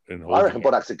ground. I reckon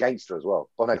Bonac's a gangster as well.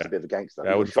 Bonac's a bit of a gangster.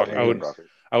 I wouldn't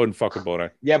fuck with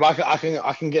Bonac. Yeah, but I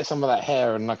can get some of that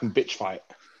hair and I can bitch fight.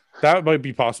 That might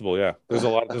be possible. Yeah, there's a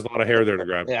lot of hair there to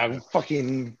grab. Yeah, I can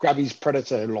fucking grab his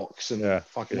predator locks and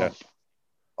fuck him up.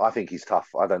 I think he's tough.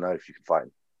 I don't know if you can fight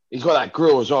him. He's got that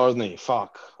grill as well, hasn't he?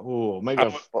 Fuck. Oh, maybe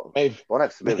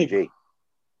Bonac's a bit of a G.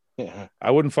 Yeah,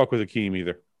 I wouldn't fuck with Akeem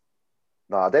either.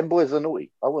 Nah, them boys are naughty.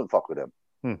 I wouldn't fuck with them.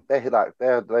 They're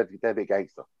a bit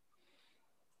gangster.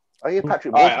 I hear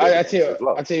Patrick. I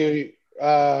tell you.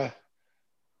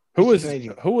 Who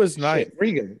was Knight?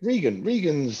 Regan's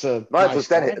Knight was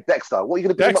Dexter. What are you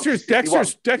going to do?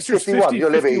 Dexter's 51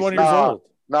 years old.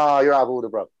 Nah, you're out of order,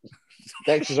 bro.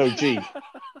 Dexter's OG.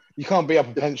 You can't be up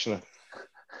a pensioner.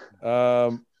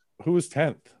 Who was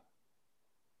 10th?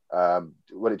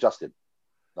 Justin.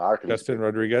 No, I reckon Justin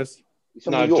Rodriguez. He's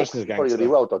from New York. He's probably going to be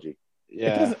well dodgy.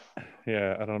 Yeah,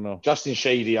 yeah, I don't know. Justin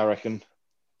Shady, I reckon.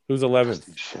 Who's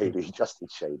 11th? Justin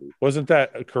Shady. Wasn't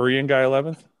that a Korean guy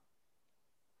 11th?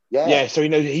 Yeah. So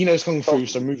he knows kung fu.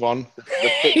 So move on.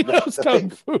 He knows kung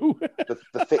fu.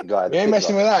 The fit guy. You ain't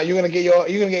messing with that. You're gonna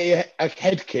get a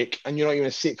head kick, and you're not even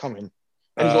gonna see it coming.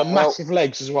 And he's got massive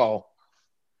legs as well.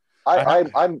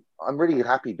 I'm really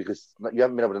happy because you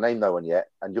haven't been able to name no one yet,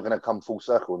 and you're going to come full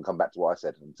circle and come back to what I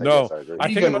said. And say, no, yes, I agree. I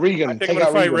think I'm going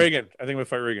to fight Reagan. I think I'm going to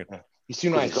fight Reagan. Yeah. He's too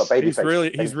nice.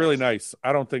 He's really nice.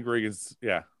 I don't think Reagan's.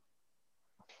 Yeah,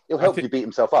 he'll help you beat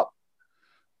himself up.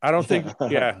 I don't think.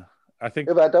 Yeah, I think.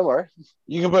 Yeah, but don't worry.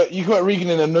 You can put Reagan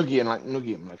in a noogie and like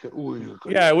noogie him like. Ooh,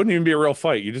 yeah, it wouldn't even be a real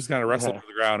fight. You just kind of wrestle to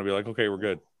the ground and be like, okay, we're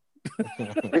good.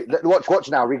 Watch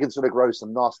now. Regan's going to grow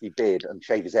some nasty beard and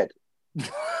shave his head.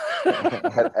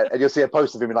 and you'll see a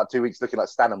post of him in like 2 weeks looking like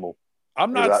Stanimal.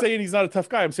 I'm not saying he's not a tough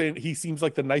guy. I'm saying he seems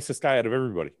like the nicest guy out of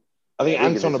everybody. I think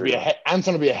Anton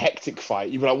will be a hectic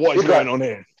fight. You'd be like, what is going on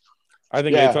here? I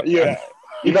think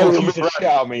you know the shit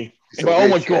out of me. But, oh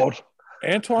my god.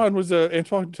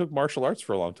 Anton took martial arts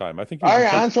for a long time. I think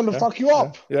Anton will fuck you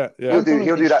up. Yeah. He'll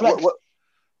do that.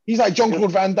 He's like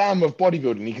Jean-Claude Van Damme of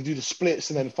bodybuilding. He can do the splits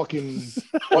and then fucking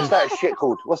what's that shit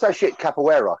called? What's that shit?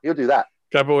 Capoeira. He'll do that.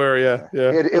 Capoeira,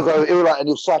 yeah. He'll like, and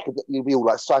you'll be all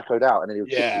like psychoed out, and then he'll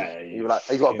kick you. He'll like,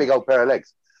 he's got a big old pair of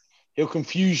legs. He'll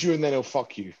confuse you, and then he'll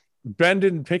fuck you. Ben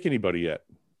didn't pick anybody yet.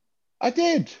 I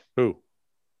did. Who?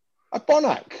 At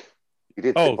Bonac. You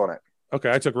did pick Bonac. Okay,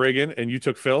 I took Reagan, and you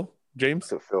took Phil. James? I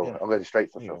took Phil. Yeah. I'm going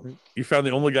straight for Phil. You found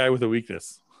the only guy with a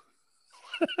weakness.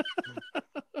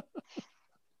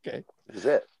 Okay. This is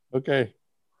it. Okay.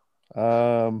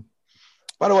 By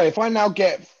the way, if I now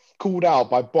get called out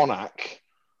by Bonac,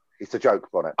 it's a joke,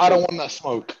 Bonac. I don't want that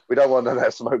smoke. We don't want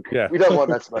that smoke. Yeah. We don't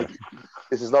want that smoke.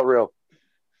 This is not real.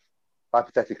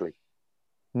 Hypothetically.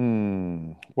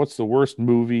 What's the worst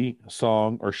movie,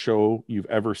 song, or show you've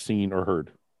ever seen or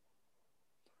heard?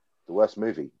 The worst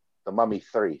movie? The Mummy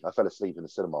 3. I fell asleep in the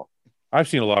cinema. I've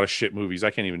seen a lot of shit movies. I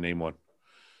can't even name one.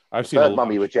 The third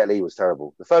Mummy with Jet Li was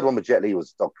terrible. The third one with Jet Li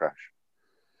was dog trash.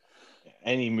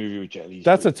 Any movie with Jet Li.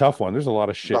 That's a tough one. There's a lot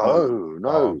of shit.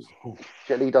 No.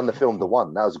 Jet Li done the film The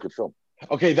One. That was a good film.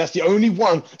 Okay, that's the only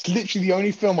one. It's literally the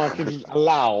only film I can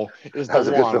allow is The One. That was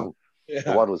a good film. Yeah.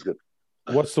 The One was good.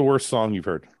 What's the worst song you've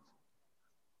heard?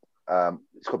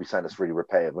 It's got to be something that's really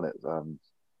repetitive, isn't it?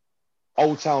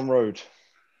 Old Town Road.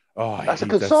 Oh, that's a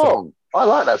good song. I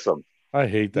like that song. I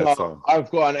hate that song.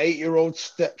 I've got an 8-year-old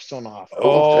stepson off.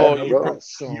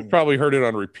 You probably heard it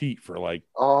on repeat for like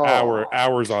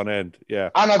hours on end. Yeah,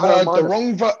 and I've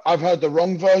heard the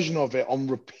wrong version of it on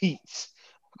repeat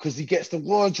because he gets the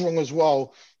words wrong as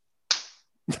well.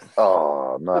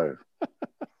 Oh no.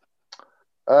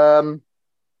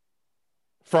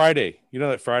 Friday. You know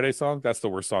that Friday song? That's the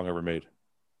worst song ever made.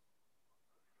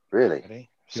 Really?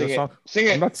 Sing it.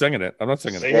 I'm not singing it.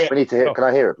 Yeah, we need to hear it. Can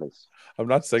I hear it, please? I'm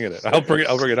not singing it. I'll bring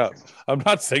it up. I'm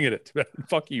not singing it.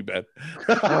 Fuck you, Ben.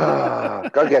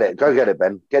 Go get it,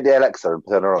 Ben. Get the Alexa and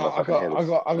turn her on.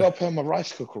 I got to put my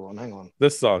rice cooker on. Hang on.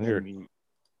 This song here.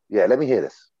 Yeah, let me hear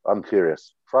this. I'm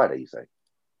curious. Friday, you say?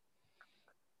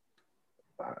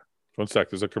 1 sec.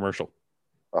 There's a commercial.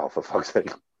 Oh, for fuck's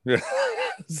sake. Yeah.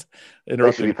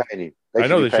 They should be paying you. I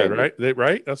know they should, right?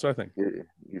 Right? That's what I think. Here,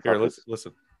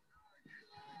 listen.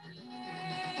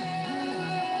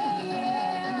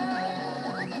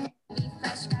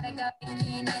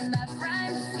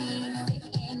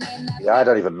 Yeah, I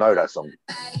don't even know that song.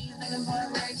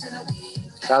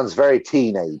 Sounds very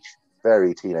teenage.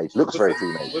 Very teenage. Looks very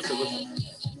teenage. Listen.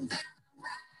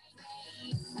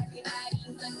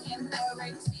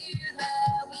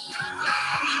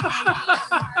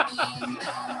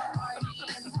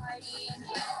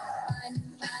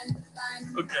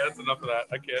 Okay, that's enough of that.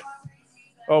 I can't.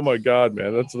 Oh my god,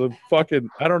 man, that's the fucking.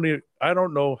 I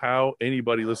don't know how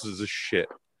anybody listens to this shit.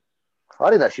 I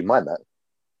didn't actually mind that.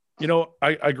 You know,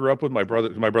 I grew up with my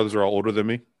brother. My brothers are all older than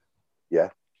me. Yeah.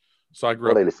 So I grew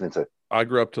up. What are they listening to? I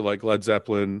grew up to like Led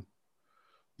Zeppelin,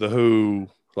 The Who,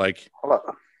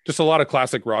 just a lot of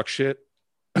classic rock shit.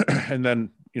 And then,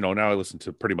 you know, now I listen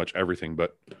to pretty much everything,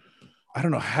 but I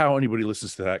don't know how anybody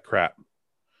listens to that crap.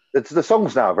 The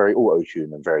songs now are very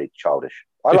auto-tuned and very childish.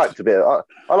 I like a bit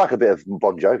of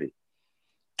Bon Jovi.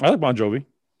 I like Bon Jovi.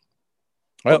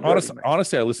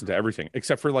 Honestly, I listen to everything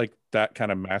except for like that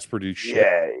kind of mass-produced shit.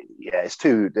 Yeah, it's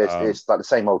it's like the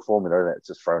same old formula, isn't it? It's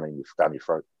just thrown down your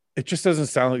throat. It just doesn't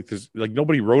sound like there's like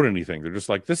nobody wrote anything. They're just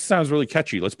like, this sounds really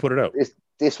catchy. Let's put it out.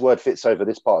 This word fits over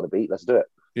this part of the beat. Let's do it.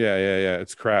 Yeah.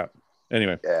 It's crap.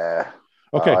 Anyway. Yeah.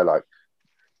 Okay. I like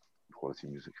quality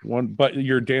music. But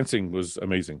your dancing was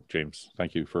amazing, James.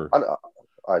 Thank you for.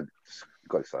 I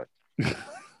got excited.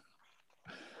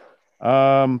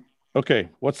 Okay.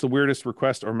 What's the weirdest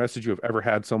request or message you have ever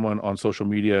had someone on social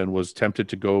media and was tempted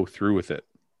to go through with it?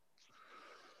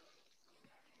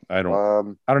 I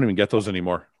don't even get those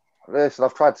anymore. Listen,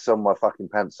 I've tried to sell my fucking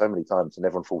pants so many times and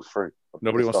everyone falls through.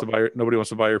 Nobody wants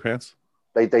to buy your pants.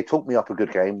 They talk me up a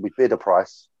good game. We bid a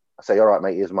price. I say, all right,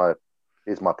 mate, here's my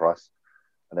price.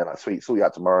 And they're like, sweet, sort you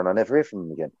out tomorrow, and I never hear from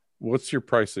them again. What's your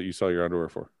price that you sell your underwear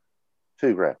for?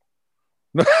 $2,000.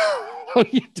 No,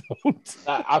 you don't.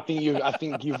 I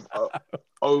think you've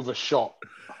overshot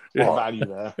the value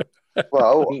there.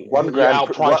 Well,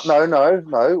 $1,000.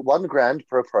 No, $1,000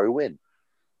 per pro win.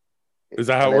 Is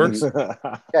that how it works?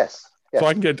 Yes. So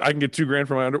I can get $2,000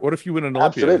 from my underwear. What if you win an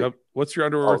Olympia? Absolutely. What's your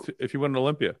underwear worth if you win an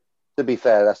Olympia? To be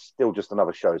fair, that's still just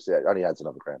another show, so it only adds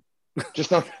another grand.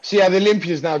 Just not. See, the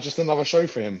Olympia is now just another show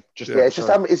for him. It's just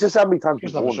how many times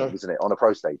you've worn them, isn't it, on a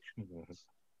pro stage?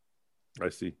 I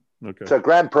see. Okay. So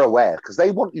 $1,000 per wear, because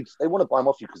they want to buy them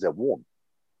off you because they're worn.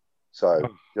 So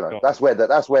that's where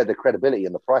the credibility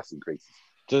and the price increases.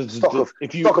 Stock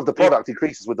of the product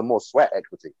increases with the more sweat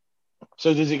equity.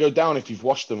 So does it go down if you've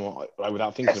washed them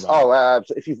without thinking about it?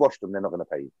 So if you've washed them, they're not going to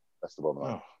pay you. That's the bottom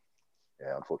line. Oh.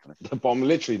 Yeah, unfortunately.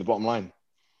 Literally the bottom line.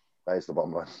 That is the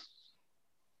bottom line.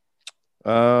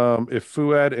 If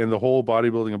Fouad and the whole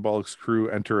bodybuilding and bollocks crew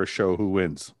enter a show, who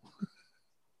wins?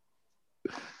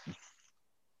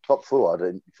 Top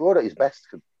Fouad. Fouad at his best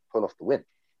could pull off the win.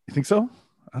 You think so?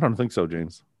 I don't think so,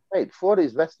 James. Mate, Fouad at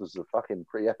his best was fucking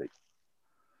pretty epic.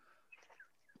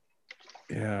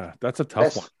 Yeah, that's a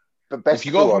tough one. But best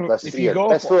Fouad versus Ian.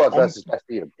 Best Fouad versus best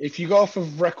Ian. If you go off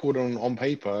of record on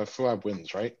paper, Fouad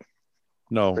wins, right?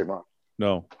 No. Pretty much.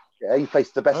 No. Yeah, he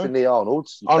placed the best in the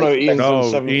Arnolds. Ian's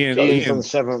on Ian's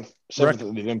seventh at the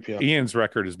Olympia. Ian's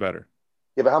record is better.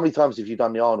 Yeah, but how many times have you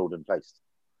done the Arnold and placed?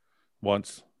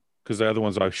 Once. Because the other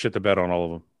ones, I shit the bed on all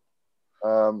of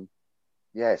them.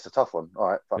 Yeah, it's a tough one. All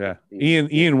right. Yeah.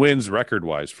 Ian wins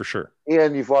record-wise, for sure.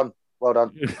 Ian, you've won. Well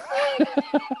done.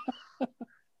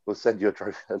 We'll send you a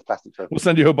trophy, a plastic trophy. We'll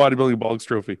send you a bodybuilding bollocks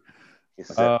trophy.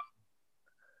 Yes,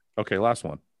 okay, last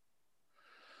one.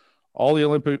 All the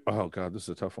Olympic... Oh, God, this is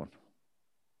a tough one.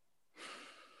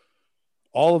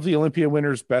 All of the Olympia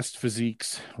winners' best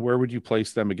physiques, where would you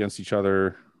place them against each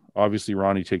other? Obviously,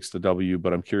 Ronnie takes the W,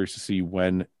 but I'm curious to see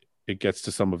when it gets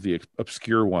to some of the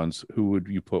obscure ones, who would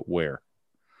you put where?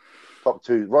 Top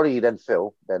two. Ronnie, then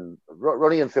Phil. Then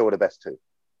Ronnie and Phil are the best two.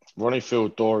 Ronnie, Phil,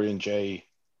 Dorian, Jay.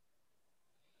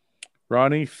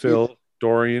 Ronnie, Phil,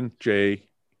 Dorian, Jay.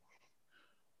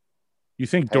 You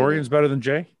think Dorian's better than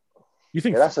Jay? You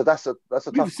think that's a tough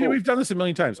call. We've done this a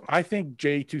million times. I think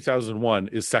Jay 2001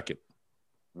 is second.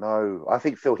 No, I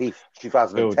think Phil Heath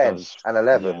 2010 and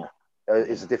 11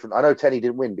 is a different. I know 10 he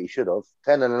didn't win, but he should have.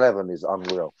 10 and 11 is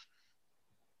unreal.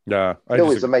 Yeah,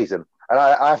 Phil is amazing. And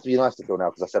I have to be nice to Phil now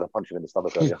because I said I punched him in the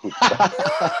stomach earlier.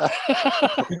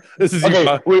 This is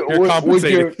you're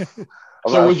compensating.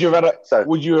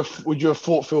 Would you have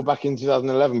fought Phil back in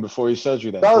 2011 before his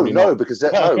surgery? Then no, because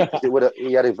it would have.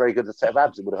 He had a very good set of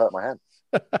abs. It would have hurt my hand.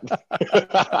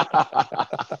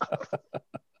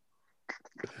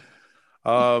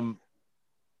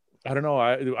 I don't know.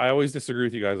 I always disagree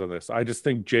with you guys on this. I just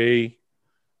think Jay.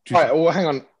 All right. Well, hang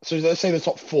on. So let's say the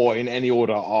top four in any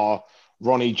order are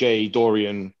Ronnie, Jay,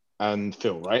 Dorian, and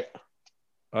Phil, right?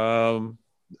 In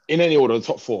any order, the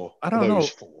top four. I don't know.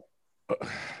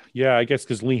 Yeah, I guess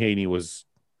because Lee Haney was.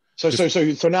 So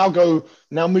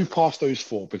now move past those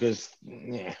four because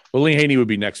Well, Lee Haney would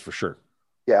be next for sure.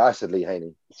 Yeah, I said Lee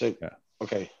Haney. So yeah,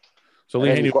 okay. So Lee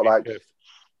Haney got like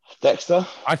Dexter.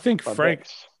 I think Frank.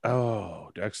 Dexter.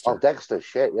 Oh, Dexter.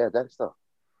 Shit, yeah, Dexter.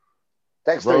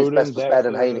 Dexter's best was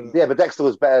better than Haney. Yeah, but Dexter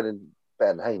was better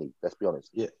than Haney. Let's be honest.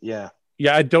 Yeah.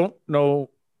 I don't know.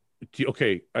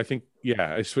 Okay, I think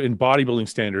in bodybuilding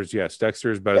standards, yes,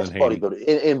 Dexter is better than Haney. Bodybuilding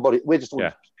in body, we're just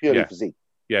purely physique.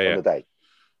 Yeah. On the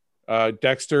day.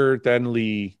 Dexter, then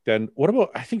Lee, then what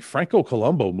about? I think Franco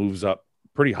Colombo moves up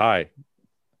pretty high.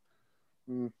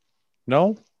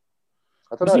 No,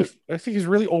 I don't know. I think he's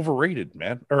really overrated,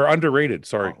 man, or underrated.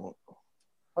 Sorry,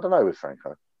 I don't know with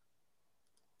Franco.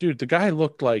 Dude, the guy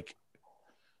looked like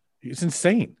he's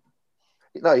insane.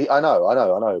 No, I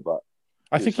know, but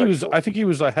I think he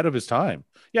was ahead of his time.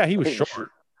 Yeah, he was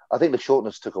short. I think the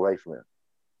shortness took away from it.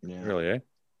 Yeah. Really, eh?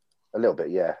 A little bit,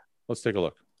 yeah. Let's take a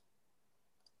look.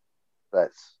 All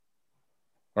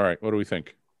right. What do we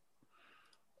think?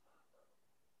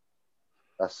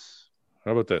 How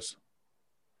about this?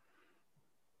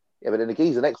 Yeah, but then the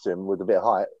geezer next to him with a bit of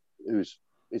height, is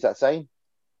that Zane?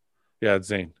 Yeah, it's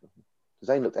Zane.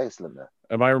 Zane looked excellent there.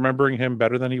 Am I remembering him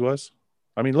better than he was?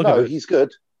 I mean, look at this. He's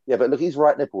good. Yeah, but look, he's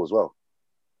right nipple as well.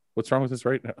 What's wrong with this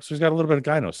right now? She's got a little bit of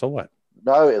gyno. So what?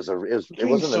 No, it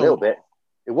wasn't a little bit.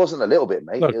 It wasn't a little bit,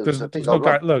 mate. Look, it was there's no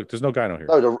guy. Look, there's no gyno here.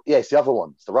 No, it's the other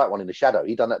one. It's the right one in the shadow.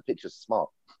 He done that picture smart.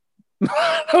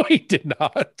 No, he did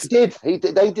not. He did.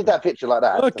 They did that picture like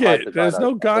that. Look it. There's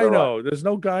no gyno. There's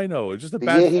no gyno. It's just a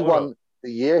bad photo.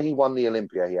 The year he won the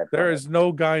Olympia, he had. There is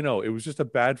no gyno. It was just a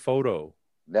bad photo.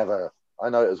 Never. I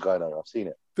know it was gyno. I've seen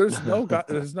it. There's no guy.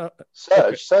 There's no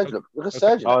Serge. Look at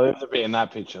Serge. Oh, there's a bit in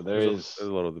that picture. There's a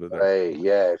little bit there. Hey,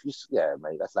 yeah.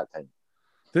 Mate, that's lactate.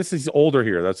 This is older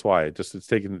here. That's why it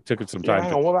took it some time.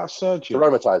 Hang on, what about Serge?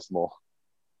 Aromatized more.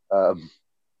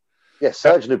 Yeah,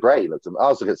 Serge Nubret looked. I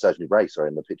was looking at Serge Nubret, sorry,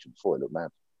 in the picture before. It looked mad.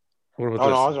 What about this?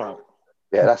 No, I was right.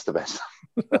 Yeah, that's the best.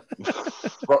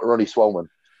 Ronnie Swolman.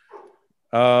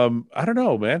 I don't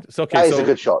know, man. It's okay. That is a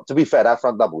good shot. To be fair, that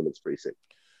front double looks pretty sick.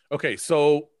 Okay,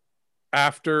 so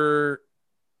after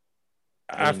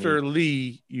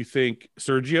Lee, you think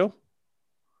Sergio?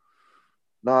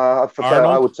 No,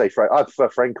 I would say I prefer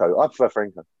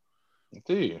Franco.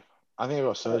 Do you? I think I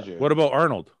got Sergio. What about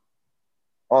Arnold?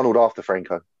 Arnold after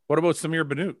Franco. What about Samir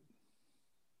Bannout?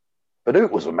 Bannout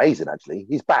was amazing, actually.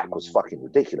 His back was fucking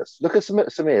ridiculous. Look at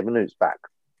Samir Bannout's back.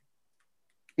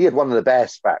 He had one of the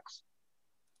best backs.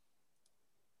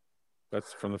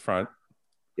 That's from the front.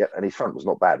 Yeah, and his front was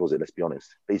not bad, was it? Let's be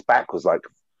honest. But his back was like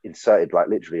inserted like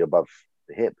literally above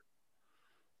the hip.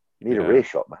 You need a rear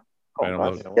shot, man. There you go.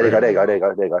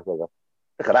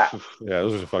 Look at that. Yeah,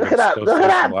 those are fucking. Look at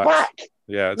that back.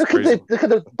 Yeah, look at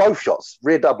the both shots,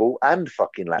 rear double and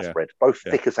fucking lat spread, both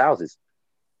thick as houses.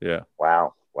 Yeah.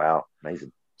 Wow,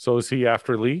 amazing. So is he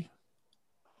after Lee?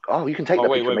 Oh, you can take that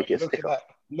picture and make it a sticker.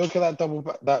 Look at that double,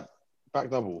 that back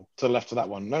double to the left of that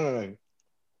one. No.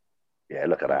 Yeah,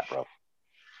 look at that, bro.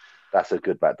 That's a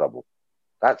good back double.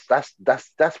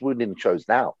 That's winning shows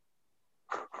now.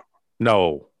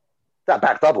 No. That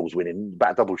back double's winning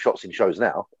back double shots in shows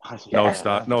now. No, it's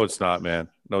not. No, it's not, man.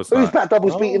 No, it's Who's not. back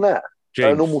doubles beating that?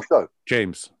 James. A normal show.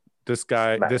 James. This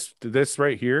guy, this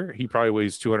right here, he probably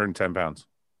weighs 210 pounds.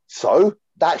 So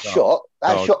that shot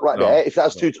right there, if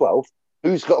that's 212,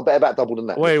 who's got a better back double than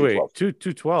that? Wait,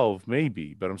 212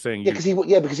 maybe, but I'm saying because he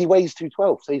weighs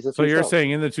 212. So you're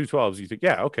saying in the 212s, you think,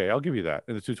 yeah, okay, I'll give you that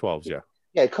in the 212s, yeah.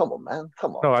 Yeah, come on, man,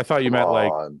 come on. No, I thought you meant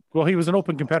like, well, he was an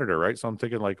open competitor, right? So I'm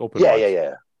thinking like open.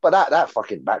 Yeah. But that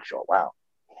fucking back shot, wow.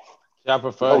 Yeah, I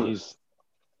prefer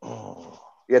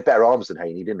He had better arms than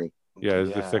Haney, didn't he? Yeah,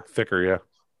 thicker, yeah.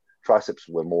 Triceps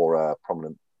were more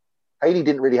prominent. Haney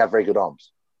didn't really have very good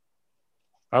arms.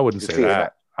 I wouldn't say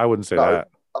that. I wouldn't say that.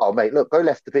 Oh, mate, look, go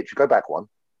left the picture, go back one.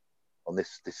 On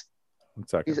this. 1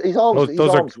 second.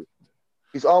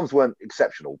 His arms weren't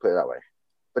exceptional, put it that way.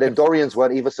 But then Dorian's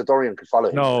weren't either, so Dorian could follow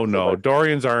him. No.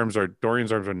 Dorian's arms are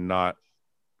not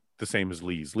the same as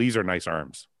Lee's. Lee's are nice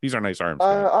arms. These are nice arms.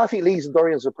 I think Lee's and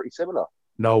Dorian's are pretty similar.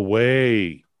 No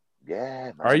way. Yeah,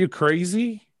 man. Are you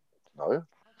crazy? No.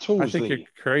 I think you're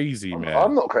crazy, man.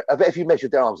 I'm not crazy. I bet if you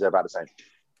measured their arms, they're about the same.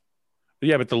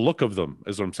 Yeah, but the look of them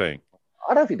is what I'm saying.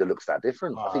 I don't think the look's that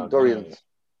different. I think Dorian's.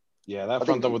 Yeah, that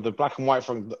front double, the black and white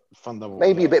front double.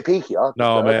 Maybe a bit peakier.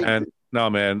 No,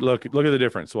 man. Look at the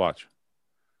difference. Watch.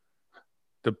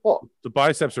 The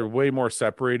biceps are way more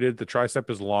separated. The tricep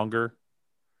is longer.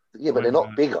 Yeah, but they're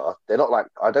not bigger. They're not like,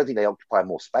 I don't think they occupy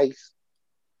more space.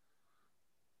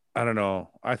 I don't know.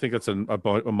 I think it's a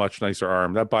much nicer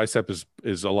arm. That bicep is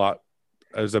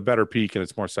a better peak and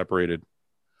it's more separated.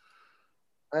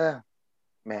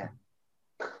 Man.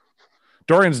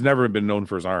 Dorian's never been known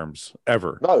for his arms,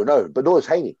 ever. No, but nor is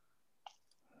Haney.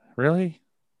 Really?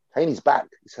 Haney's back.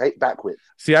 It's back width.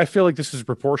 See, I feel like this is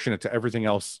proportionate to everything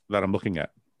else that I'm looking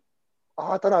at.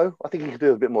 Oh, I don't know. I think he could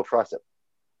do a bit more tricep.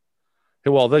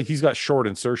 Well, he's got short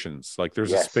insertions. Like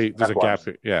there's a space, there's a gap.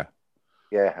 Yeah.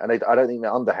 Yeah, and I don't think the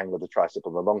underhang of the tricep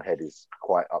on the long head is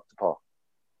quite up to par.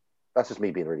 That's just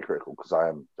me being really critical because I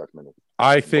am judgmental.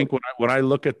 I think when I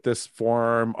look at this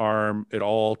forearm, arm, it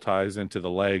all ties into the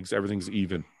legs. Everything's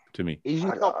even to me. He's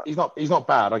not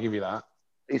bad. I'll give you that.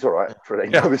 He's all right for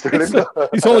an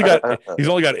he's only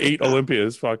got 8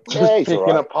 Olympias. Fuck. Yeah, he's picking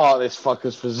apart this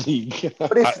fucker's physique.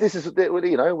 But this is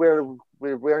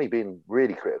we're only being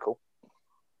really critical.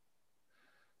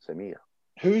 So Mia.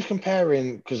 Who's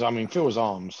comparing? Because I mean, Phil's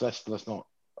arms. Let's not.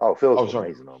 Oh, Phil's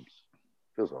amazing arms.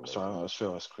 Phil's amazing. Sorry, that's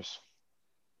Phil. That's Chris.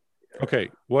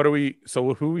 Okay, what are we?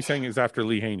 So who are we saying is after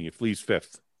Lee Haney? If Lee's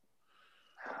 5th,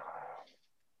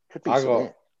 could be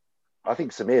Samir. I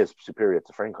think Samir is superior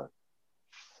to Franco.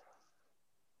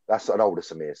 That's an older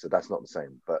Samir, so that's not the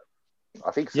same. But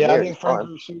I think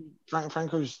Samir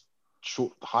Franco's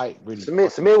short height. Really,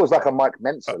 Samir was like a Mike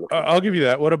Mentzer. I'll give you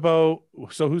that. What about?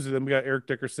 So who's then? We got Eric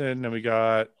Dickerson, and we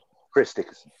got Chris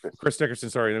Dickerson. Chris Dickerson.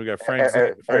 Sorry, then we got Frank.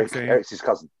 Frank Zane. Eric's his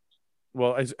cousin.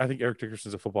 Well, I think Eric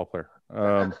Dickerson's a football player.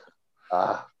 There's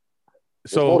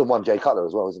So more than one Jay Cutler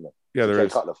as well, isn't there? Yeah, there Jay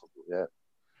is. Cutler football, yeah.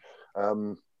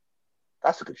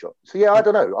 That's a good shot. So yeah, I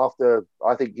don't know.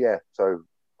 So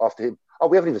after him,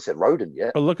 we haven't even said Roden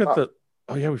yet. But look at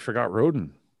we forgot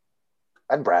Roden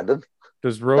and Brandon.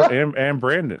 Does Roden and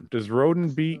Brandon? Does Roden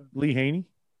beat Lee Haney?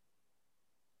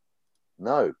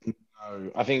 No,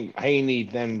 I think Haney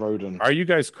then Roden. Are you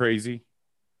guys crazy?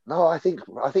 No, I think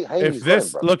Haney's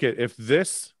if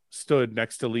this stood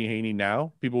next to Lee Haney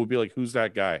now, people would be like, "Who's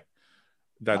that guy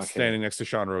that's standing next to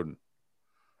Sean Roden?"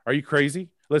 Are you crazy?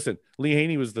 Listen, Lee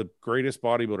Haney was the greatest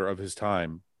bodybuilder of his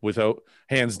time, without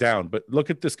hands down. But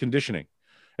look at this conditioning,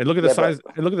 and look at the size.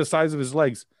 And look at the size of his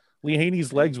legs. Lee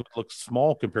Haney's legs would look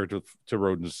small compared to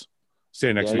Roden's.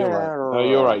 Standing next to each other. No,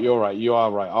 you're right. You are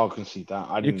right. I'll concede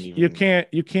that. You can't.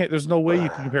 There's no way you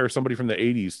can compare somebody from the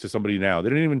 '80s to somebody now. They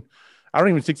didn't even. I don't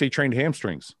even think they trained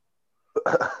hamstrings.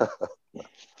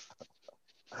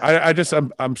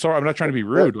 I'm sorry. I'm not trying to be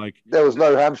rude. There was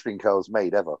no hamstring curls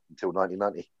made ever until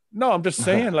 1990. No, I'm just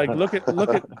saying. Look at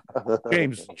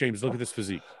James. Look at this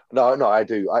physique. No, I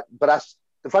do. But that's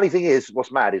the funny thing is, what's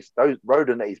mad is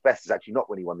Roden at his best is actually not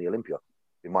when he won the Olympia.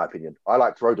 In my opinion, I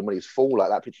liked Roden when he was full, like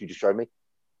that picture you just showed me.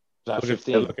 There's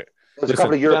a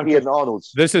couple of European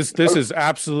Arnolds. This is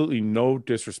absolutely no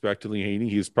disrespect to Lee Haney.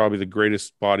 He's probably the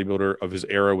greatest bodybuilder of his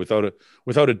era, without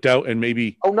a doubt. And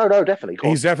maybe no, definitely.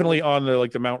 He's definitely on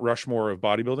the Mount Rushmore of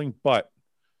bodybuilding. But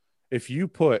if you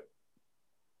put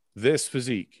this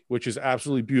physique, which is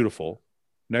absolutely beautiful,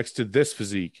 next to this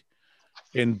physique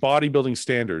in bodybuilding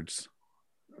standards,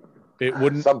 it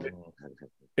wouldn't.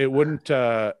 It wouldn't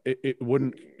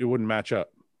match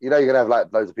up. You're gonna have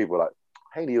loads of people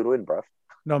Haney would win, bruv.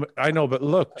 No, I know, but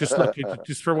look just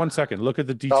for 1 second. Look at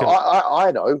the detail. No,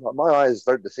 I know. My eyes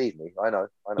don't deceive me. I know.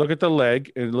 Look at the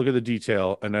leg and look at the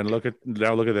detail, and then look at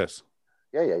this.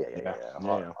 Yeah.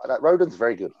 Roden's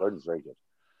very good.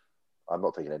 I'm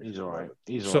not taking anything. He's all right.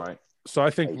 All right. So I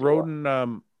think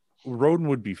Roden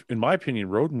would be, in my opinion,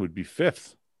 Roden would be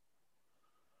fifth.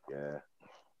 Yeah.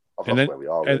 And then, where we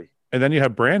are, really. And then you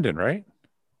have Brandon, right?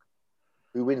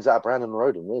 Who wins out, Brandon and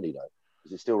Roden, really, though?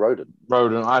 Is it still Roden?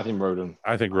 I think Roden.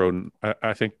 I think Roden.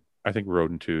 I think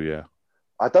Roden too, yeah.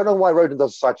 I don't know why Roden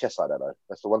does a side chest like that, though.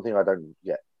 That's the one thing I don't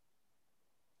get.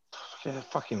 Look at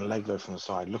that fucking leg, though, from the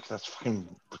side. Look, that's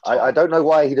fucking... I don't know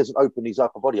why he doesn't open his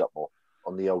upper body up more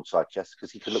on the old side chest,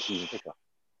 because he could look even thicker.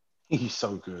 He's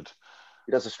so good.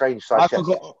 He does a strange side chest.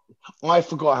 I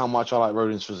forgot how much I like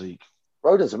Roden's physique.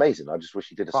 Roden's amazing. I just wish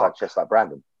he did a side chest like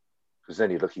Brandon, because then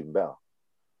he'd look even better.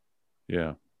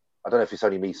 Yeah. I don't know if it's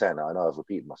only me saying that. I know I've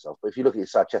repeated myself, but if you look at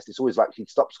his side chest, it's always like he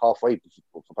stops halfway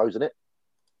before posing it.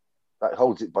 Like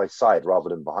holds it by side rather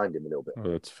than behind him a little bit. Oh,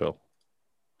 that's Phil.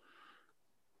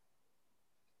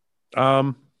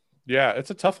 Yeah,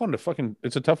 it's a tough one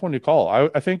to call.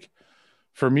 I think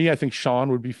for me, I think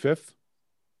Sean would be fifth.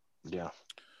 Yeah.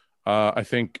 I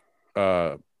think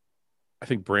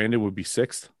Brandon would be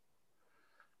sixth.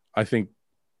 I think.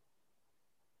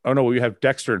 Oh no, we have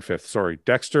Dexter in fifth. Sorry,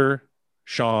 Dexter,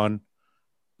 Sean,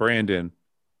 Brandon,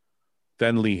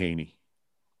 then Lee Haney.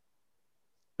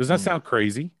 Doesn't that sound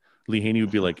crazy? Lee Haney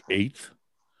would be like eighth.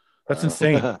 That's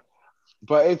insane.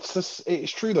 But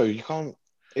it's true though. You can't.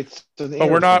 But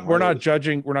we're not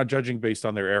judging based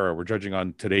on their era. We're judging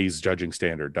on today's judging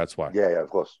standard. That's why. Yeah, of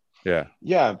course. Yeah.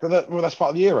 Yeah, but that's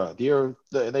part of the era. The era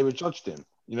that they were judged in.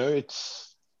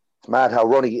 It's mad how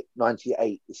Ronnie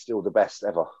 98 is still the best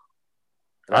ever.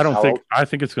 I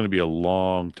think it's going to be a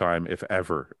long time, if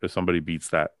ever, if somebody beats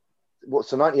that. What?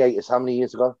 So 98 is how many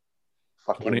years ago?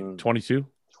 Fucking 22,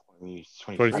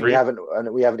 23. We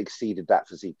haven't exceeded that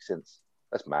physique since.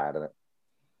 That's mad, isn't it?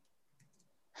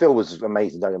 Phil was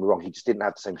amazing. Don't get me wrong. He just didn't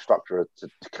have the same structure to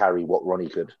carry what Ronnie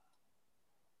could.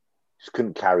 Just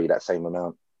couldn't carry that same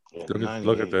amount. Yeah,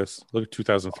 look at this. Look at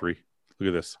 2003. Look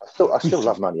at this. I still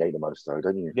love 98 the most, though,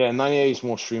 don't you? Yeah, 98 is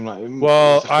more streamlined.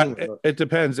 Well, it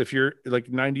depends. If you're like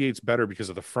 98's better because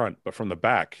of the front, but from the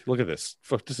back, look at this.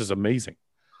 Fuck, this is amazing.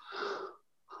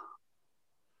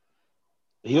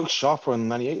 He looks sharper in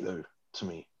 98, though, to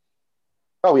me.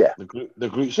 Oh yeah, the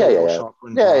glutes. Yeah.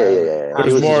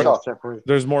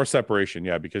 There's more separation,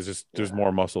 yeah, because there's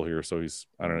more muscle here. So he's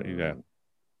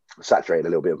saturated a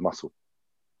little bit of muscle,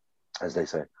 as they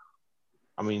say.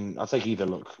 I mean, I think either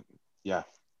look, yeah.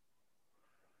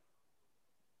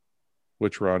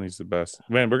 Which Ronnie's the best?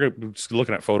 Man, we're just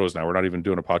looking at photos now. We're not even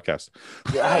doing a podcast.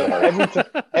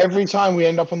 Yeah, every time we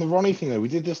end up on the Ronnie thing, though. We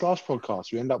did this last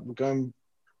podcast. We end up going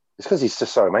It's because he's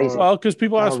just so amazing. Well, because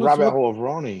people ask rabbit hole of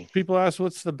Ronnie. People ask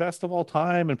what's the best of all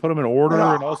time and put them in order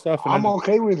and all stuff. And I'm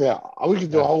okay with that. We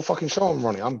could do a whole fucking show on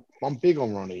Ronnie. I'm big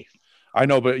on Ronnie. I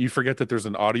know, but you forget that there's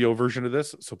an audio version of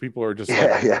this, so people are just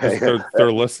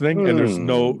they're listening, and there's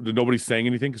nobody's saying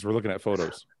anything because we're looking at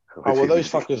photos. Oh well, those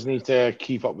fuckers need to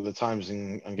keep up with the times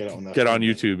and get it on there. Get on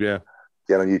YouTube, yeah.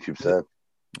 Get on YouTube, sir.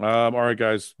 All right,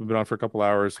 guys, we've been on for a couple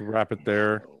hours. We'll wrap it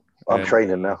there. I'm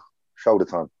training now. Shoulder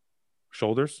time.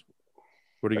 Shoulders.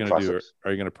 What are you going to do?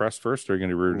 Are you going to press first, or are you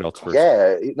going to rear delts first?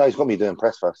 Yeah, no, he's got me doing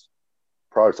press first.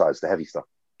 Prioritize the heavy stuff.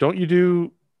 Don't you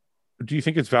do? Do you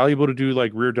think it's valuable to do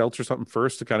like rear delts or something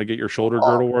first to kind of get your shoulder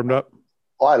girdle warmed up?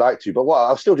 I like to, but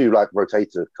I'll still do like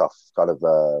rotator cuff kind of.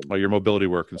 Your mobility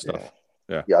work and stuff.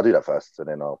 Yeah, I'll do that first, and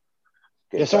then I'll.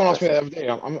 Someone asked me the other day.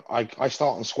 I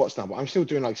start on squats now, but I'm still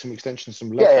doing like some extensions,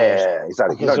 some leg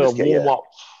exactly. You don't just get warm up.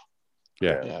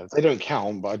 Yeah, they don't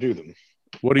count, but I do them.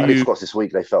 What do I you? did squats this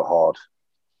week. They felt hard.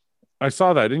 I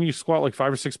saw that. Didn't you squat like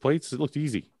 5 or 6 plates? It looked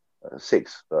easy.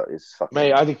 6, but it's fucking.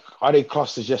 Mate, I did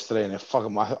clusters yesterday, and it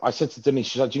fucking. I said to Denise,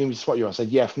 she's like, "Do you need me to squat you?" I said,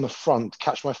 "Yeah, from the front,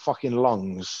 catch my fucking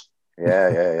lungs." Yeah.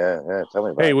 Tell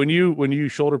me about it. When you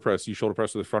shoulder press, you shoulder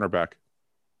press with the front or back?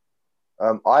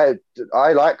 I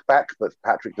like back, but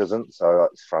Patrick doesn't, so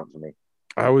it's front for me.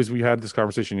 We had this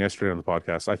conversation yesterday on the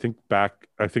podcast. I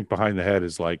think behind the head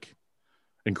is like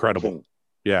incredible.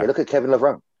 Yeah. Look at Kevin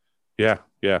Levrone. Yeah.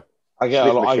 I get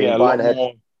a lot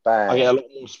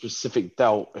more specific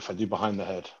delt if I do behind the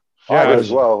head. Yeah, I do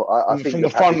as well. I think from the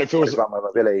front, it feels about my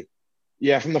mobility.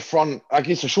 Yeah, from the front, I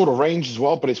guess a shorter range as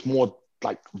well, but it's more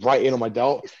like right in on my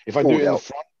delt. If I do it in the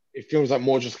front, it feels like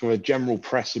more just of a general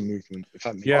pressing movement. If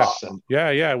that makes sense.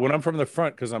 Yeah. When I'm from the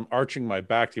front, because I'm arching my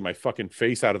back to get my fucking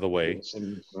face out of the way.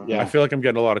 I feel like I'm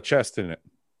getting a lot of chest in it.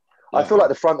 I feel like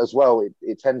the front as well.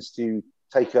 It tends to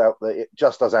take out it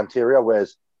just does anterior,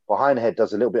 whereas behind the head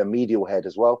does a little bit of medial head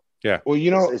as well. Yeah. Well,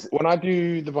 when I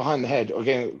do the behind the head,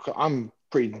 again, I'm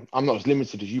not as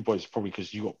limited as you boys, probably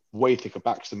because you got way thicker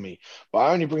backs than me. But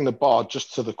I only bring the bar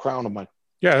just to the crown of my.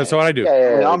 Yeah, that's what I do.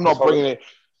 I'm not bringing it.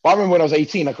 But I remember when I was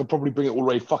 18, I could probably bring it all the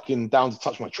way fucking down to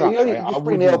touch my traps. Just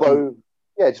bring the elbow.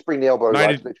 Just bring the elbow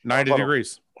 90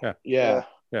 degrees. Yeah.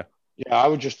 I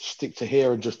would just stick to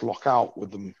here and just lock out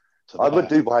with them. I would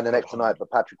do behind the neck tonight, but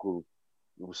Patrick will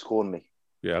scorn me.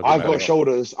 Yeah, I've got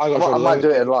shoulders. I might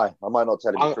do it in lie. I might not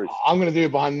tell him the truth. I'm going to do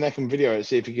it behind the neck and video it,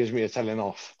 see if he gives me a telling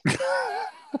off.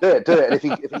 do it. And if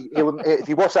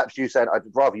he WhatsApps you saying, "I'd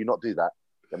rather you not do that,"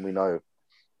 then we know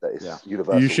that it's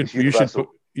universal.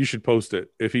 You should post it.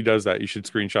 If he does that, you should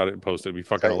screenshot it and post it. It'd be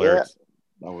fucking hilarious.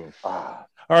 I will. All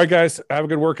right, guys. Have a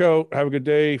good workout. Have a good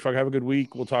day. Have a good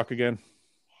week. We'll talk again.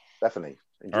 Definitely.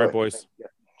 Enjoy. All right, boys.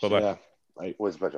 Bye-bye. Yeah. Always a pleasure.